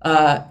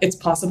it's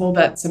possible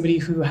that somebody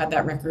who had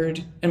that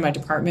record in my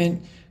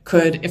department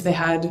could, if they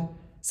had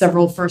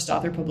several first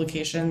author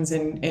publications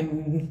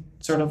in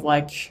sort of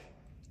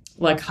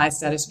high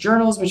status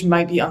journals, which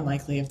might be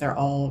unlikely if they're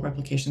all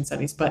replication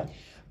studies, but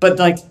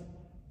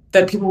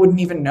that people wouldn't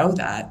even know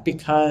that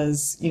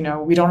because, we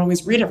don't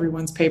always read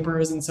everyone's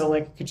papers. And so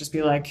it could just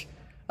be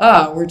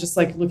we're just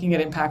looking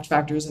at impact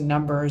factors and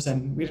numbers,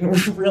 and we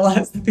didn't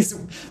realize that these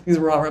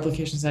were all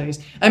replication studies.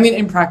 I mean,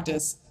 in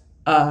practice,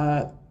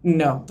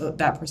 no,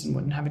 that person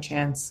wouldn't have a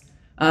chance.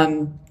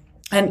 And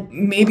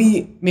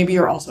maybe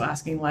you're also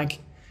asking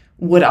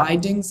would I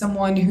ding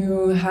someone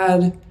who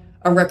had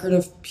a record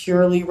of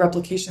purely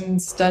replication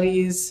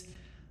studies?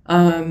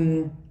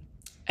 And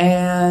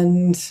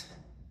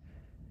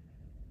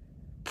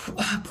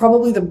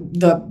probably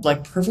the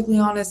like perfectly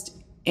honest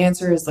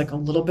answer is like a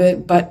little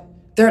bit, but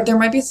there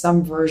might be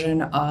some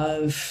version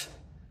of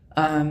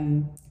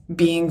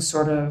being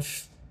sort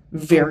of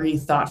very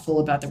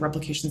thoughtful about the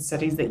replication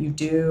studies that you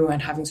do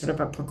and having sort of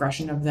a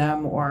progression of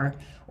them, or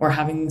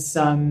having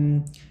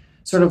some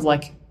sort of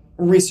like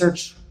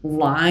research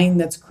line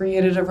that's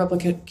created of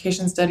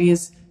replication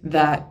studies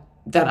that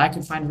I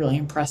could find really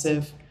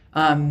impressive.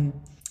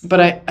 But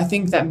I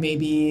think that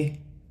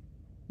maybe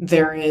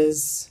there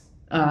is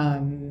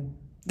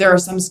there are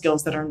some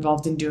skills that are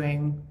involved in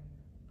doing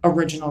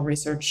original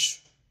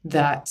research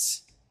that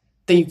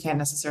you can't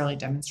necessarily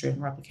demonstrate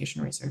in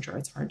replication research, or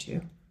it's hard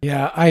to.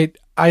 Yeah,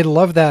 I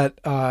love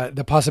that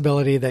the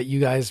possibility that you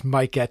guys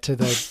might get to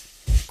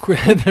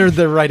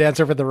the right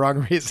answer for the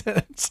wrong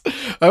reasons.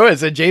 Oh,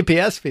 it's a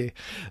JPSP.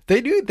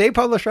 They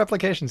publish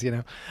replications, you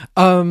know.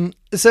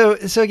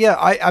 So yeah,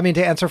 I mean,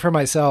 to answer for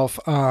myself,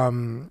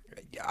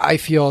 I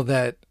feel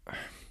that,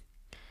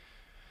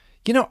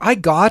 you know, I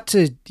got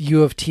to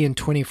U of T in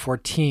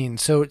 2014,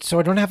 so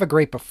I don't have a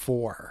great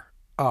before.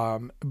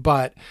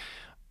 But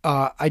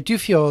I do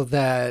feel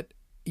that,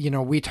 you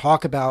know, we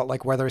talk about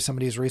like whether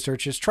somebody's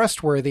research is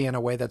trustworthy in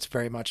a way that's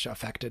very much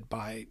affected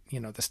by, you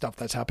know, the stuff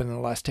that's happened in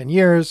the last 10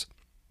 years.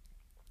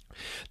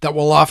 That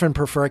will often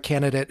prefer a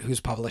candidate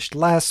who's published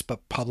less,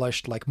 but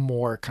published like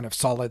more kind of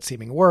solid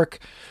seeming work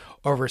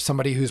over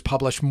somebody who's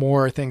published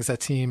more things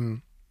that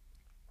seem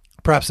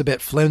perhaps a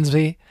bit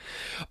flimsy.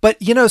 But,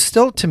 you know,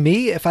 still to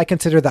me, if I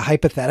consider the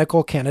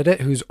hypothetical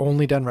candidate who's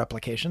only done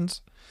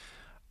replications,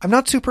 I'm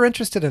not super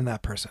interested in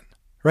that person.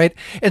 Right.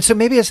 And so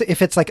maybe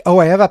if it's like, oh,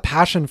 I have a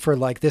passion for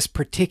like this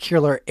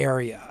particular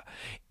area,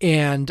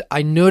 and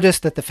I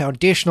noticed that the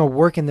foundational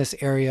work in this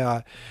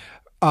area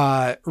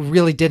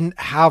really didn't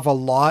have a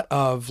lot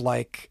of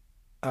like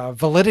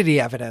validity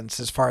evidence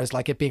as far as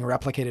like it being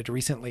replicated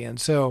recently. And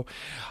so,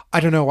 I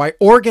don't know, I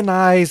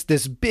organized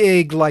this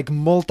big like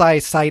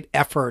multi-site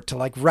effort to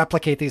like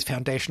replicate these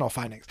foundational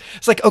findings.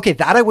 It's like, okay,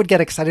 that I would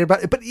get excited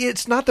about, but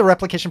it's not the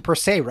replication per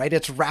se, right?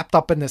 It's wrapped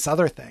up in this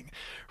other thing,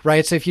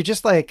 right? So if you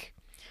just like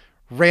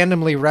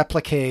randomly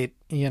replicate,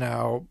 you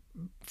know,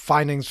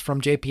 findings from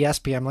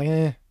JPSP, I'm like,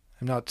 I'm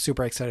not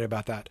super excited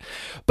about that.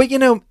 But, you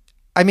know,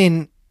 I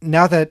mean,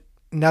 now that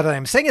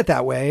I'm saying it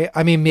that way,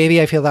 I mean,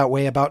 maybe I feel that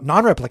way about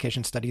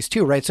non-replication studies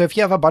too, right? So if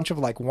you have a bunch of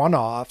like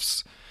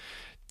one-offs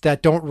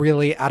that don't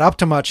really add up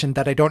to much and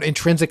that I don't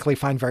intrinsically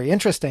find very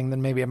interesting,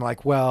 then maybe I'm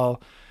like,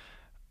 well,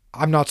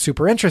 I'm not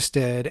super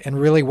interested. And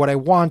really what I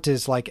want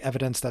is like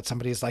evidence that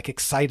somebody's like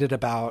excited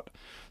about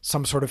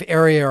some sort of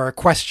area or a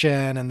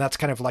question. And that's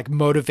kind of like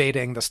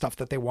motivating the stuff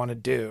that they want to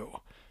do,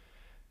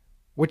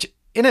 which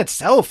in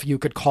itself you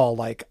could call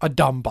like a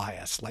dumb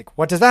bias. Like,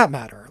 what does that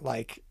matter?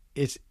 Like,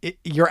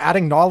 you're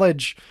adding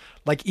knowledge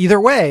like either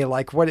way.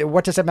 Like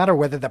what does it matter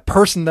whether the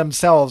person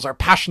themselves are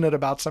passionate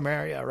about some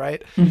area,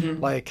 right?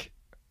 Mm-hmm. Like,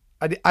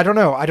 I don't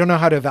know. I don't know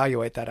how to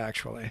evaluate that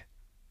actually.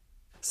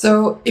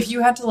 So if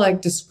you had to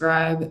like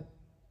describe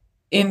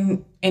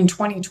in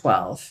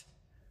 2012,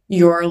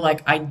 your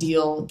like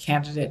ideal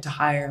candidate to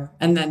hire,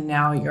 and then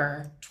now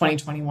your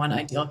 2021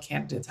 ideal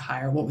candidate to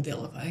hire, what would they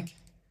look like?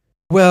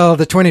 Well,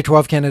 the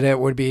 2012 candidate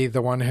would be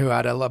the one who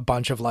had a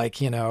bunch of like,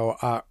 you know,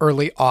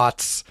 early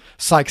aughts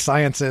psych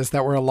sciences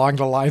that were along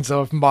the lines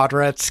of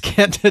moderates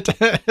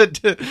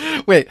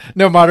wait,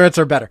 no, moderates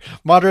are better.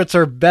 Moderates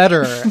are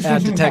better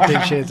at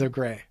detecting shades of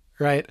gray.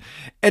 Right.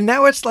 And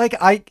now it's like,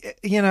 I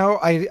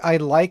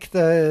like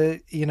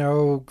the, you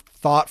know,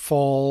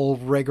 thoughtful,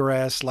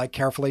 rigorous, like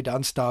carefully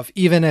done stuff,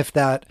 even if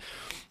that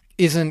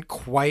isn't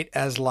quite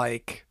as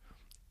like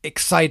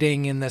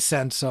exciting in the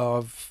sense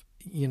of,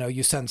 you know,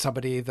 you send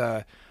somebody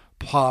the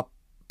pop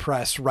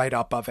press write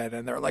up of it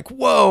and they're like,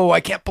 whoa,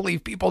 I can't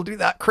believe people do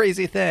that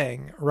crazy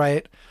thing.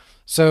 Right.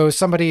 So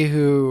somebody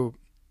who,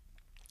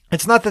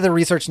 it's not that the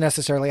research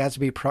necessarily has to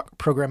be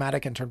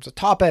programmatic in terms of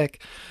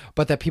topic,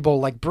 but that people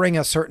like bring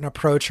a certain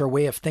approach or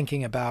way of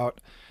thinking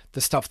about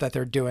the stuff that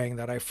they're doing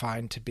that I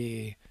find to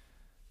be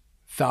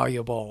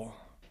valuable.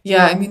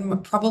 Yeah, I mean,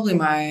 probably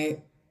my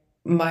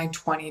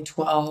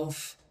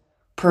 2012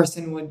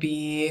 person would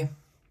be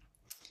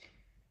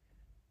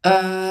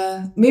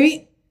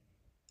maybe,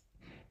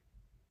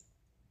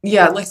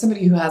 yeah, like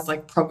somebody who has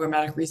like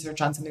programmatic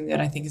research on something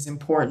that I think is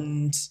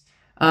important.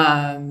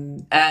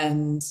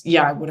 And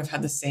yeah, I would have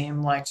had the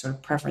same like sort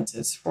of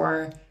preferences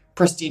for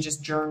prestigious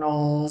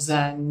journals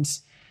and,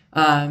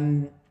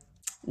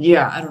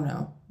 yeah, I don't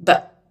know,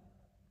 but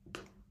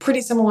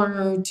pretty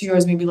similar to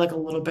yours, maybe like a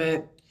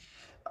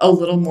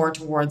little more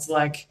towards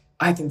like,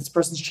 I think this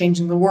person's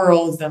changing the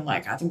world than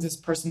like, I think this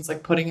person's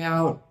like putting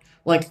out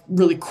like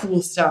really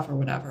cool stuff or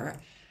whatever.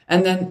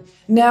 And then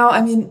now,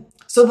 I mean,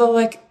 so the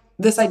like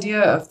this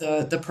idea of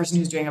the person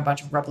who's doing a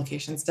bunch of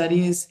replication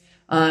studies,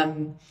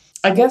 I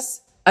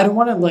guess I don't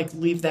want to like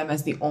leave them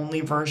as the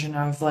only version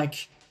of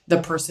like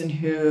the person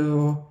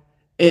who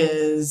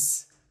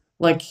is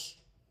like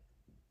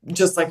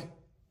just like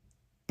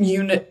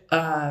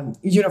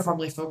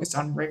uniformly focused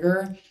on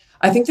rigor.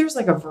 I think there's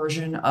like a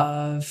version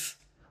of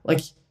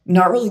like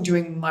not really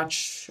doing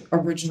much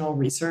original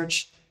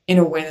research in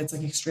a way that's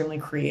like extremely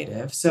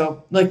creative.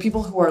 So like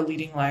people who are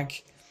leading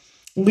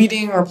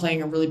or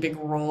playing a really big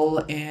role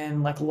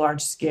in like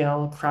large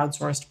scale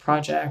crowdsourced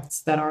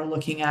projects that are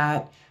looking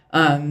at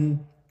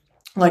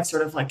like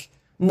sort of like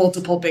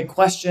multiple big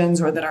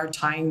questions, or that are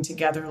tying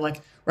together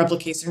like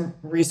replication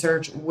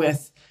research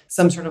with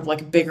some sort of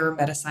like bigger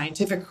meta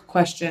scientific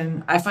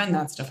question. I find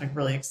that stuff like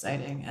really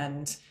exciting,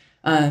 and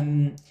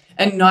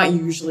not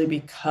usually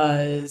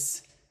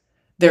because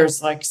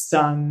there's like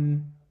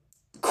some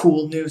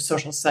cool new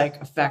social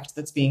psych effect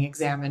that's being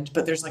examined,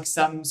 but there's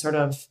some sort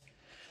of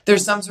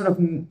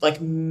like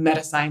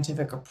meta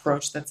scientific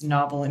approach that's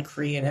novel and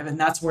creative, and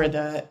that's where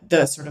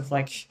the sort of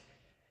like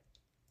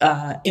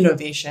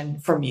innovation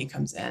for me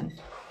comes in.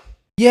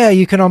 Yeah,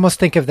 you can almost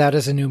think of that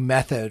as a new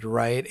method,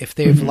 right? If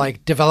they've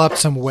like developed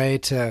some way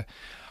to,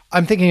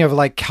 I'm thinking of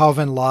like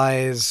Calvin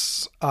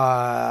Lai's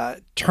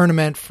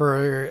tournament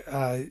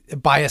for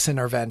bias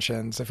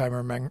interventions, if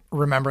I'm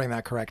remembering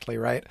that correctly,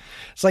 right?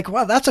 It's like,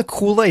 wow, that's a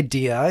cool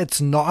idea.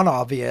 It's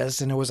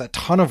non-obvious and it was a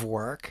ton of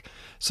work.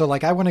 So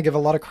like, I want to give a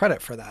lot of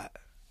credit for that.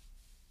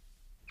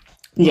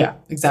 Yeah,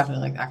 exactly,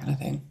 like that kind of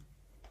thing.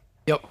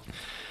 Yep.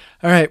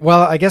 All right.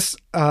 Well, I guess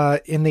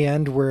in the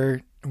end,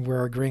 we're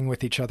agreeing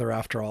with each other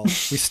after all.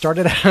 We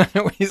started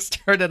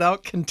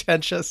out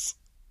contentious,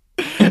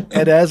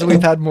 and as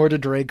we've had more to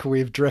drink,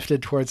 we've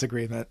drifted towards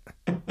agreement.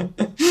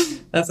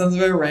 That sounds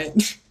very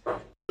right.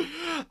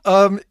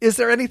 Is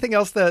there anything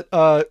else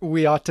that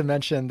we ought to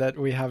mention that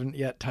we haven't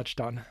yet touched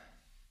on?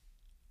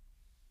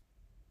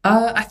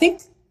 I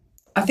think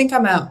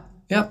I'm out.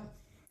 Yep.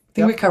 I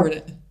think we covered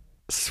it.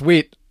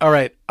 Sweet. All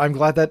right. I'm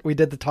glad that we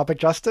did the topic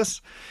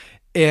justice,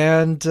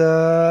 and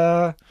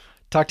talk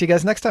to you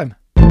guys next time.